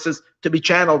male horses to be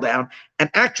channeled down. And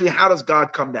actually, how does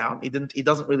God come down? He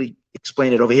doesn't really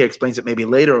explain it over here. He explains it maybe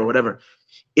later or whatever.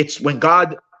 It's when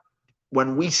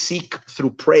we seek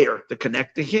through prayer to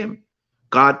connect to Him,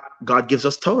 God gives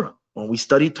us Torah. When we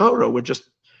study Torah,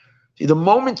 the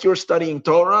moment you're studying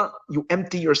Torah, you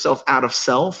empty yourself out of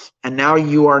self, and now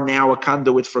you are a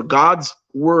conduit for God's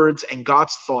words and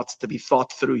God's thoughts to be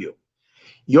thought through you.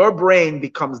 Your brain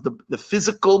becomes the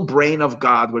physical brain of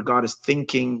God, where God is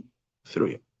thinking through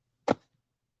you.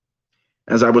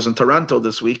 As I was in Toronto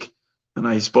this week, and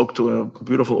I spoke to a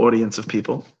beautiful audience of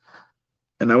people,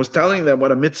 and I was telling them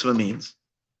what a mitzvah means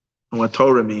and what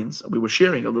Torah means. We were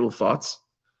sharing a little thoughts,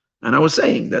 and I was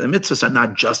saying that the mitzvahs are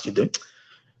not just you do.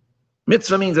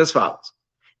 Mitzvah means as follows: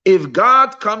 if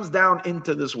God comes down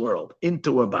into this world,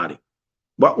 into a body,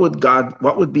 what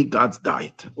would be God's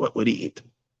diet? What would He eat?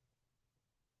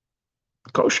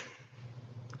 Kosher.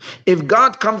 If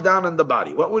God comes down in the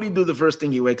body, what would He do the first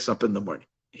thing He wakes up in the morning?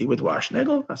 He would wash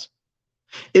negel.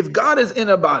 If God is in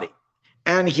a body,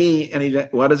 and he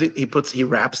what is it? He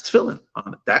wraps tefillin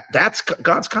on it. That's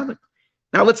God's conduct.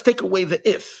 Now let's take away the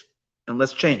if, and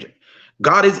let's change it.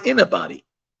 God is in a body,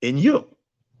 in you.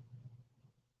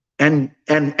 And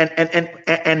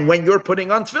when you're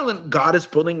putting on tefillin, God is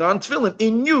putting on tefillin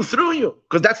in you, through you,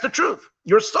 because that's the truth.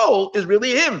 Your soul is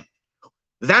really Him.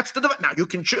 That's the divine. Now you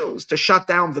can choose to shut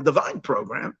down the divine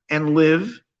program and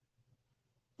live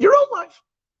your own life,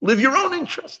 live your own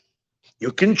interest.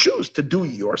 You can choose to do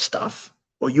your stuff,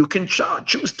 or you can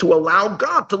choose to allow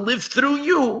God to live through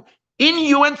you, in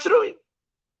you, and through you.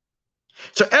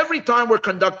 So every time we're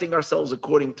conducting ourselves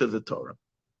according to the Torah,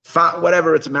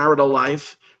 whatever it's marital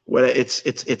life, whether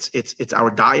it's our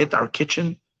diet, our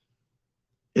kitchen,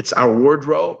 it's our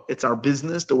wardrobe, it's our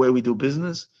business, the way we do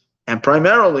business, and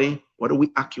primarily, what do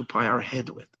we occupy our head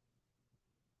with?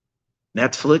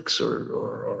 Netflix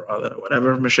or other,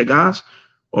 whatever mishagas,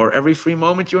 or every free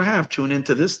moment you have, tune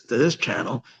into this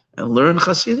channel and learn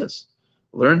Chassidus,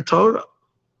 learn Torah,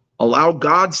 allow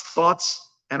God's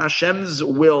thoughts and Hashem's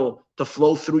will to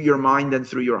flow through your mind and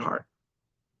through your heart.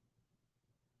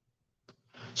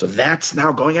 So that's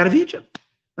now going out of Egypt.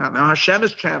 Now Hashem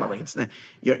is channeling.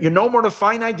 You're no more a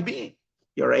finite being.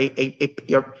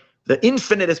 The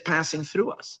infinite is passing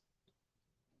through us.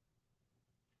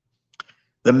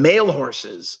 The male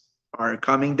horses are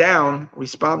coming down,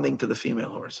 responding to the female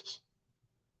horses.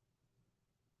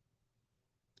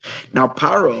 Now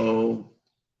Paro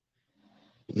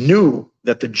knew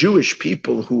that the Jewish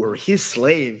people who were his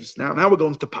slaves, now we're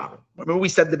going to Paro. Remember we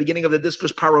said at the beginning of the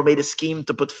discourse, Paro made a scheme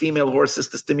to put female horses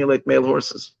to stimulate male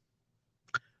horses.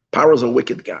 Paro's a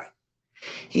wicked guy.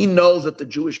 He knows that the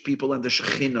Jewish people and the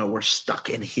Shekhinah were stuck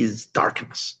in his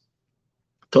darkness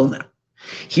till now.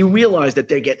 He realized that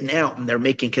they're getting out and they're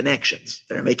making connections.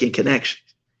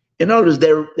 In other words,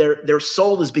 their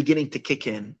soul is beginning to kick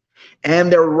in,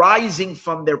 and they're rising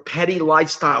from their petty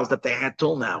lifestyles that they had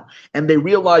till now. And they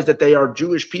realize that they are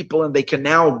Jewish people, and they can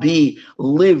now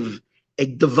live a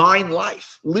divine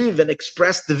life, live and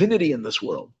express divinity in this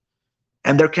world.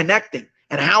 And they're connecting.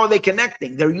 And how are they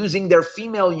connecting? They're using their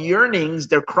female yearnings,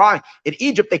 their cry. In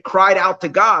Egypt, they cried out to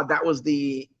God. That was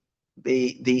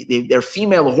their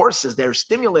female horses. They're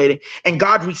stimulating, and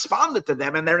God responded to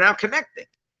them, and they're now connecting.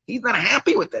 He's not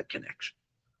happy with that connection.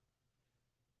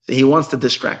 So He wants to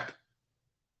distract.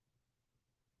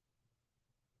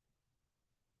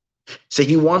 So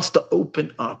He wants to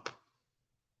open up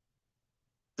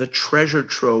the treasure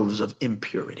troves of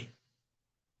impurity.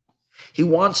 He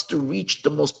wants to reach the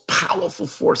most powerful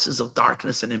forces of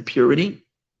darkness and impurity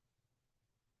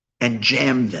and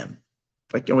jam them.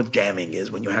 Like, you know what jamming is?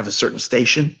 When you have a certain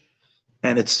station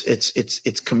and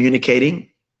it's communicating,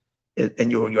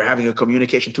 and you're having a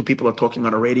communication. Two people are talking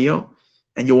on a radio,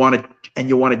 and you want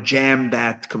to jam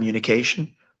that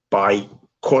communication by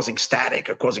causing static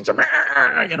or causing some,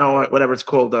 whatever it's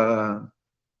called.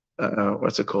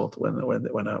 What's it called when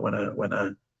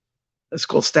it's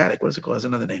called static? What is it called? There's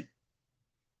another name.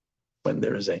 When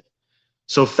there is a,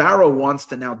 so Pharaoh wants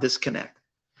to now disconnect.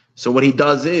 So what he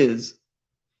does is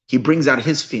he brings out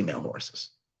his female horses.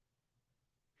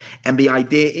 And the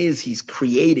idea is he's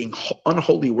creating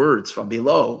unholy words from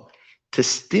below to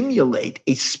stimulate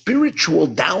a spiritual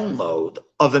download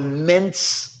of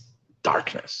immense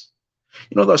darkness.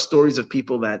 You know those stories of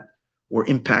people that were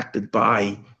impacted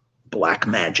by black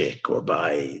magic or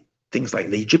by things like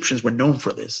the Egyptians were known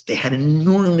for this. They had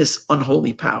enormous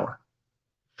unholy power.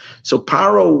 So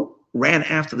Pharaoh ran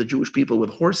after the Jewish people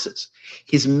with horses.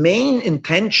 His main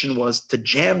intention was to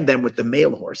jam them with the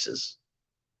male horses,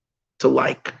 to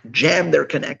like jam their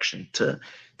connection, to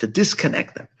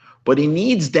disconnect them. But he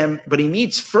needs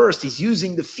first, he's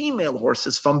using the female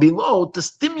horses from below to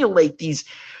stimulate these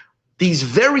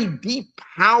very deep,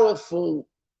 powerful,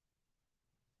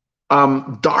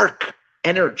 dark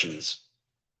energies,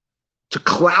 to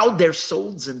cloud their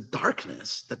souls in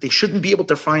darkness, that they shouldn't be able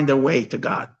to find their way to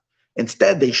God.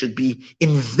 Instead, they should be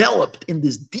enveloped in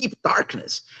this deep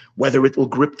darkness, whether it will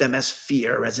grip them as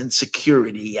fear, as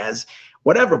insecurity, as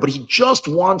whatever. But he just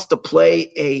wants to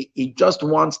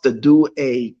do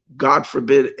a, God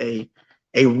forbid,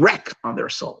 a wreck on their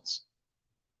souls.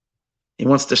 He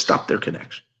wants to stop their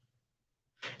connection.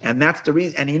 And that's the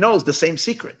reason. And he knows the same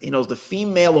secret. He knows the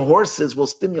female horses will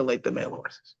stimulate the male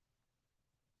horses.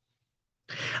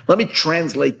 Let me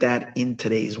translate that in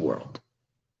today's world.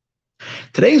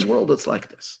 Today's world, it's like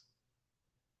this.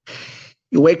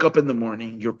 You wake up in the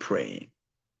morning, you're praying.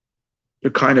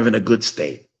 You're kind of in a good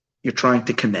state. You're trying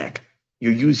to connect.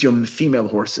 You use your female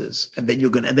horses, and then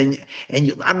I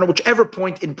don't know, whichever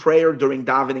point in prayer during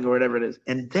davening or whatever it is.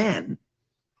 And then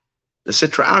the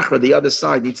Sitra Achra, the other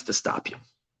side, needs to stop you.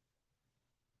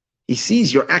 He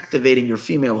sees you're activating your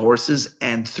female horses,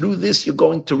 and through this, you're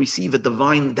going to receive a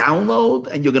divine download,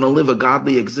 and you're going to live a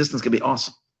godly existence. It's going to be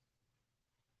awesome.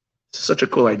 It's such a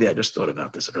cool idea. I just thought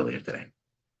about this earlier today.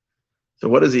 So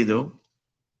what does he do?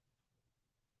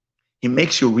 He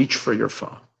makes you reach for your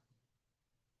phone.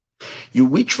 You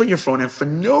reach for your phone, and for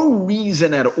no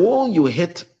reason at all, you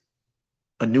hit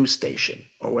a news station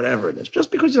or whatever it is,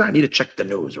 just because I need to check the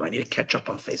news, or I need to catch up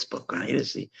on Facebook, or I need to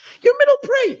see. You're middle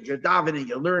praying, you're davening,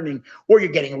 you're learning, or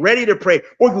you're getting ready to pray,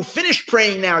 or you finished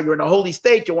praying now, you're in a holy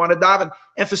state, you want to daven,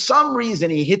 and for some reason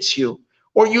he hits you,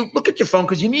 or you look at your phone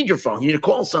because you need your phone, you need to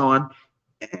call someone,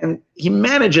 and he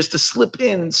manages to slip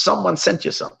in, someone sent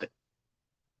you something.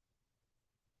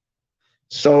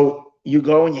 So you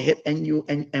go and you hit,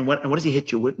 and what does he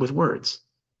hit you with? With words.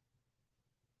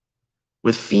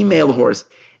 With female horse.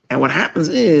 And what happens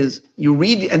is you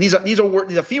read, and these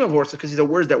are female horses because these are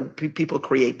words that people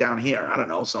create down here. I don't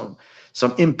know, some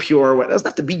impure, it doesn't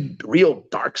have to be real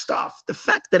dark stuff. The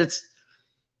fact that it's,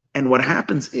 and what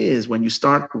happens is when you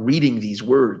start reading these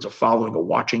words or following or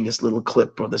watching this little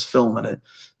clip or this film, and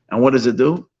what does it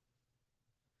do?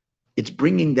 It's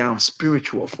bringing down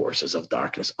spiritual forces of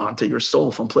darkness onto your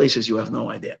soul from places you have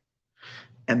no idea.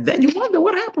 And then you wonder,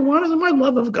 what happened? Why is my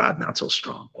love of God not so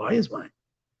strong? Why is mine?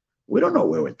 We don't know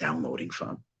where we're downloading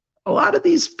from. A lot of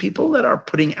these people that are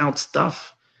putting out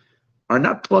stuff are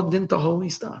not plugged into holy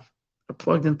stuff. They're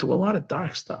plugged into a lot of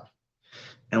dark stuff.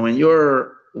 And when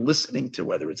you're listening to,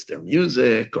 whether it's their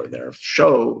music or their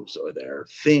shows or their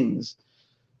things,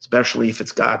 especially if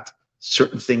it's got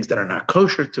certain things that are not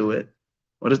kosher to it,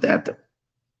 what does that do?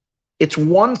 It's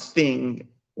one thing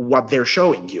what they're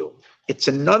showing you. It's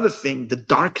another thing, the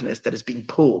darkness that is being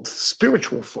pulled,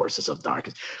 spiritual forces of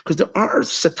darkness. Because there are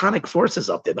satanic forces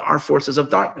up there. There are forces of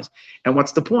darkness. And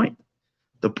what's the point?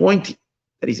 The point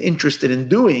that he's interested in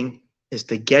doing is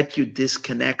to get you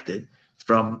disconnected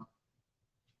from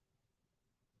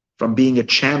being a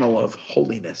channel of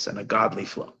holiness and a godly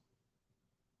flow.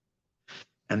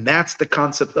 And that's the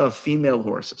concept of female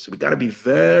horses. So we got to be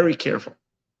very careful.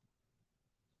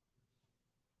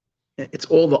 It's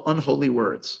all the unholy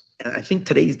words. And I think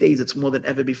today's days, it's more than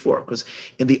ever before, because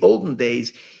in the olden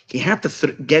days, he had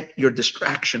to get your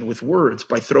distraction with words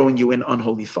by throwing you in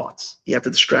unholy thoughts. He had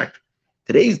to distract.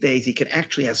 Today's days, he can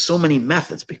actually have so many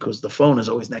methods because the phone is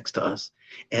always next to us.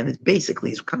 And it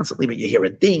basically is constantly, but you hear a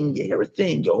ding, you hear a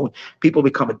thing, people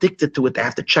become addicted to it. They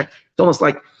have to check. It's almost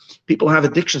like people have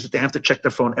addictions that they have to check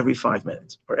their phone every 5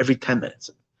 minutes or every 10 minutes.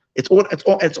 It's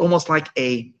almost like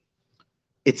it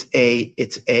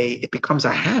becomes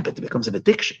a habit, it becomes an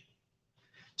addiction.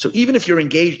 So even if you're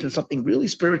engaged in something really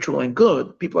spiritual and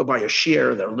good, people are by a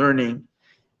share, they're learning,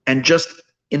 and just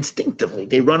instinctively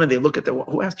they run and they look at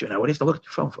who asked you now? What do you have to look at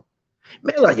your phone for?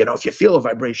 Mela, if you feel a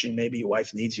vibration, maybe your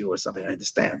wife needs you or something, I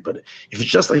understand. But if it's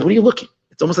just like, what are you looking?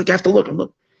 It's almost like you have to look and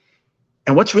look.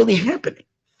 And what's really happening?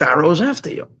 Pharaoh's after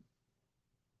you.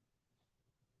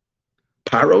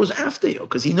 Paro's after you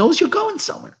because he knows you're going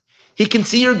somewhere. He can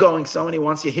see you're going somewhere and he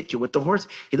wants to hit you with the horse.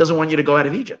 He doesn't want you to go out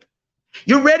of Egypt.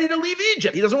 You're ready to leave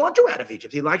Egypt. He doesn't want you out of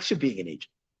Egypt. He likes you being in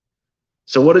Egypt.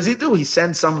 So what does he do? He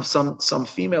sends some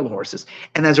female horses,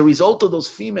 and as a result of those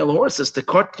female horses to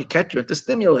catch you and to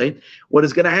stimulate, what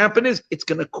is going to happen is it's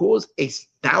going to cause a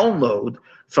download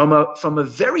from a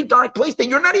very dark place that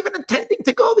you're not even intending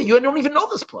to go there. You don't even know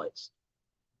this place,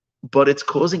 but it's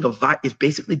causing it's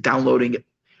basically downloading it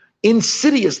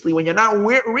insidiously when you're not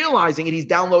realizing it. He's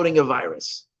downloading a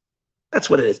virus. That's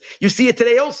what it is. You see it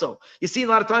today also. You see a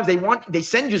lot of times they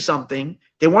send you something,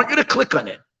 they want you to click on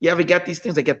it. You ever get these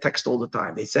things? I get text all the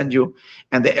time. They send you,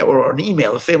 or an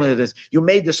email, a family that is, you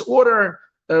made this order,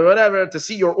 whatever, to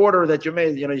see your order that you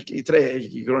made, today,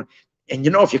 and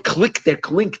if you click their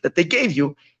link that they gave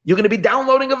you, you're going to be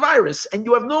downloading a virus, and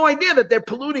you have no idea that they're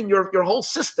polluting your whole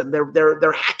system.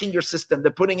 They're hacking your system.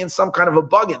 They're putting in some kind of a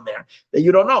bug in there that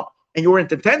you don't know, and you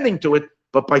weren't intending to it.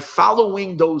 But by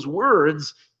following those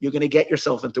words, you're going to get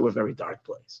yourself into a very dark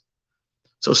place.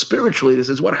 So spiritually, this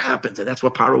is what happens, and that's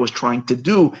what Paro was trying to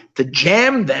do, to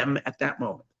jam them at that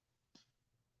moment.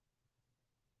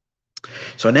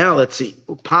 So now let's see.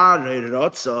 And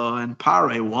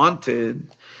Paro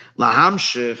wanted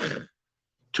lahamshich,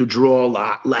 to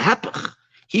draw lahepach.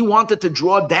 He wanted to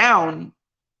draw down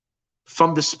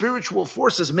from the spiritual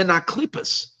forces,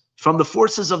 minaklipas, from the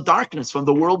forces of darkness, from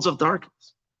the worlds of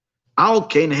darkness. Al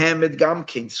kain hamed gam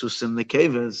kain susim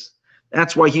nekevas.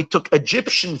 That's why he took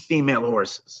Egyptian female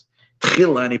horses,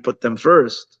 Tchila, and he put them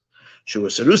first.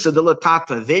 Shuasarusa de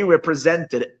latata, they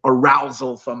represented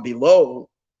arousal from below.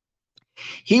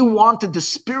 He wanted the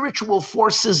spiritual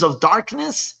forces of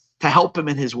darkness to help him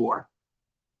in his war.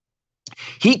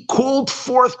 He called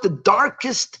forth the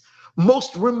darkest,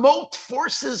 most remote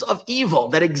forces of evil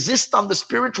that exist on the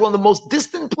spiritual and the most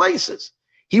distant places.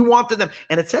 He wanted them.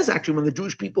 And it says actually when the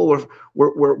Jewish people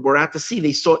were at the sea,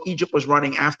 they saw Egypt was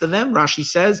running after them. Rashi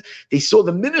says they saw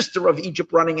the minister of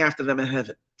Egypt running after them in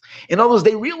heaven. In other words,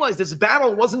 they realized this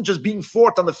battle wasn't just being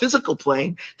fought on the physical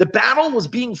plane. The battle was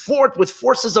being fought with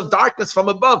forces of darkness from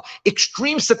above.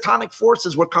 Extreme satanic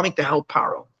forces were coming to help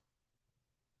Paro.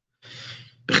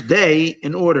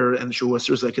 In order, and he wants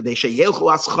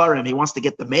to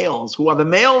get the males. Who are the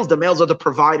males? The males are the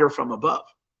provider from above.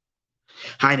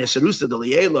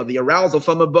 The arousal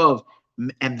from above,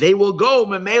 and they will go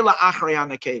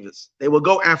they will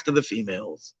go after the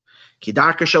females.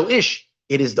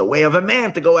 It is the way of a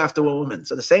man to go after a woman.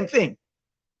 So the same thing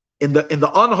in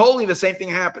the unholy, the same thing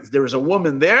happens. There is a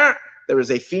woman there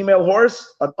is a female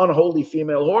horse, an unholy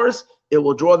female horse. It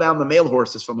will draw down the male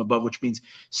horses from above, which means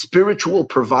spiritual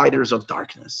providers of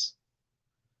darkness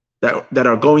that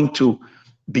are going to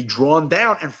be drawn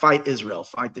down and fight Israel,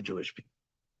 fight the Jewish people.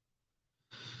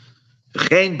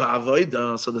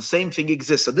 So the same thing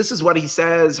exists. So this is what he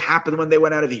says happened when they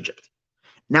went out of Egypt.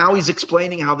 Now he's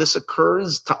explaining how this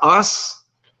occurs to us.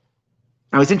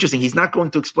 Now it's interesting. He's not going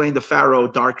to explain the Pharaoh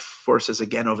dark forces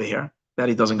again over here. That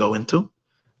he doesn't go into.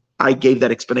 I gave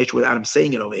that explanation without him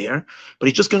saying it over here. But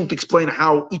he's just going to explain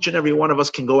how each and every one of us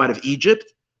can go out of Egypt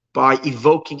by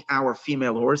evoking our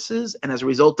female horses. And as a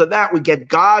result of that, we get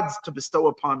gods to bestow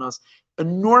upon us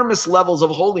enormous levels of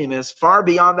holiness far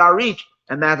beyond our reach.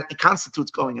 And that it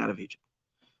constitutes going out of Egypt.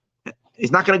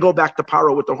 He's not going to go back to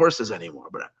Paro with the horses anymore.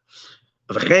 But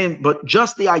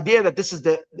just the idea that this is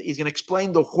he's going to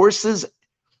explain the horses,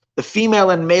 the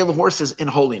female and male horses in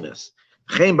holiness.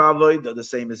 The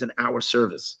same as in our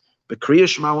service. But Kriya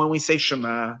Shema, when we say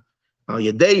Shema,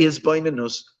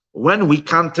 when we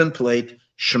contemplate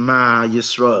Shema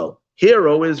Yisrael, Hear,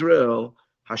 O Israel,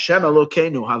 Hashem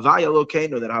Elokeinu, Havaya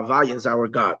Elokeinu, that Havaya is our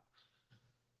God.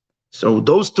 So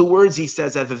those two words, he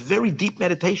says, have a very deep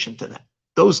meditation to them.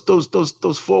 Those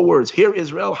 4 words. Hear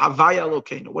Israel, Havaya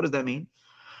Elokeinu. What does that mean?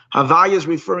 Havaya is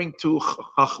referring to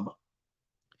Chachma.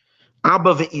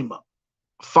 Abba ve'ima,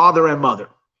 father and mother.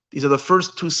 These are the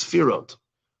first 2 sfirot.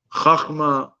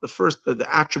 Chachma, the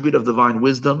attribute of divine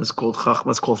wisdom is called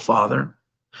Chachma, it's called father.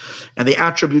 And the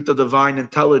attribute of divine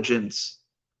intelligence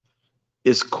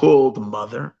is called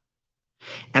mother.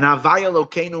 And Havaya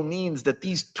Elokeinu means that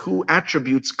these two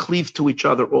attributes cleave to each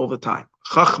other all the time.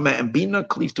 Chachma and Bina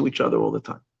cleave to each other all the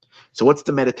time. So what's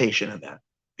the meditation in that?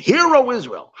 Hear, O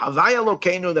Israel, Havaya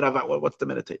Elokeinu, what's the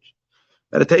meditation?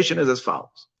 Meditation is as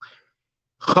follows.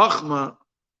 Chachma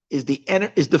is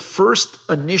the first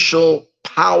initial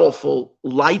powerful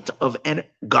light of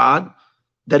God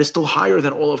that is still higher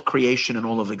than all of creation and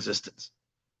all of existence.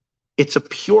 It's a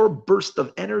pure burst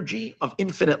of energy, of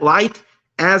infinite light,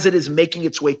 as it is making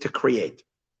its way to create.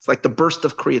 It's like the burst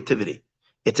of creativity.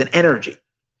 It's an energy,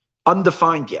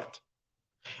 undefined yet.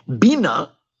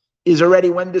 Bina is already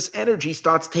when this energy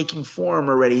starts taking form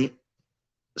already,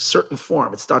 certain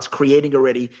form. It starts creating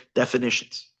already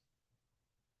definitions.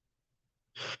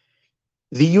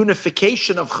 The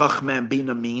unification of Chachma and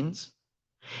Bina means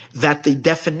that the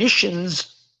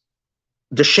definitions,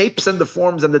 the shapes and the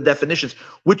forms and the definitions,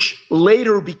 which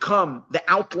later become the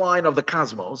outline of the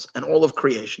cosmos and all of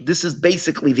creation. This is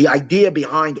basically the idea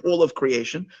behind all of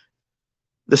creation.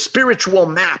 The spiritual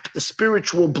map, the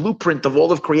spiritual blueprint of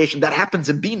all of creation, that happens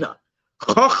in Bina.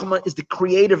 Chachma is the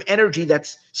creative energy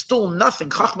that's still nothing.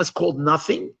 Chachma is called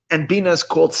nothing, and Bina is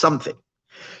called something.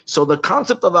 So the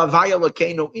concept of Havaya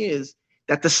Elokeinu is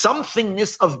that the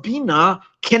somethingness of Bina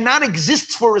cannot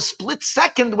exist for a split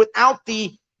second without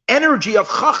the energy of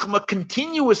Chachma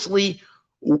continuously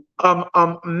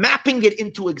mapping it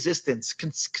into existence,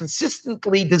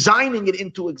 consistently designing it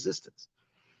into existence.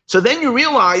 So then you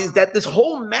realize that this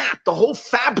whole map, the whole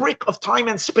fabric of time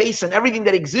and space and everything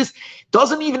that exists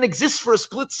doesn't even exist for a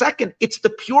split second. It's the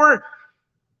pure,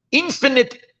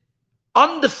 infinite,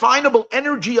 undefinable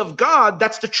energy of God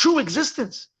that's the true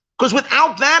existence. Because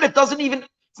without that, it doesn't even,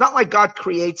 it's not like God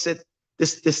creates it,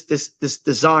 this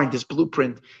design, this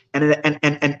blueprint, and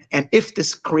if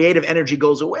this creative energy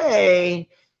goes away,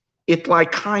 it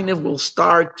like kind of will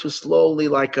start to slowly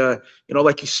like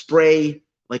you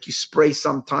spray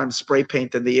sometimes spray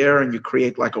paint in the air and you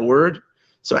create like a word.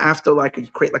 So after like you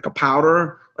create like a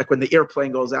powder, like when the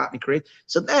airplane goes out and you create.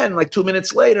 So then like 2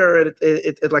 minutes later,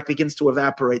 it like begins to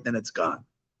evaporate, then it's gone.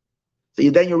 So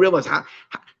then you realize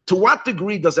to what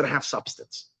degree does it have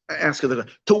substance? I ask you the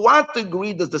question. To what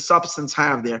degree does the substance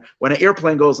have there when an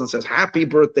airplane goes and says, "Happy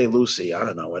birthday, Lucy"? I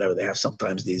don't know, whatever they have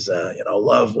sometimes these,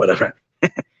 love, whatever.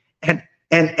 and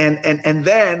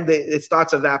then it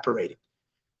starts evaporating.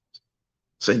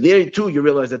 So there too, you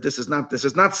realize that this is not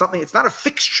something, it's not a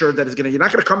fixture that is you're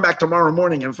not going to come back tomorrow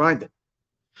morning and find it.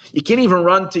 You can't even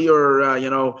run to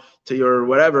your,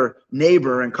 whatever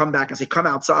neighbor and come back and say, "Come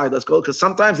outside, let's go." Because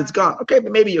sometimes it's gone. Okay,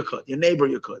 but maybe you could. Your neighbor,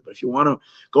 you could. But if you want to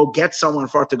go get someone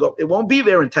far to go, it won't be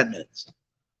there in 10 minutes.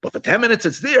 But for 10 minutes,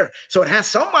 it's there. So it has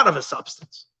somewhat of a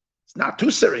substance. It's not too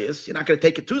serious. You're not going to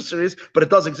take it too serious, but it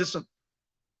does exist.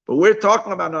 But we're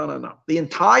talking about, no. The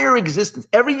entire existence,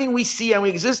 everything we see and we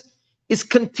exist, is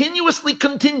continuously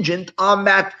contingent on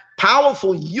that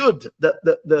powerful yud.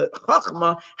 The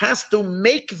chachma has to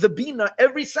make the bina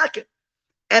every second.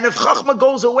 And if chachma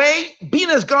goes away,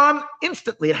 bina is gone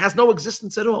instantly. It has no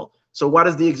existence at all. So what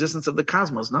is the existence of the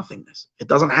cosmos? Nothingness. It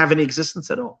doesn't have any existence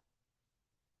at all.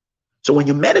 So when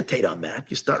you meditate on that,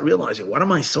 you start realizing, what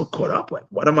am I so caught up with?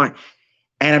 What am I?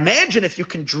 And imagine if you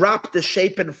can drop the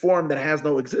shape and form that has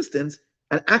no existence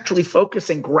and actually focus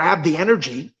and grab the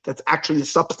energy that's actually the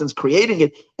substance creating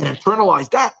it and internalize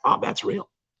that. Oh, that's real.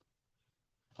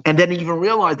 And then even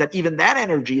realize that even that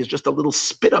energy is just a little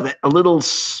spit of it,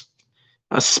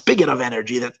 a spigot of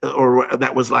energy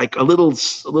that was like a little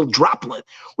droplet,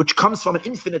 which comes from an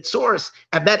infinite source,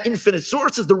 and that infinite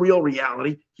source is the real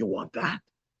reality. You want that?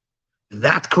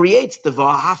 That creates the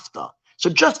vahafta. So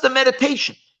just the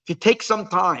meditation. If you take some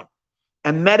time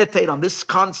and meditate on this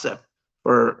concept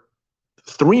for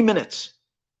 3 minutes,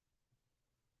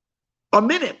 a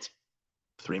minute,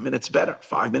 3 minutes better,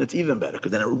 5 minutes even better,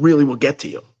 because then it really will get to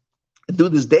you. And do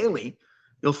this daily,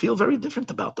 you'll feel very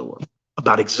different about the world,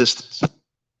 about existence.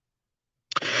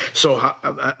 So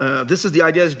this is the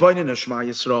idea: is Boinin Shema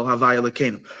Yisrael Havaya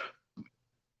Elokeinu.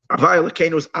 Havaya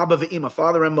Elokeinu is Abba ve'Ima,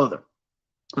 father and mother.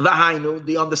 V'hainu,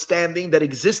 the understanding that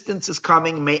existence is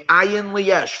coming me'ayin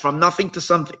liyesh, from nothing to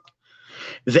something.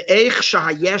 Ve'eich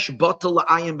shahayesh batel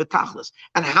la'ayin betachlis,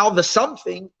 and how the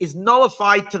something is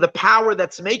nullified to the power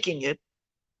that's making it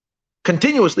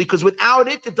continuously, because without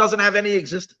it, it doesn't have any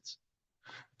existence.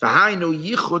 V'hainu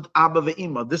yichud Abba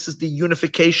ve'Ima. This is the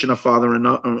unification of father and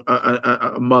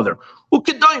mother.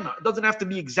 Ukedaima. It doesn't have to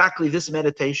be exactly this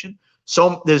meditation.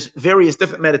 So there's various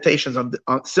different meditations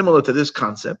similar to this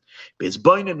concept.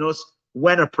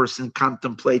 When a person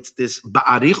contemplates this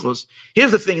ba'arichos,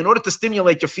 here's the thing: in order to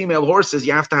stimulate your female horses,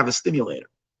 you have to have a stimulator.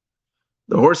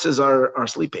 The horses are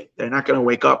sleeping. They're not going to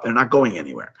wake up. They're not going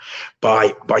anywhere.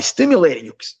 By stimulating,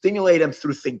 you stimulate them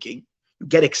through thinking. You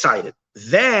get excited.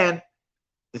 Then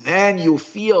you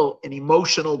feel an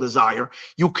emotional desire.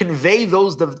 You convey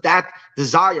that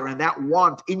desire and that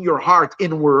want in your heart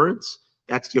in words.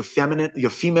 That's your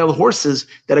female horses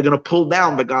that are going to pull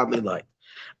down the godly light.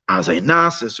 As a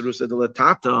nasis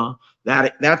rusa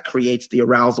that creates the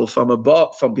arousal from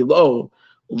above, from below.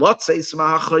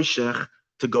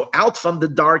 To go out from the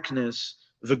darkness,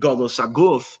 the golos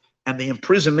aguf, and the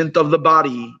imprisonment of the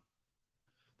body.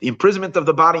 The imprisonment of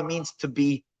the body means to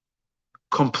be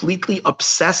completely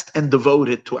obsessed and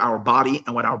devoted to our body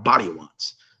and what our body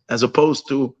wants, as opposed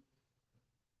to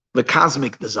the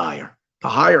cosmic desire, the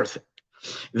higher thing.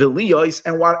 The liyos,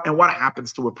 and what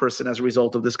happens to a person as a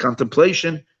result of this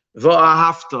contemplation?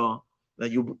 V'ahavta,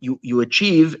 that you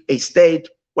achieve a state.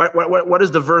 What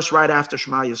is the verse right after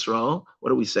Shema Yisrael? What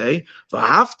do we say?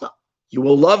 V'ahavta, you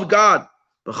will love God.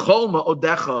 B'chol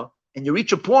ma'odecha, and you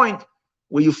reach a point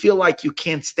where you feel like you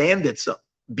can't stand it, so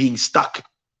being stuck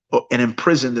and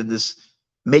imprisoned in this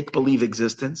make-believe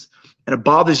existence, and it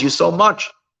bothers you so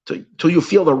much till you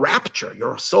feel the rapture.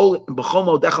 Your soul, b'chol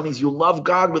ma'odecha, means you love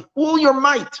God with all your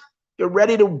might. You're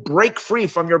ready to break free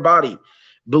from your body.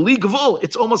 B'li gvul,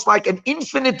 it's almost like an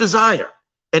infinite desire,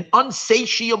 an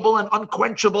unsatiable and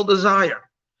unquenchable desire.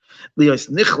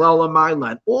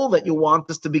 And all that you want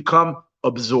is to become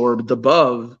absorbed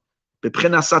above,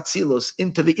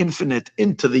 into the infinite,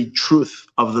 into the truth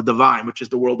of the divine, which is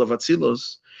the world of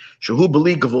Atzilus, Shehu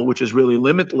b'li gvul, which is really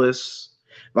limitless.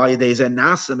 And as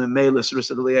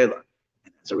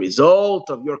a result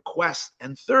of your quest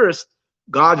and thirst,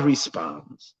 God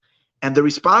responds. And the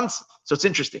response, so it's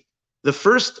interesting. The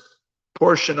first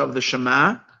portion of the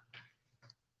Shema,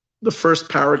 the first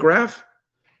paragraph,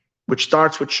 which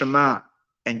starts with Shema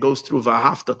and goes through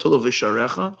V'ahavta Tolo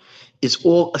V'sharecha, is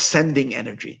all ascending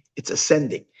energy. It's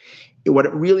ascending. What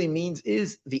it really means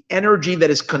is the energy that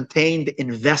is contained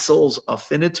in vessels of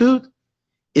finitude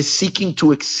is seeking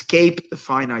to escape the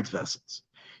finite vessels.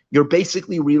 You're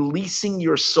basically releasing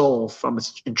your soul from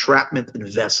its entrapment in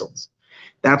vessels.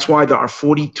 That's why there are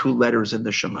 42 letters in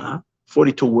the Shema,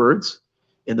 42 words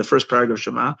in the first paragraph of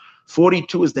Shema.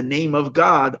 42 is the name of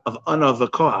God of Ana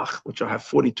V'Koach, which will have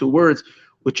 42 words,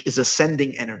 which is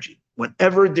ascending energy.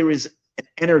 Whenever there is an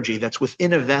energy that's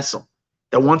within a vessel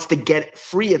that wants to get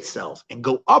free itself and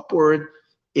go upward,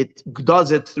 it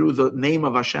does it through the name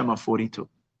of Hashem of 42.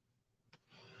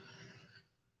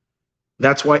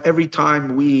 That's why every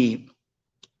time we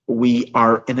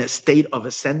are in a state of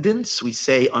ascendance, we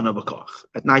say Ana V'Koach.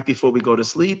 At night before we go to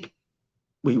sleep,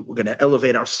 we're going to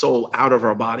elevate our soul out of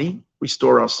our body,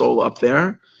 restore our soul up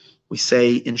there. We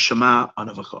say in Shema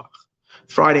Ana V'Koach.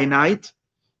 Friday night,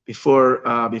 before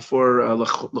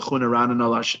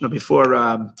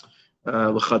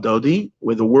L'Chadodi,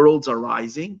 where the worlds are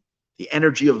rising, the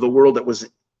energy of the world that was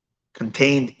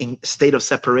contained in a state of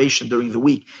separation during the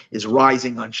week is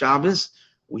rising on Shabbos.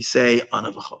 We say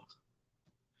Ana V'Koach.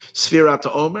 Sfirat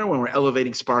Omer, when we're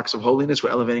elevating sparks of holiness,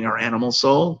 we're elevating our animal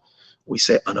soul. We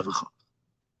say Ana V'Koach.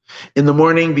 In the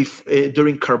morning,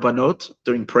 during Karbanot,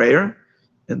 during prayer,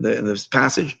 in this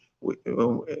passage,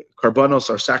 Karbanos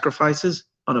are sacrifices,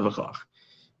 Ana V'Koach.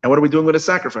 And what are we doing with a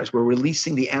sacrifice? We're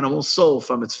releasing the animal soul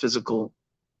from its physical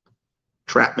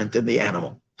entrapment in the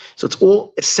animal. So it's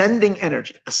all ascending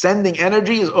energy. Ascending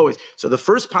energy is always. So the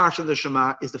first part of the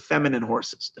Shema is the feminine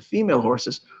horses, the female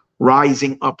horses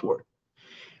rising upward.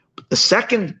 The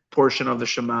second portion of the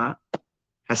Shema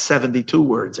has 72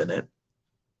 words in it.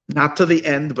 Not to the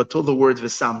end, but till the word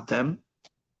V'samtem.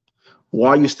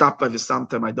 Why you stop by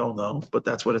V'samtem, I don't know, but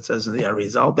that's what it says in the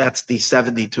Arizal. That's the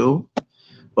 72.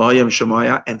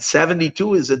 And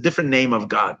 72 is a different name of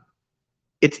God.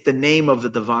 It's the name of the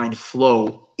divine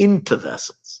flow into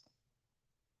vessels.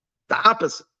 The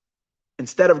opposite.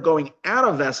 Instead of going out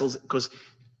of vessels, because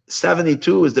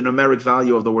 72 is the numeric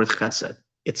value of the word chesed.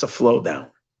 It's a flow down.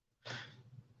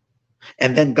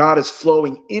 And then God is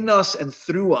flowing in us and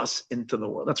through us into the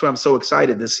world. That's why I'm so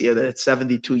excited this year that it's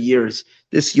 72 years.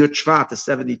 This Yud Shvat is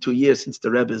 72 years since the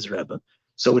Rebbe is Rebbe.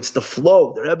 So it's the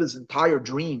flow. The Rebbe's entire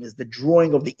dream is the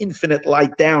drawing of the infinite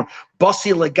light down,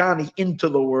 Basi Lagani, into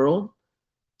the world.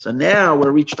 So now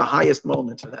we've reached the highest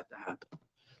moment for that to happen.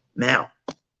 Now,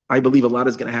 I believe a lot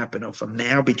is going to happen. From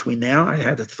now, between now, I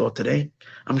had a thought today.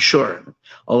 I'm sure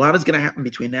a lot is going to happen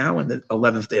between now and the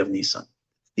 11th day of Nisan.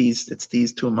 It's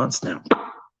these 2 months now.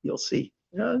 You'll see.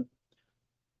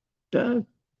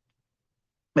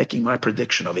 Making my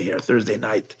prediction over here, Thursday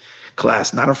night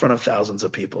class, not in front of thousands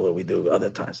of people that we do other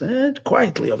times.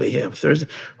 Quietly over here, Thursday.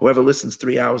 Whoever listens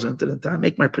 3 hours into the time,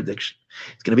 make my prediction.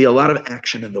 It's going to be a lot of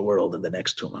action in the world in the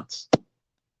next 2 months.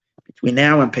 Between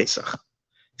now and Pesach,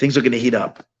 things are going to heat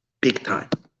up big time.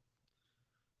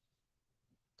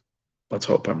 Let's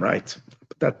hope I'm right.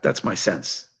 But that's my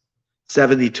sense.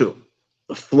 72,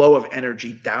 the flow of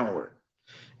energy downward.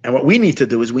 And what we need to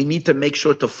do is we need to make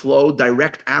sure to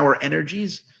direct our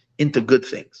energies into good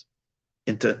things,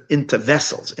 into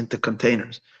vessels, into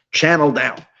containers, channel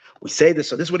down. We say this,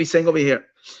 so this is what he's saying over here.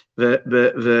 Which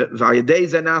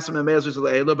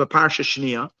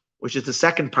is the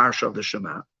second parsha of the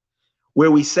Shema, where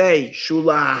we say,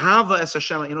 Shula Ahava es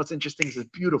Hashem. You know what's interesting? It's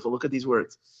beautiful. Look at these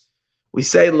words. We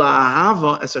say, La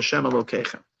Ahava es Hashem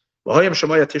Elokechem.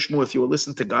 If you will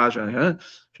listen to God,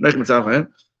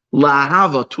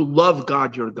 La'ahava, to love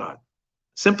God, your God.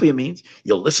 Simply it means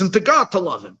you'll listen to God to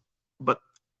love Him. But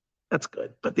that's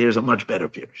good. But there's a much better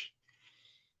pirush.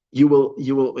 You will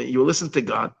listen to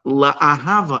God.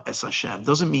 La'ahava es Hashem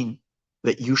doesn't mean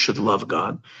that you should love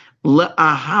God.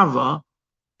 La'ahava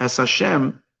es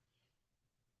Hashem,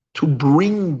 to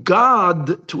bring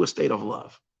God to a state of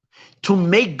love, to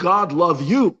make God love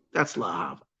you. That's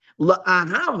la'ahava.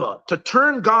 La'ahava, to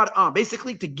turn God on,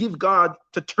 basically to give God,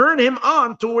 to turn Him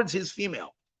on towards His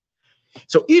female.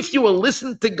 So if you will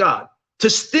listen to God, to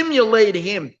stimulate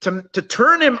Him, to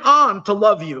turn Him on to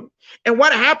love you. And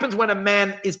what happens when a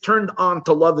man is turned on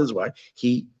to love his wife?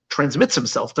 He transmits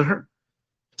himself to her.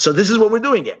 So this is what we're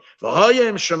doing here.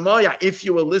 If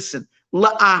you will listen,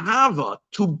 la'ahava,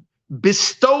 to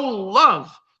bestow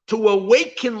love, to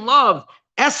awaken love,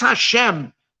 es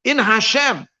Hashem, in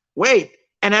Hashem. Wait.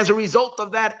 And as a result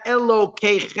of that,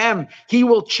 Elokechem, He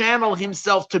will channel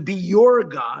Himself to be your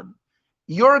God.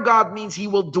 Your God means He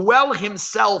will dwell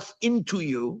Himself into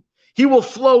you. He will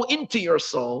flow into your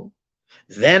soul.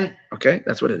 Then, okay,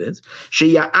 that's what it is.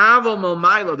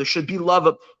 There should be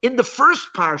love. In the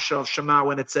first parsha of Shema,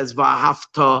 when it says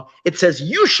Va'ahavta, it says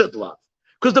you should love.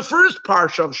 Because the first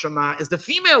parsha of Shema is the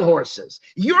female horses.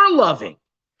 You're loving.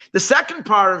 The second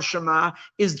part of Shema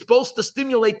is supposed to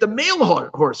stimulate the male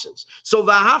horses. So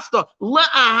v'ahavta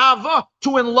la'ahava,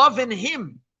 to love in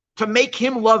Him, to make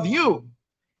Him love you.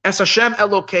 As Hashem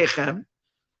Elokechem,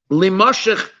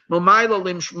 limashech momayla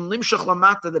limshach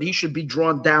lamata, that He should be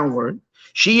drawn downward.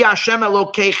 She Hashem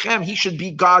Elokechem, He should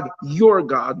be God, your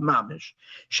God, mamish.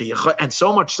 And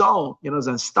so much so, there's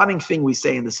a stunning thing we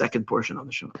say in the second portion of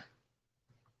the Shema.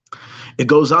 It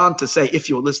goes on to say, if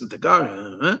you will listen to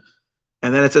God,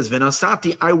 and then it says,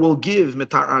 V'nasati, I will give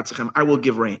mitar artzechem, I will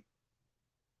give rain.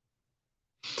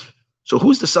 So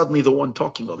who's suddenly the one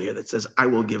talking over here that says, I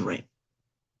will give rain?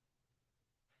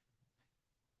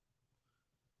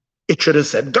 It should have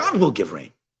said, God will give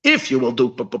rain. If you will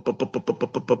do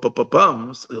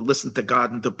listen to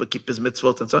God and keep His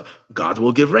mitzvot and so on, God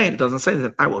will give rain. It doesn't say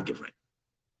that I will give rain.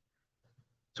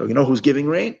 So you know who's giving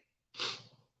rain?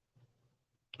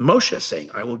 Moshe is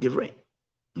saying, I will give rain.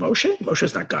 Moshe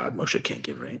is not God. Moshe can't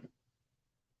give rain.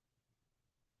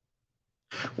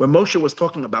 When Moshe was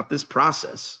talking about this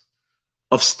process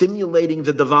of stimulating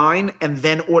the divine and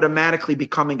then automatically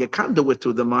becoming a conduit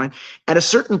to the divine, at a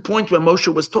certain point when Moshe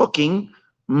was talking,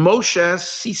 Moshe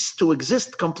ceased to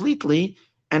exist completely,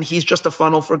 and he's just a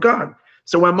funnel for God.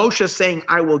 So when Moshe is saying,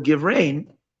 I will give rain,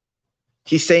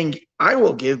 he's saying, I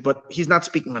will give, but he's not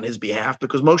speaking on his behalf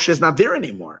because Moshe is not there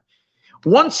anymore.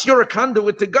 Once you're a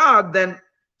conduit to God, then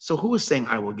so who is saying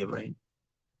I will give rain?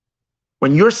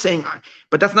 When you're saying,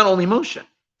 but that's not only Moshe.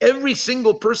 Every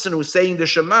single person who's saying the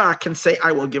Shema can say,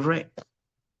 I will give rain.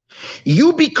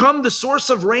 You become the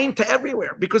source of rain to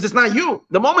everywhere because it's not you.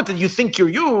 The moment that you think you're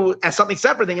you as something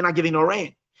separate, then you're not giving no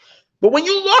rain. But when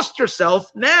you lost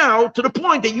yourself now to the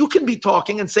point that you can be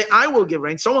talking and say, I will give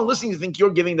rain, someone listening to think you're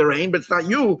giving the rain, but it's not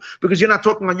you because you're not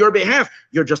talking on your behalf.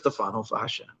 You're just a funnel for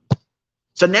Hashem.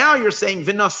 So now you're saying,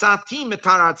 V'nasati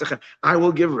mitar artzechem, I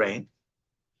will give rain.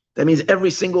 That means every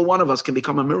single one of us can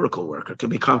become a miracle worker,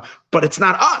 but it's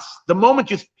not us. The moment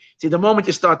you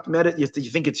start meditating, you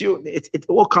think it's you, it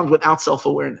all comes without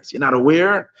self-awareness. You're not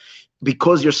aware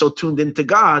because you're so tuned into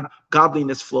God,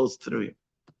 godliness flows through you.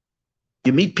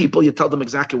 You meet people, you tell them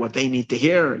exactly what they need to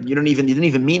hear. You didn't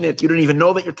even mean it. You don't even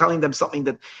know that you're telling them something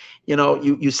that,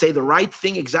 you say the right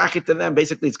thing exactly to them.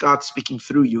 Basically, it's God speaking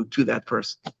through you to that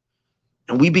person.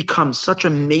 And we become such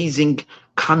amazing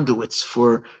conduits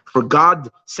for God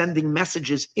sending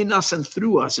messages in us and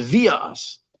through us, via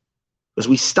us. Because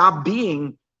we stop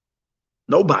being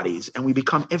nobodies and we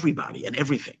become everybody and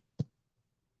everything.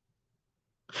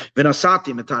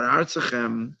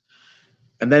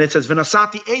 And then it says,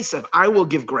 V'nasati Esav, I will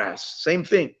give grass. Same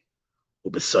thing.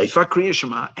 U'b'soifa kriya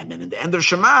Shema. And then in the end of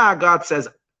Shema, God says,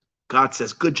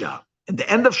 good job. In the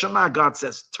end of Shema, God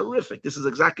says, terrific. This is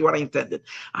exactly what I intended.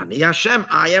 Ani Hashem,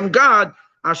 I am God.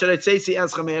 Asher etzesi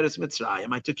eschem me'eretz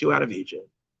Mitzrayim. I took you out of Egypt.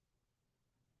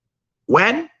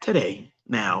 When? Today.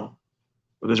 Now.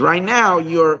 Because right now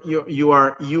you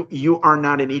are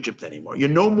not in Egypt anymore. You're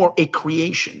no more a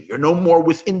creation. You're no more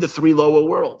within the three lower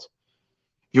worlds.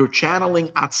 You're channeling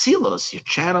Atzilus. You're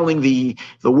channeling the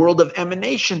world of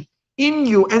emanation in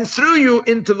you and through you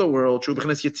into the world.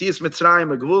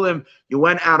 You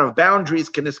went out of boundaries,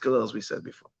 Keniskal, as we said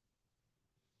before.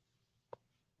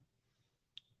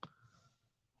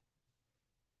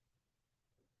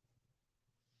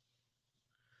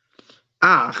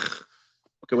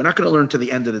 Okay, we're not going to learn to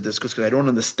the end of the discourse because I don't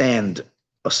understand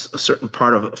a certain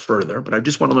part of it further, but I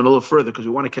just want to learn a little further because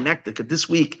we want to connect it. Because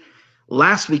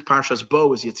last week, Parshas Bo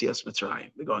was Yetzias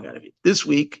Mitzrayim, the going out of Egypt. This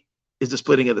week is the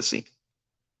splitting of the sea.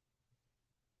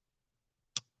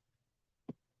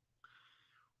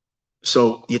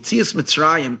 So Yetzias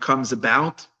Mitzrayim comes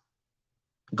about,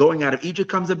 going out of Egypt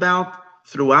comes about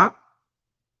through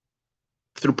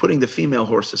putting the female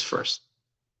horses first.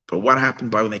 But what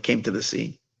happened when they came to the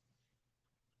sea?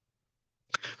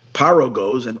 Paro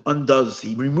goes and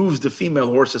he removes the female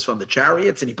horses from the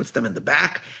chariots and he puts them in the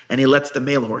back and he lets the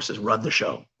male horses run the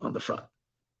show on the front.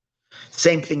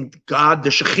 Same thing, God, the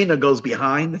Shekhinah goes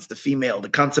behind. It's the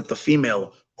concept of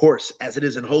female horse, as it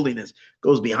is in holiness,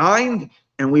 goes behind,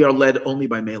 and we are led only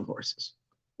by male horses.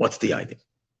 What's the idea?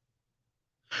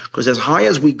 Because as high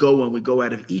as we go when we go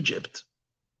out of Egypt,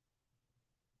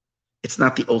 it's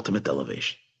not the ultimate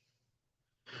elevation.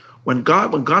 When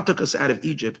God took us out of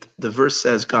Egypt, the verse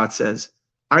says, God says,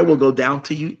 I will go down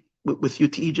to you with you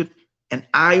to Egypt, and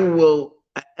I will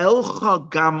elcha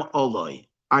gam oloi.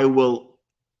 I will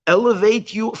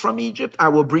elevate you from Egypt. I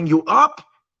will bring you up,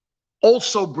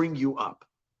 also bring you up.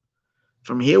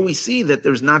 From here we see that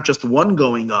there's not just one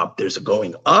going up, there's a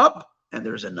going up and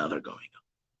there's another going up.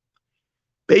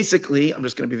 Basically, I'm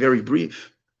just going to be very brief.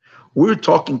 We're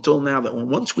talking till now that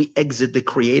once we exit the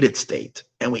created state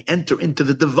and we enter into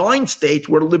the divine state,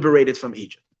 we're liberated from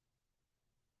Egypt.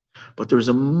 But there's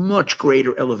a much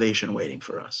greater elevation waiting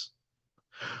for us.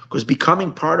 Because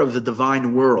becoming part of the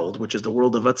divine world, which is the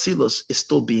world of Atzilus, is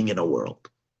still being in a world.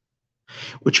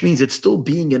 Which means it's still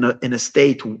being in a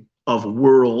state of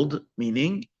world,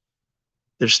 meaning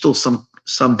there's still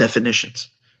some definitions.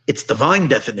 It's divine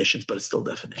definitions, but it's still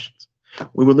definitions.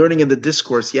 We were learning in the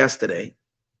discourse yesterday,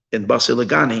 in Basi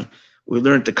Lagani, we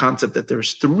learned the concept that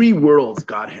there's three worlds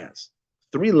God has,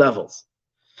 three levels.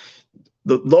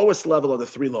 The lowest level are the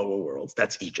three lower worlds,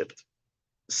 that's Egypt,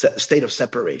 state of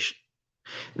separation.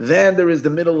 Then there is the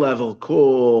middle level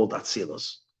called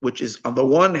Atzilus, which is on the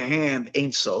one hand,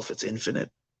 Ein Sof, it's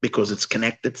infinite, because it's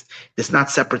connected, it's not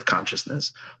separate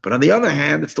consciousness. But on the other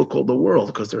hand, it's still called the world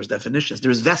because there's definitions.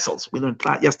 There's vessels. We learned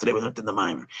yesterday, we learned in the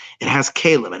Maimer. It has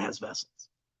kalim, it has vessels.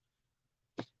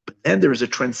 But then there is a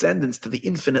transcendence to the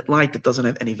infinite light that doesn't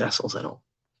have any vessels at all.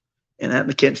 And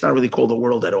that, it's not really called the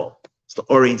world at all. It's the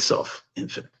Or Ein Sof,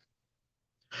 infinite.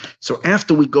 So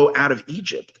after we go out of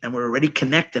Egypt and we're already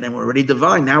connected and we're already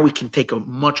divine, now we can take a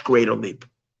much greater leap.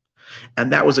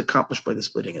 And that was accomplished by the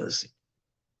splitting of the sea.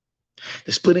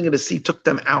 The splitting of the sea took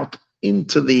them out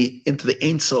into the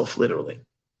Ein Sof, literally.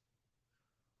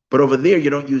 But over there,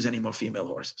 you don't use any more female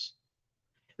horses.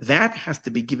 That has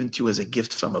to be given to you as a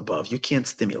gift from above. You can't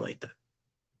stimulate that.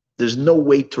 There's no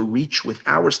way to reach with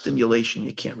our stimulation.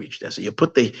 You can't reach that. So you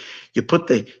put the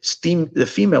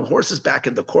female horses back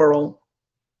in the coral.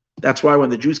 That's why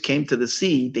when the Jews came to the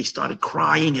sea, they started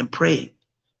crying and praying.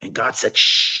 And God said,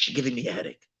 shh, you're giving me a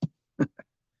headache.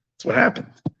 That's what happened.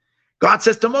 God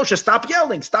says to Moshe, stop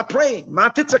yelling, stop praying. Ma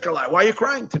titzakalai, why are you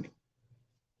crying to me?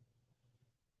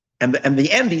 And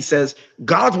the end, he says,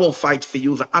 God will fight for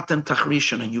you, v'atem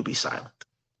tachrishon, and you be silent.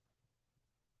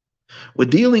 We're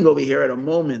dealing over here at a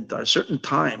moment, there are certain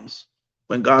times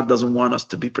when God doesn't want us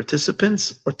to be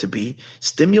participants or to be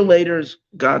stimulators.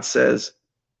 God says,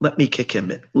 let me kick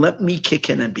him in. Let me kick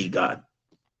in and be God.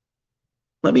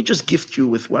 Let me just gift you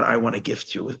with what I want to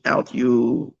gift you without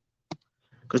you.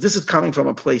 Because this is coming from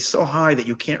a place so high that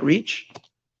you can't reach.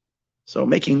 So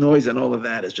making noise and all of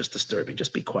that is just disturbing.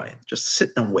 Just be quiet. Just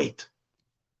sit and wait.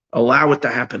 Allow it to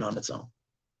happen on its own.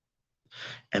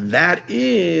 And that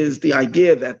is the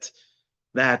idea that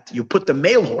you put the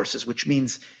male horses, which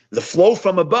means the flow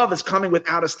from above is coming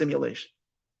without a stimulation.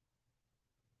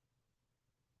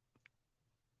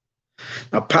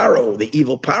 Now Paro, the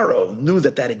evil Paro, knew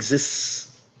that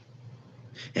exists.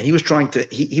 And he was trying to,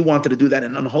 he wanted to do that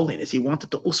in unholiness. He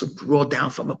wanted to also draw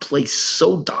down from a place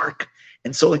so dark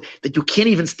and so that you can't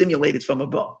even stimulate it from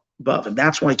above. And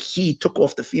that's why he took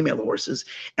off the female horses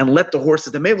and let the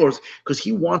horses, the male horses, because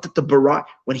he wanted to barak,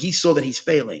 when he saw that he's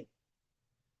failing,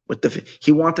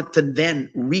 he wanted to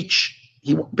then reach,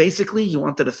 he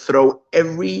wanted to throw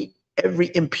every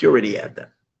impurity at them.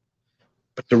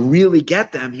 But to really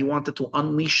get them, he wanted to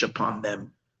unleash upon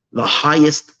them the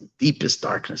highest, deepest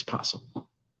darkness possible.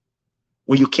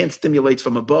 Where you can't stimulate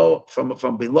from above,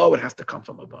 from below, it has to come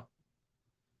from above.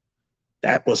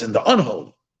 That was in the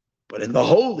unholy. But in the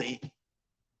holy,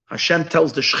 Hashem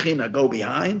tells the Shekhinah, go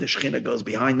behind. The Shekhinah goes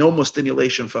behind. No more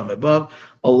stimulation from above.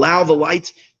 Allow the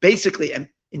lights. Basically, and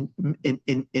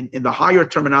in the higher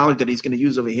terminology that he's going to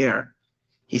use over here,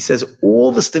 he says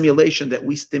all the stimulation that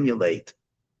we stimulate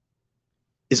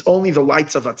is only the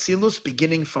lights of Atzilus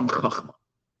beginning from Chachma.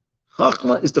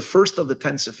 Chachma is the first of the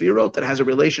 10 Sefirot that has a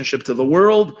relationship to the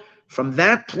world. From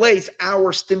that place,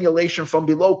 our stimulation from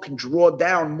below can draw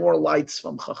down more lights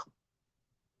from Chachma.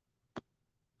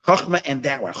 Chachma and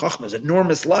Dawah. Chachma is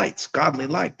enormous lights, godly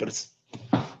light, but it's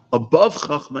above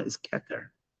Chachma is Keter,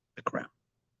 the crown.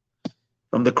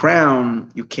 From the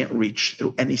crown, you can't reach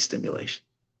through any stimulation.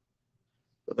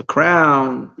 For the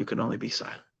crown, you can only be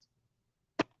silent.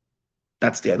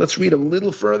 That's the. Let's read a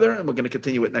little further, and we're going to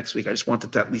continue it next week. I just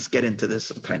wanted to at least get into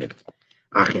this kind of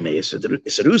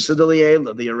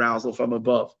the arousal from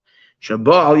above.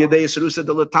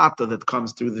 That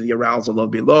comes through the arousal of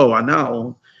below.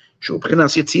 Anal,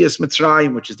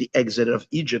 which is the exit of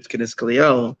Egypt.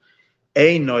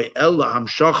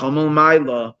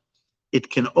 It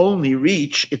can only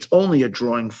reach. It's only a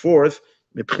drawing forth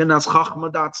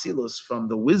from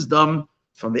the wisdom,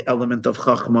 from the element of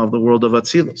Chachma of the world of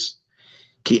Atzilus.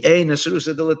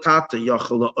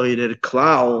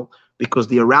 Because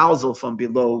the arousal from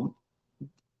below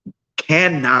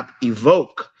cannot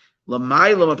evoke.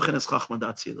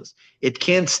 It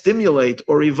can't stimulate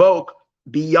or evoke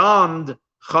beyond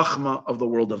Chachma of the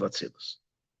world of Atzilus.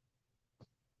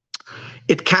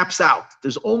 It caps out.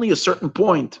 There's only a certain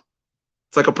point.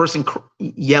 It's like a person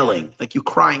yelling, like you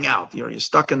crying out. You're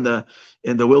stuck in the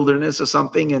wilderness or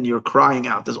something, and you're crying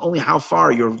out. There's only how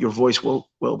far your voice will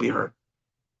be heard.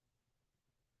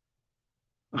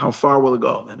 How far will it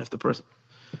go? And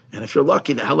if you're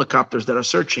lucky, the helicopters that are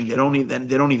searching, they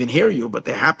don't even hear you, but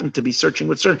they happen to be searching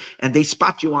with certain, and they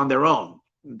spot you on their own.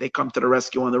 They come to the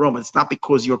rescue on their own. It's not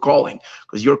because you're calling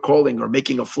or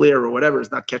making a flare or whatever is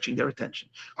not catching their attention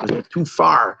because they're too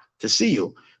far to see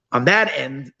you. On that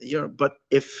end, but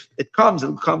if it comes,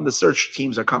 it'll come. The search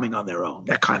teams are coming on their own.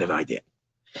 That kind of idea.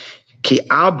 Ki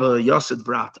Abba Yasid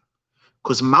Brata,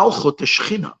 because Malchut the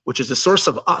Shechina, which is the source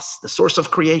of us, the source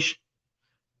of creation.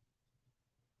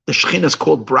 The Shekhinah is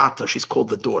called Brata. She's called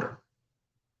the daughter.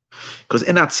 Because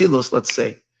in Atzilus, let's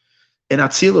say, in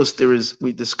Atzilus,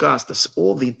 we discussed this,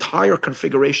 the entire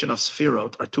configuration of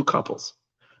Sefirot are two couples.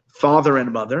 Father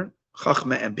and mother,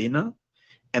 Chachma and Bina,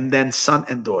 and then son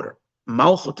and daughter.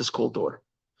 Malchut is called daughter.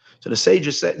 So the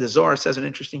sages say, the Zohar says an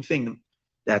interesting thing,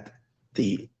 that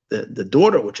the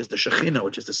daughter, which is the Shekhinah,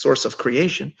 which is the source of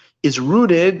creation, is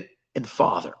rooted in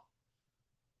father.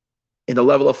 In the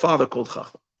level of father called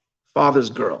Chachma. Father's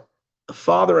girl. The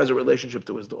father has a relationship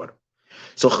to his daughter.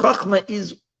 So Chachma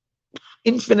is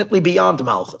infinitely beyond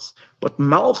Malchus. But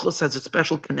Malchus has a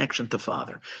special connection to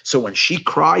father. So when she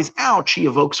cries out, she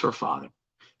evokes her father.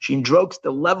 She invokes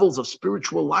the levels of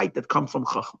spiritual light that come from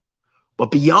Chachma.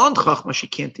 But beyond Chachma, she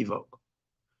can't evoke.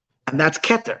 And that's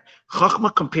Keter.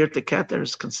 Chachma compared to Keter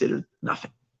is considered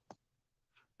nothing.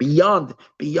 Beyond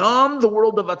the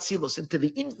world of Atzilus, into the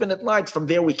infinite light, from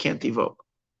there we can't evoke.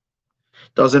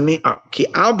 Doesn't mean Ki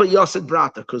Abba Yasid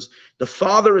Brata, because the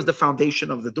father is the foundation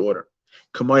of the daughter.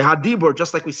 Kamoy Hadibur,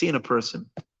 just like we see in a person.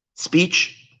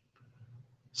 Speech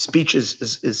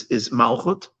is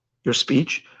Malchut, your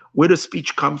speech. Where does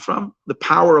speech come from? The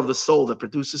power of the soul that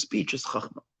produces speech is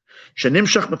Chachma.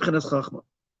 Shenimshach Mebchinas Chachma.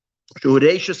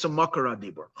 Shureishas Makar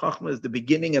Hadibur. Chachma is the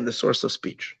beginning and the source of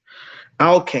speech.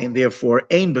 Al Kain, therefore,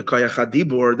 Ein B'Kayach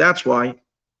Hadibur. That's why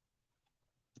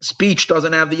speech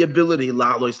doesn't have the ability to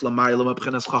rise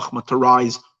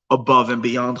above and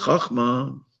beyond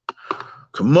Chachma.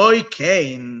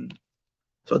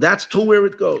 So that's to where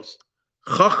it goes.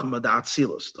 Chachma da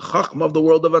Atzilus, the Chachma of the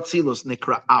world of Atzilus,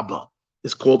 Nikra Abba,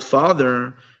 is called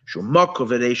Father. It's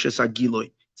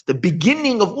the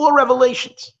beginning of all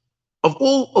revelations, of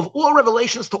all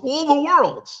revelations to all the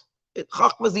worlds.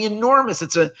 Chachma is the enormous.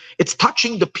 It's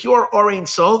touching the pure Or Ein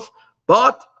Sof,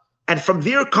 and from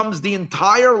there comes the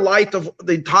entire light of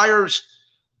the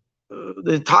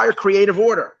entire creative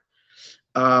order.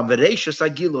 V'reishas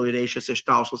agiloi, reishas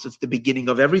ishtalshus, it's the beginning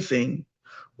of everything.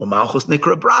 Well, Malchus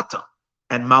nikra brata,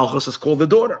 and Malchus is called the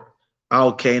daughter.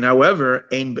 Okay, however,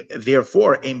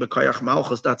 therefore, ein b'koyach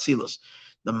Malchus datzilus.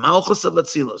 The Malchus of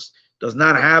Atzilus does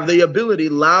not have the ability,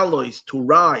 lalois, to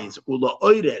rise, ula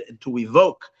oired, and to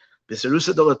evoke,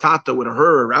 b'serusa delatata, with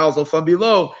her arousal from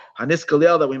below, hanis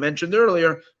kalel that we mentioned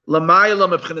earlier, lamayla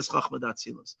mebchinas chachma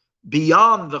datzilus.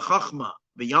 Beyond the chachma,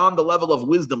 beyond the level of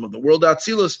wisdom of the world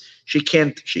Atzilus, she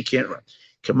can't run.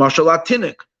 K'mashal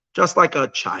atinik, just like a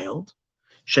child,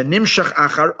 shenimshach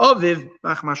achar aviv,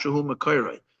 mach mashahu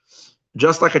mekoyroi.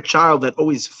 Just like a child that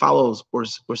always follows or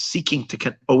seeking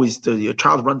to your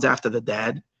child runs after the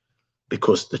dad,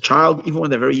 because the child, even when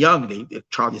they're very young, the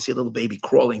child, you see a little baby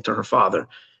crawling to her father.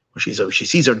 When she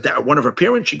sees her dad, one of her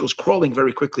parents, she goes crawling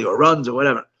very quickly or runs or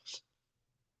whatever.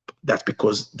 That's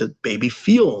because the baby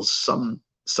feels some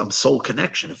soul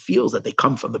connection. It feels that they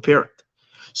come from the parent.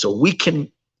 So we can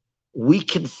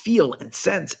feel and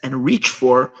sense and reach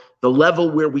for the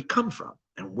level where we come from.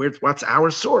 And what's our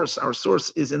source? Our source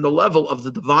is in the level of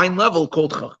the divine level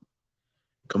called Chachma.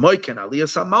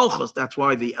 That's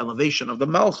why the elevation of the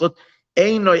Malchut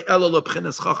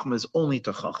is only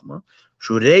to Chachma.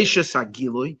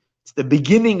 It's the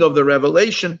beginning of the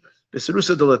revelation,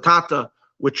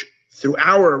 which through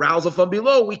our arousal from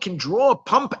below, we can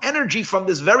pump energy from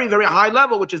this very, very high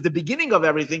level, which is the beginning of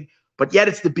everything, but yet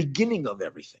it's the beginning of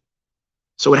everything.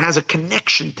 So it has a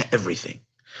connection to everything.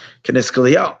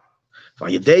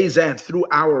 Through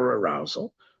our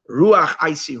arousal, ruach,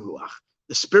 icy ruach,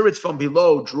 the spirits from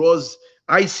below draws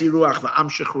icy ruach, the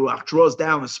amshech ruach draws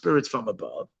down the spirits from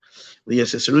above.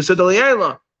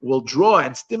 Will draw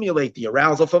and stimulate the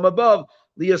arousal from above.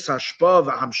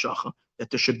 That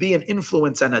there should be an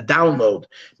influence and a download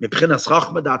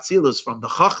from the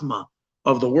chachma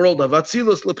of the world of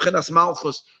Atzilus lebchinas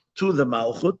malchus to the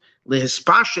malchut,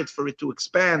 lehispashit, for it to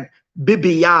expand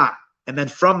bibiyah, and then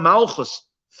from malchus,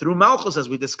 through malchus, as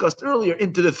we discussed earlier,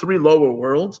 into the three lower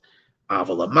worlds, but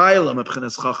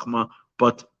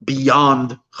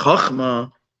beyond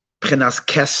chachma, b'chinas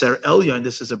keser elyon,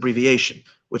 this is abbreviation,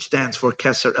 which stands for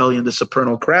keser elyon, the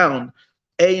supernal crown.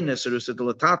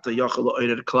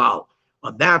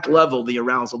 On that level, the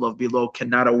arousal of below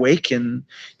cannot awaken,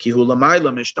 because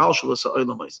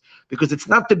it's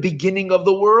not the beginning of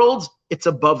the world, it's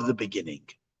above the beginning.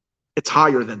 It's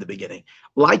higher than the beginning.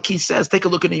 Like he says, take a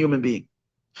look at a human being.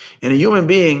 In a human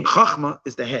being, Chachma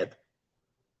is the head.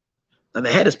 And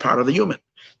the head is part of the human.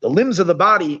 The limbs of the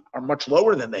body are much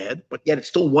lower than the head, but yet it's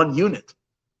still one unit.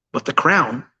 But the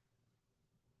crown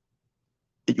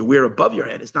that you wear above your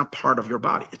head is not part of your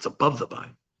body. It's above the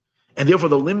body. And therefore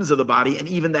the limbs of the body and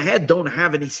even the head don't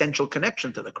have an essential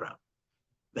connection to the crown.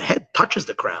 The head touches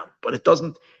the crown, but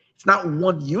it's not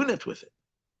one unit with it.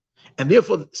 And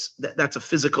therefore that's a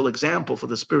physical example for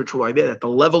the spiritual idea that the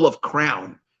level of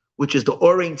crown, which is the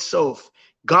Or Ein Sof,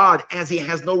 God, as he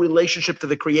has no relationship to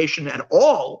the creation at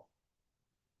all,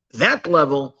 that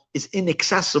level is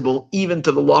inaccessible even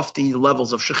to the lofty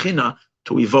levels of Shekhinah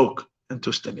to evoke and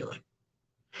to stimulate.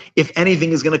 If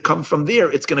anything is going to come from there,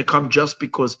 it's going to come just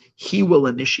because he will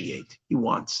initiate. He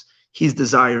wants, he's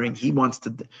desiring, he wants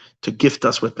to gift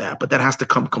us with that, but that has to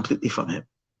come completely from him.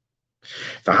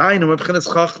 So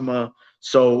Chachma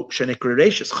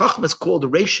is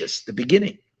called Rashis, the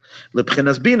beginning.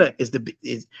 Lebchinas Bina is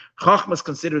Chachma is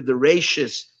considered the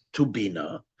Rashis to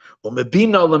Bina.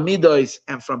 Umebina lamidos,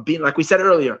 and from Bina, like we said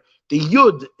earlier, the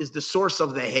Yud is the source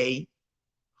of the Hay.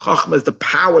 Chachma is the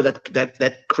power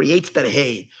that creates that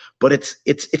Hay, but it's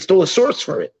still a source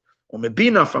for it.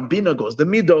 Umebina, from Bina goes the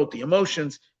Midot, the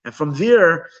emotions, and from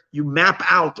there you map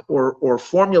out or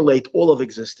formulate all of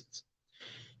existence.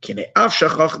 Now,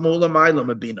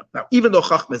 even though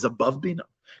Chachma is above Bina,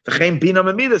 and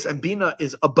Bina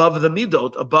is above the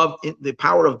Midot, above the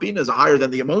power of Bina is higher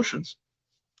than the emotions.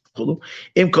 They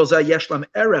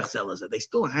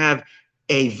still have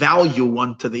a value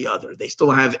one to the other. They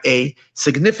still have a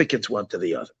significance one to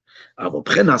the other.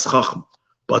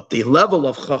 But the level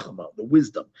of Chachma, the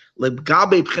wisdom,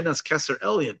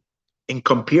 in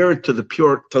compared to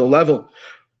the level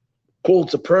called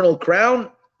supernal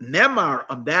crown, Nemar,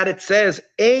 on that it says,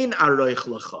 Ein aroich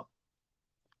lecha.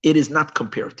 It is not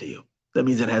compared to you. That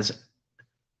means it has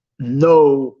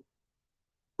no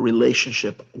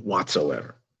relationship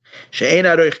whatsoever. She'ein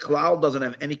aroich klal, doesn't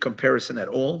have any comparison at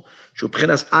all.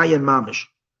 Shubchinas ayin mamish.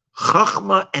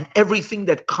 Chachma and everything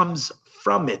that comes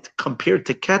from it compared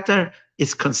to Keter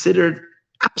is considered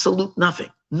absolute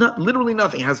nothing. Literally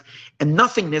nothing. And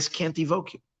nothingness can't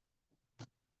evoke you.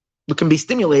 You can be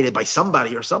stimulated by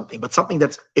somebody or something, but something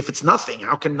that's, if it's nothing,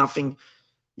 how can nothing,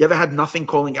 you ever had nothing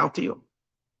calling out to you?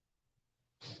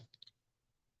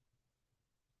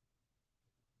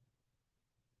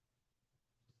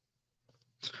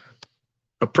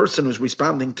 a person who's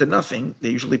responding to nothing, they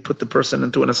usually put the person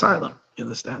into an asylum. You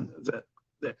understand?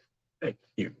 Right?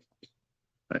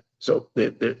 So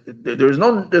there's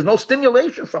no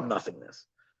stimulation from nothingness.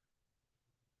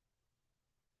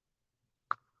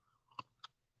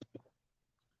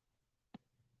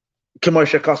 Chachma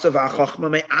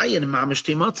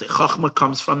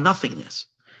comes from nothingness.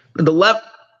 And the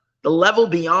level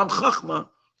beyond Chachma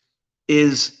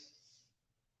is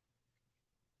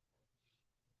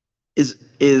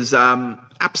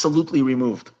absolutely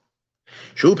removed.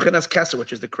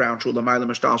 Which is the crown,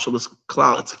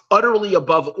 it's utterly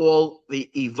above all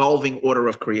the evolving order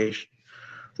of creation.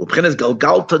 This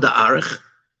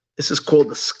is called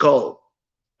the skull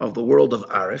of the world of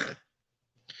Arich.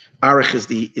 Arich is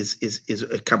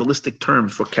a Kabbalistic term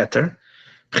for Keter.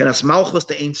 Malchus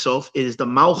the Ein Sof is the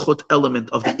Malchut element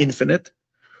of the infinite.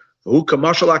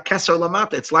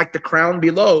 It's like the crown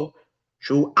below.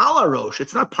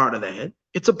 It's not part of the head.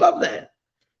 It's above the head.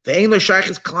 The Ein Shaykh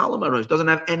is Klal doesn't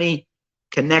have any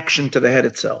connection to the head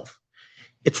itself.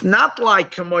 It's not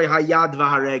like Kamoy Hayad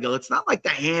Vaharegel. It's not like the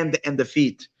hand and the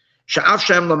feet.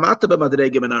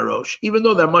 Even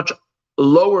though they're much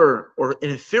lower or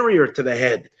inferior to the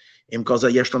head, they're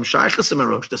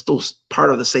still part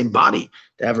of the same body.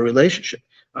 They have a relationship.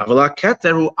 But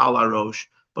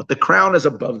the crown is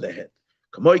above the head.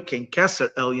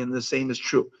 The same is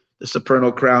true. The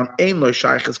supernal crown, Ein Lo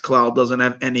Shayches Klal, doesn't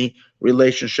have any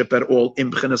relationship at all. Im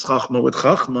B'chinas Chachma with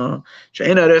Chachma,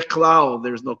 She'ein Arich Klal,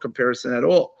 there's no comparison at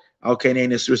all.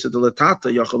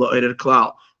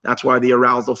 That's why the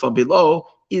arousal from below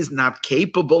is not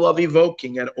capable of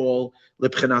evoking at all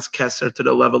L'B'chinas Keser to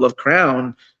the level of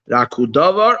crown.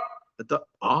 Rakudavar, but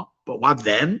what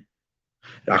then?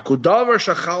 Rakudavar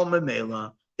Shachal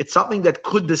Memela. It's something that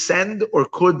could descend or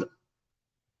could,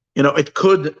 it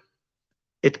could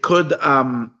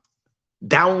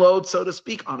download, so to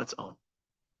speak, on its own.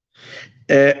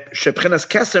 Shebchinas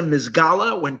Keser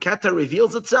Mizgala, when Keter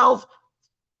reveals itself,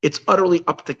 it's utterly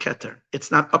up to Keter. It's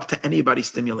not up to anybody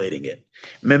stimulating it.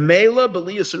 Memela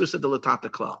b'liyasurusa delatata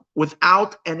klal,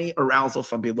 without any arousal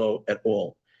from below at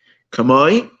all.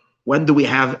 Kamoi, when do we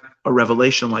have a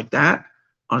revelation like that?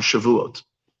 On Shavuot,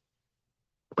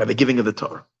 by the giving of the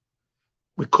Torah.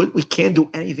 We can't do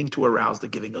anything to arouse the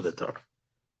giving of the Torah.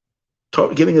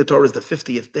 Giving the Torah is the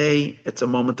 50th day. It's a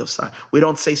moment of silence. We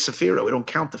don't say Sephirah. We don't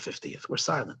count the 50th. We're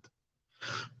silent.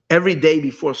 Every day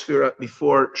before Sephirah,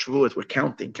 before Shavuot, we're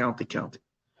counting.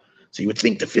 So you would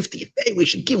think the 50th day, we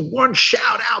should give one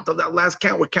shout out of that last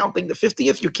count. We're counting the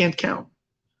 50th. You can't count.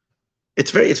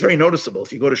 It's very noticeable.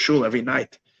 If you go to shul every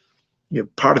night, you're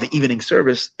part of the evening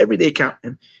service, every day count.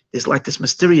 And there's like this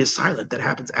mysterious silence that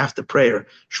happens after prayer,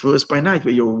 Shavuot by night,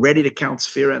 where you're ready to count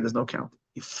Sephirah and there's no count.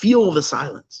 You feel the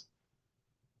silence.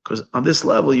 Because on this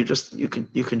level, you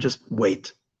can just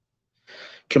wait.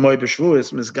 Kemoy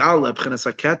b'Shvuos, Mizgala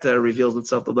b'chinas haKeter reveals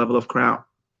itself the level of crown.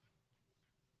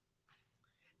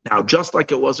 Now, just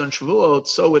like it was on Shavuot,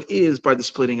 so it is by the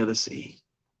splitting of the sea.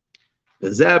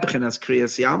 V'zeh b'chinas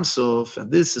kriyas Yamsuf,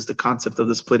 and this is the concept of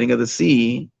the splitting of the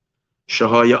sea.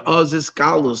 Shahaya Azis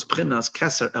Galus b'chinas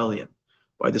Keser Elyon.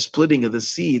 By the splitting of the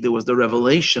sea, there was the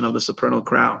revelation of the supernal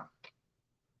crown.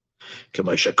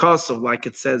 Like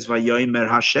it says, Vayomer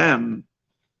Hashem,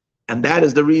 and that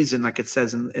is the reason, like it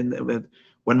says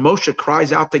when Moshe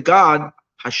cries out to God,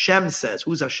 Hashem says,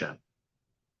 who's Hashem?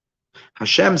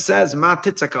 Hashem says, Ma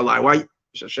titzakalai.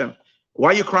 Why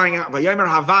are you crying out? Vayomer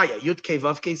Havaya, Yud Kei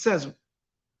Vav Kei says,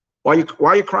 why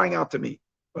are you crying out to me?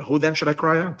 Well, who then should I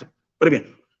cry out to? What do you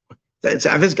mean?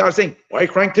 This God saying, why are you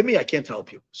crying to me? I can't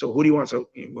help you. So who do you want? So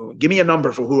give me a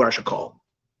number for who I should call.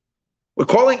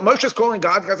 Moshe's calling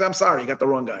God because I'm sorry, you got the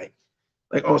wrong guy.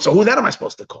 Like, so who then am I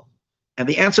supposed to call? And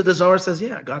the answer to Zohar says,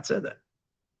 yeah, God said that.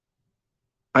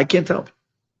 I can't help you.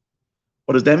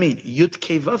 What does that mean? Yud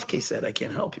Kei Vav Kei said, I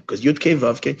can't help you. Because Yud Kei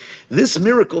Vav Kei, this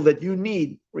miracle that you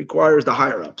need requires the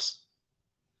higher-ups.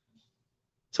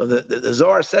 So the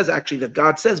Zohar says actually that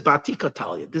God says, Ba'atika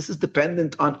Talia. This is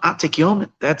dependent on Atik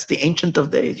Yomit. That's the Ancient of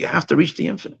Days. You have to reach the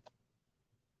infinite.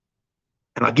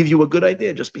 And I'll give you a good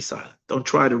idea. Just be silent. Don't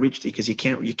try to reach because you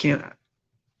can't. Yud Kei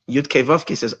Vav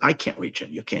Kei says, I can't reach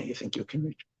him. You can't. You think you can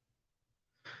reach him.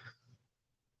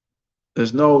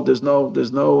 There's no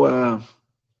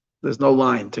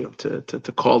line to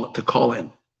call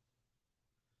in.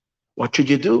 What should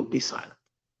you do? Be silent.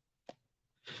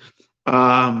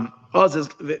 Hashem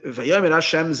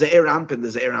Ze'er Anpin. The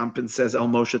Ze'er Anpin says El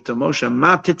Moshe to Moshe,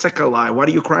 Ma titzakalai. What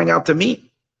are you crying out to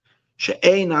me?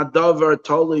 She'ein adavar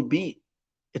toli bi.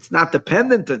 It's not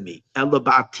dependent on me.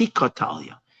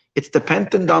 It's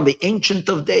dependent on the Ancient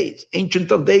of Days. Ancient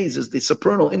of Days is the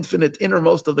supernal, infinite,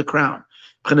 innermost of the crown.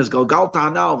 B'chinas galgalta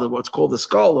hanal, what's called the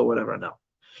skull or whatever now.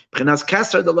 B'chinas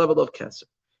keser, the level of keser.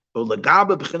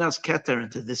 Ulagabe b'chinas keter,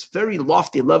 into this very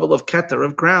lofty level of keter,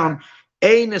 of crown,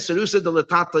 ein eserusa de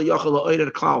letata yochel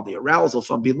ha'oirer klal. The arousal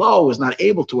from below is not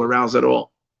able to arouse at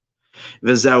all.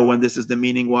 V'zeu, and this is the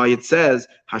meaning why it says,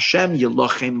 Hashem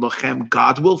yilochem lochem,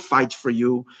 God will fight for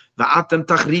you, v'atem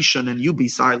tachrishon, and you be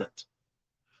silent.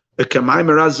 And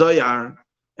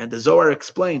the Zohar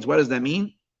explains, what does that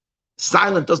mean?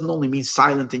 Silent doesn't only mean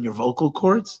silent in your vocal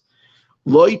cords.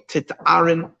 Loi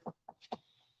tit'aren.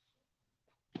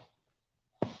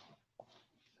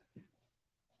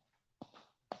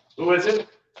 Who is it?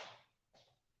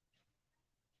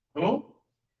 Who?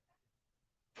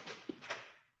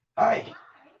 Hi.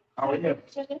 How are you?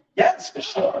 Yes, for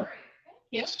sure.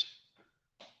 Yes.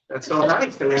 That's so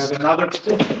nice that we have another.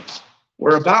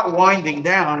 We're about winding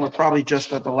down. We're probably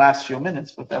just at the last few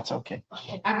minutes, but that's okay.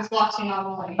 I was watching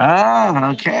all the way.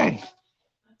 Ah, okay.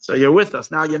 So you're with us.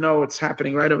 Now you know what's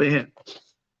happening right over here.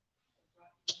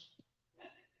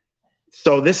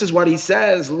 So this is what he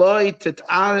says, Loi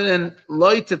tit'aren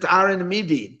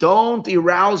midi. Don't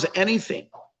arouse anything.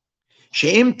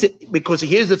 Because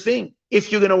here's the thing.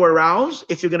 If you're going to arouse,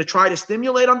 if you're going to try to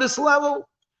stimulate on this level,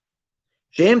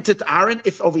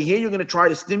 if over here you're going to try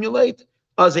to stimulate,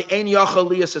 because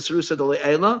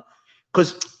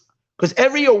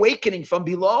every awakening from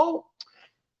below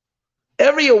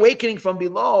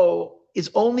is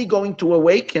only going to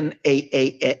awaken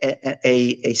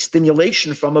a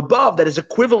stimulation from above that is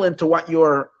equivalent to what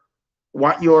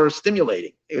you're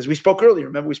stimulating. As we spoke earlier,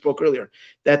 remember we spoke earlier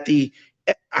that the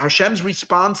Hashem's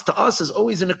response to us is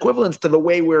always an equivalence to the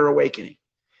way we're awakening.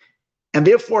 And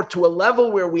therefore, to a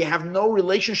level where we have no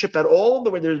relationship at all,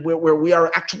 where we are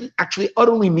actually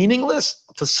utterly meaningless,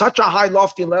 to such a high,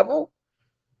 lofty level,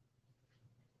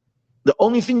 the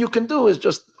only thing you can do is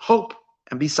just hope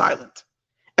and be silent.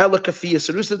 That's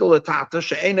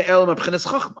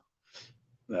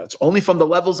only from the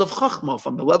levels of chachma,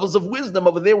 from the levels of wisdom.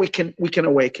 Over there, we can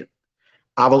awaken.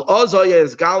 But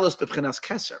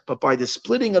by the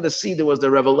splitting of the sea, there was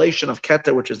the revelation of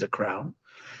Keter, which is the crown.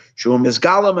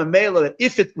 That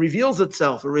if it reveals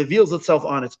itself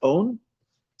on its own,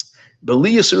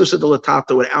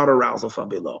 without arousal from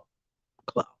below.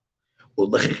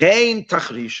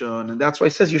 And that's why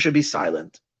it says you should be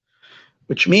silent,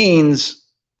 which means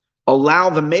allow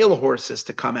the male horses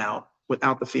to come out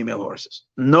without the female horses.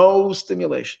 No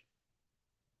stimulation.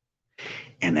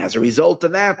 And as a result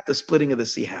of that, the splitting of the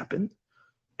sea happened.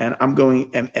 And I'm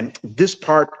going, and this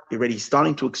part already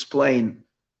starting to explain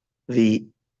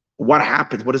what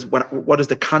happened, what is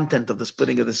the content of the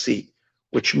splitting of the sea,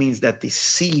 which means that the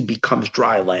sea becomes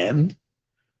dry land,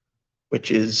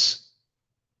 which is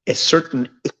a certain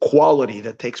equality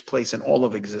that takes place in all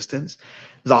of existence.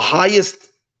 The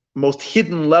highest, most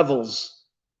hidden levels,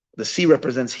 the sea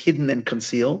represents hidden and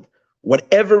concealed.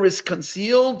 Whatever is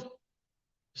concealed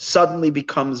suddenly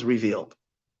becomes revealed.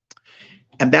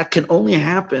 And that can only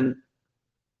happen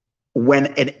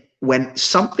when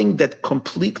something that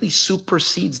completely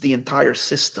supersedes the entire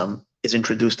system is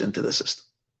introduced into the system.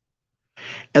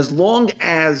 As long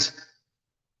as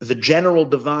the general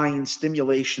divine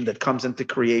stimulation that comes into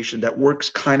creation, that works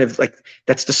kind of like,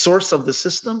 that's the source of the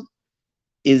system,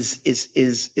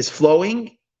 is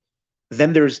flowing,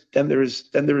 then there's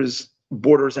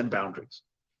borders and boundaries.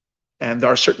 And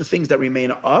there are certain things that remain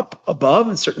up above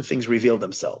and certain things reveal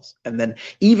themselves. And then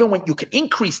even when you can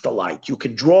increase the light, you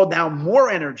can draw down more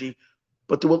energy,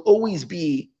 but there will always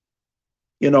be,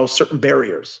 certain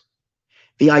barriers.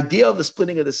 The idea of the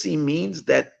splitting of the sea means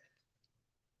that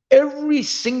every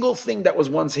single thing that was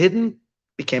once hidden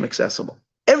became accessible.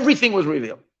 Everything was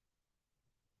revealed.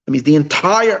 It means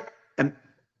and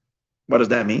what does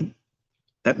that mean?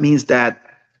 That means that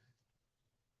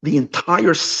the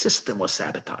entire system was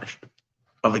sabotaged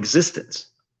of existence.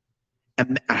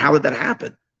 And how did that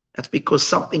happen? That's because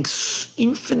something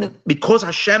infinite, because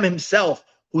Hashem himself,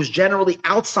 who's generally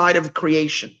outside of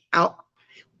creation,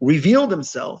 revealed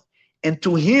himself, and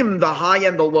to him the high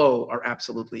and the low are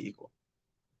absolutely equal.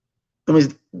 That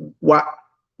means what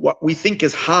we think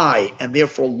is high and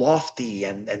therefore lofty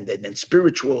and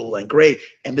spiritual and great,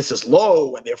 and this is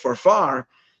low and therefore far,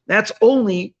 that's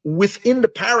only within the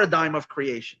paradigm of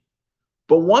creation.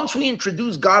 But once we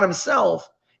introduce God himself,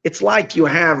 it's like you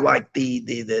have like the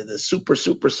super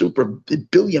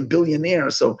billionaire.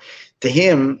 So to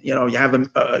him, you have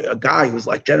a guy who's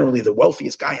like generally the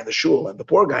wealthiest guy in the shul and the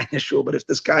poor guy in the shul. But if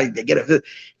this guy,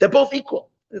 they're both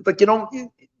equal. It's like,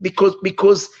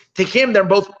 because to him,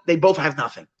 they both have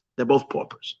nothing. They're both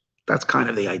paupers. That's kind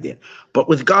of the idea. But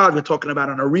with God, we're talking about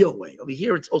in a real way. Over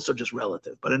here, it's also just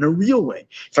relative, but in a real way.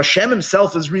 If Hashem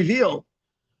himself is revealed,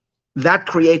 that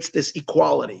creates this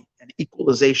equality and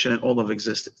equalization in all of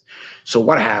existence. So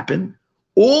what happened?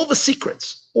 All the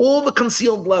secrets, all the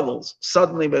concealed levels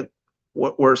suddenly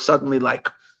were suddenly like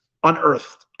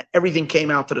unearthed. Everything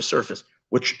came out to the surface,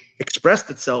 which expressed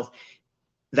itself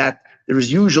that there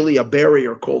is usually a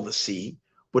barrier called the sea,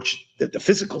 which the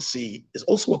physical sea is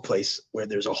also a place where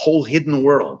there's a whole hidden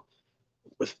world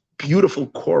with beautiful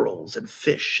corals and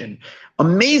fish and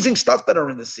amazing stuff that are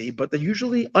in the sea, but they're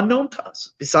usually unknown to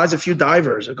us, besides a few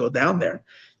divers who go down there.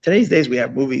 Today's days, we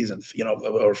have movies and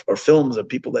or films of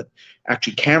people that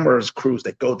actually cameras, crews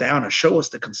that go down and show us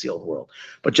the concealed world.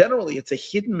 But generally, it's a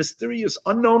hidden, mysterious,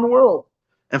 unknown world.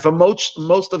 And for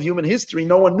most of human history,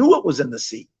 no one knew what was in the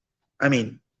sea. I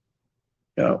mean,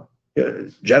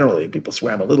 generally people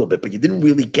swam a little bit, but you didn't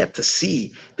really get to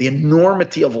see the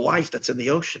enormity of life that's in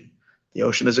the ocean. The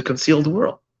ocean is a concealed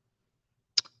world.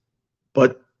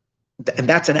 And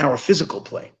that's in our physical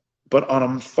plane. But on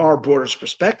a far broader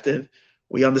perspective,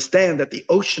 we understand that the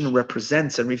ocean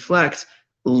represents and reflects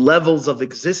levels of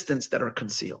existence that are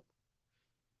concealed.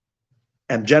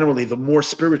 And generally, the more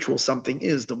spiritual something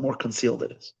is, the more concealed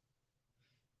it is.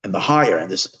 And the higher,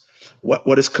 and this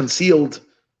what is concealed,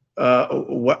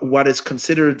 what is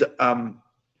considered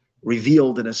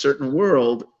revealed in a certain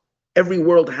world, every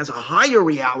world has a higher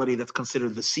reality that's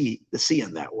considered the sea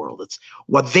in that world. It's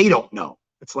what they don't know.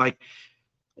 It's like,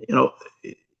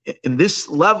 in this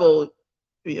level,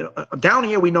 down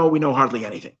here we know hardly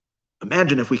anything.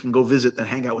 Imagine if we can go visit and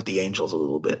hang out with the angels a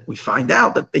little bit. We find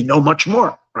out that they know much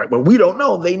more, right? What we don't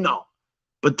know, they know.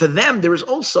 But to them, there is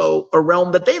also a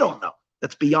realm that they don't know.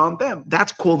 That's beyond them.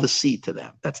 That's called the sea to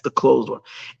them. That's the closed one.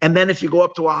 And then if you go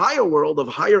up to a higher world of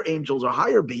higher angels or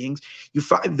higher beings,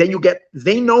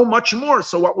 they know much more.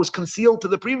 So what was concealed to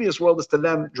the previous world is to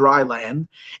them dry land.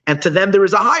 And to them, there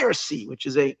is a higher sea, which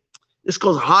is this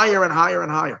goes higher and higher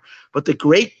and higher. But the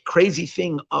great crazy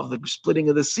thing of the splitting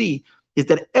of the sea is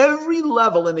that every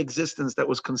level in existence that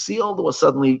was concealed was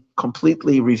suddenly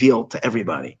completely revealed to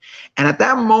everybody. And at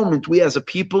that moment, we as a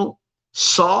people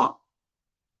saw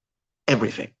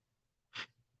everything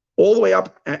all the way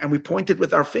up, and we pointed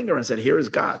with our finger and said, here is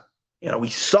God. We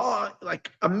saw, like,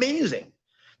 amazing.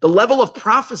 The level of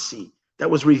prophecy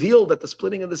that was revealed at the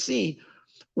splitting of the sea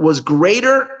was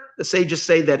greater. The sages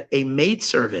say that a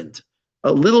maidservant,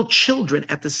 little children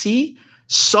at the sea,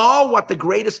 saw what the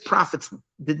greatest prophets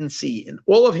didn't see. In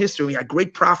all of history, we had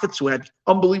great prophets who had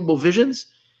unbelievable visions.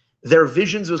 Their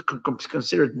visions was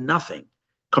considered nothing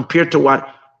compared to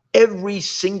what every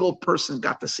single person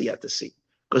got to see at the sea.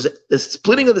 Because the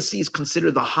splitting of the sea is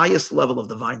considered the highest level of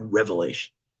divine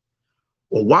revelation.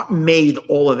 Well, what made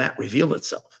all of that reveal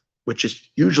itself, which is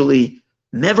usually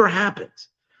never happens?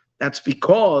 That's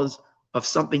because of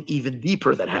something even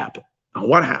deeper that happened. And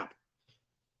what happened?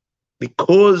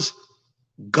 Because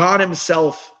God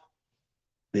himself,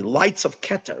 the lights of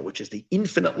Keter, which is the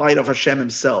infinite light of Hashem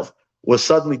himself, was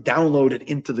suddenly downloaded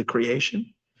into the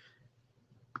creation.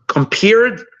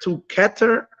 Compared to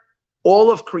Keter,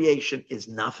 all of creation is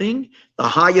nothing. The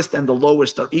highest and the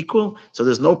lowest are equal. So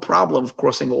there's no problem of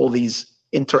crossing all these,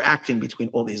 interacting between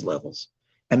all these levels.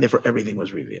 And therefore everything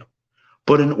was revealed.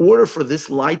 But in order for this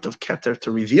light of Keter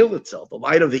to reveal itself, the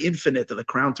light of the infinite of the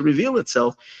crown to reveal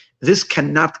itself, this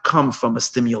cannot come from a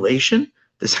stimulation.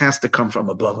 This has to come from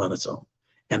above on its own.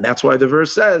 And that's why the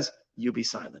verse says, you be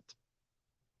silent.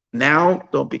 Now,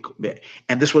 don't be.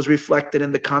 And this was reflected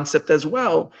in the concept as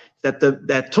well,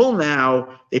 that till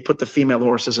now, they put the female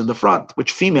horses in the front,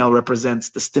 which female represents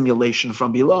the stimulation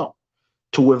from below,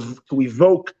 to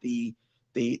evoke the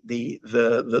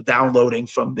downloading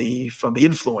from the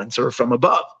influencer from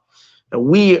above.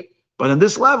 But in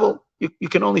this level, you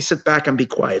can only sit back and be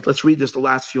quiet. Let's read the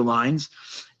last few lines.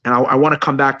 And I want to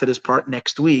come back to this part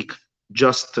next week,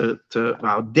 just to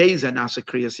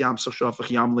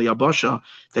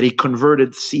that he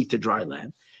converted sea to dry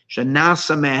land. From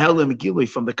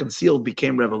the concealed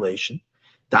became revelation.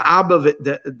 The Abba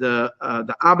ve'imma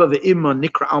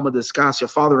nikra alma deskas, your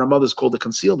father and mother is called the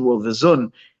concealed world,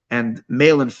 v'zun, and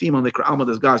male and female nikra alma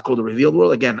deskas is called the revealed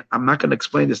world. Again, I'm not going to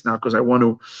explain this now because I want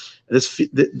to.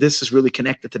 This is really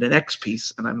connected to the next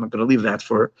piece, and I'm not going to leave that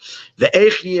for the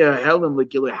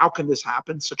Echia. How can this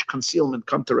happen? Such concealment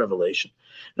come to revelation.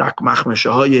 Because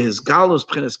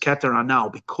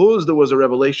there was a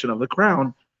revelation of the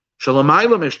crown.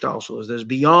 There's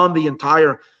beyond the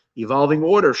entire evolving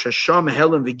order.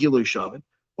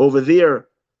 Over there,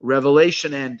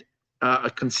 revelation and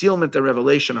concealment and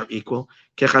revelation are equal.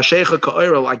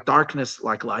 Like darkness,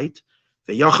 like light.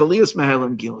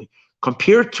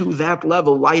 Compared to that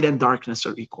level, light and darkness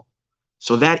are equal.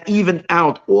 So that evened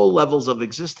out all levels of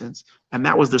existence, and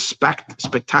that was the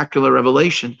spectacular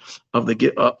revelation of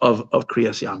the of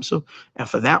Kriyas Yamsuf. And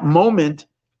for that moment,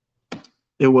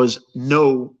 there was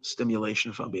no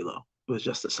stimulation from below. It was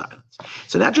just a silence.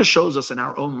 So that just shows us in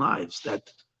our own lives that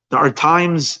there are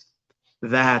times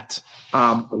that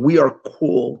we are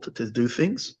called to do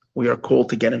things. We are called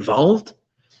to get involved.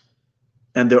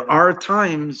 And there are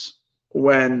times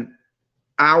when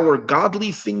our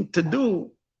godly thing to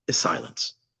do is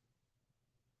silence.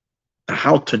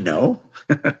 How to know?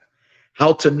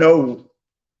 How to know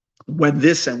when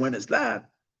this and when is that?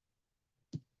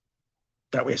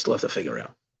 That we still have to figure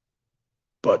out.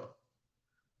 But,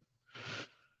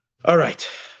 all right,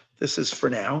 this is for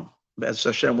now. As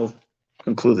Hashem will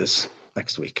conclude this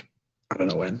next week. I don't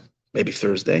know when. Maybe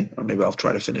Thursday, or maybe I'll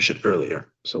try to finish it earlier.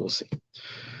 So we'll see.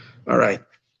 All right.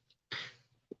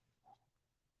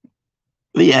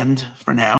 The end for now.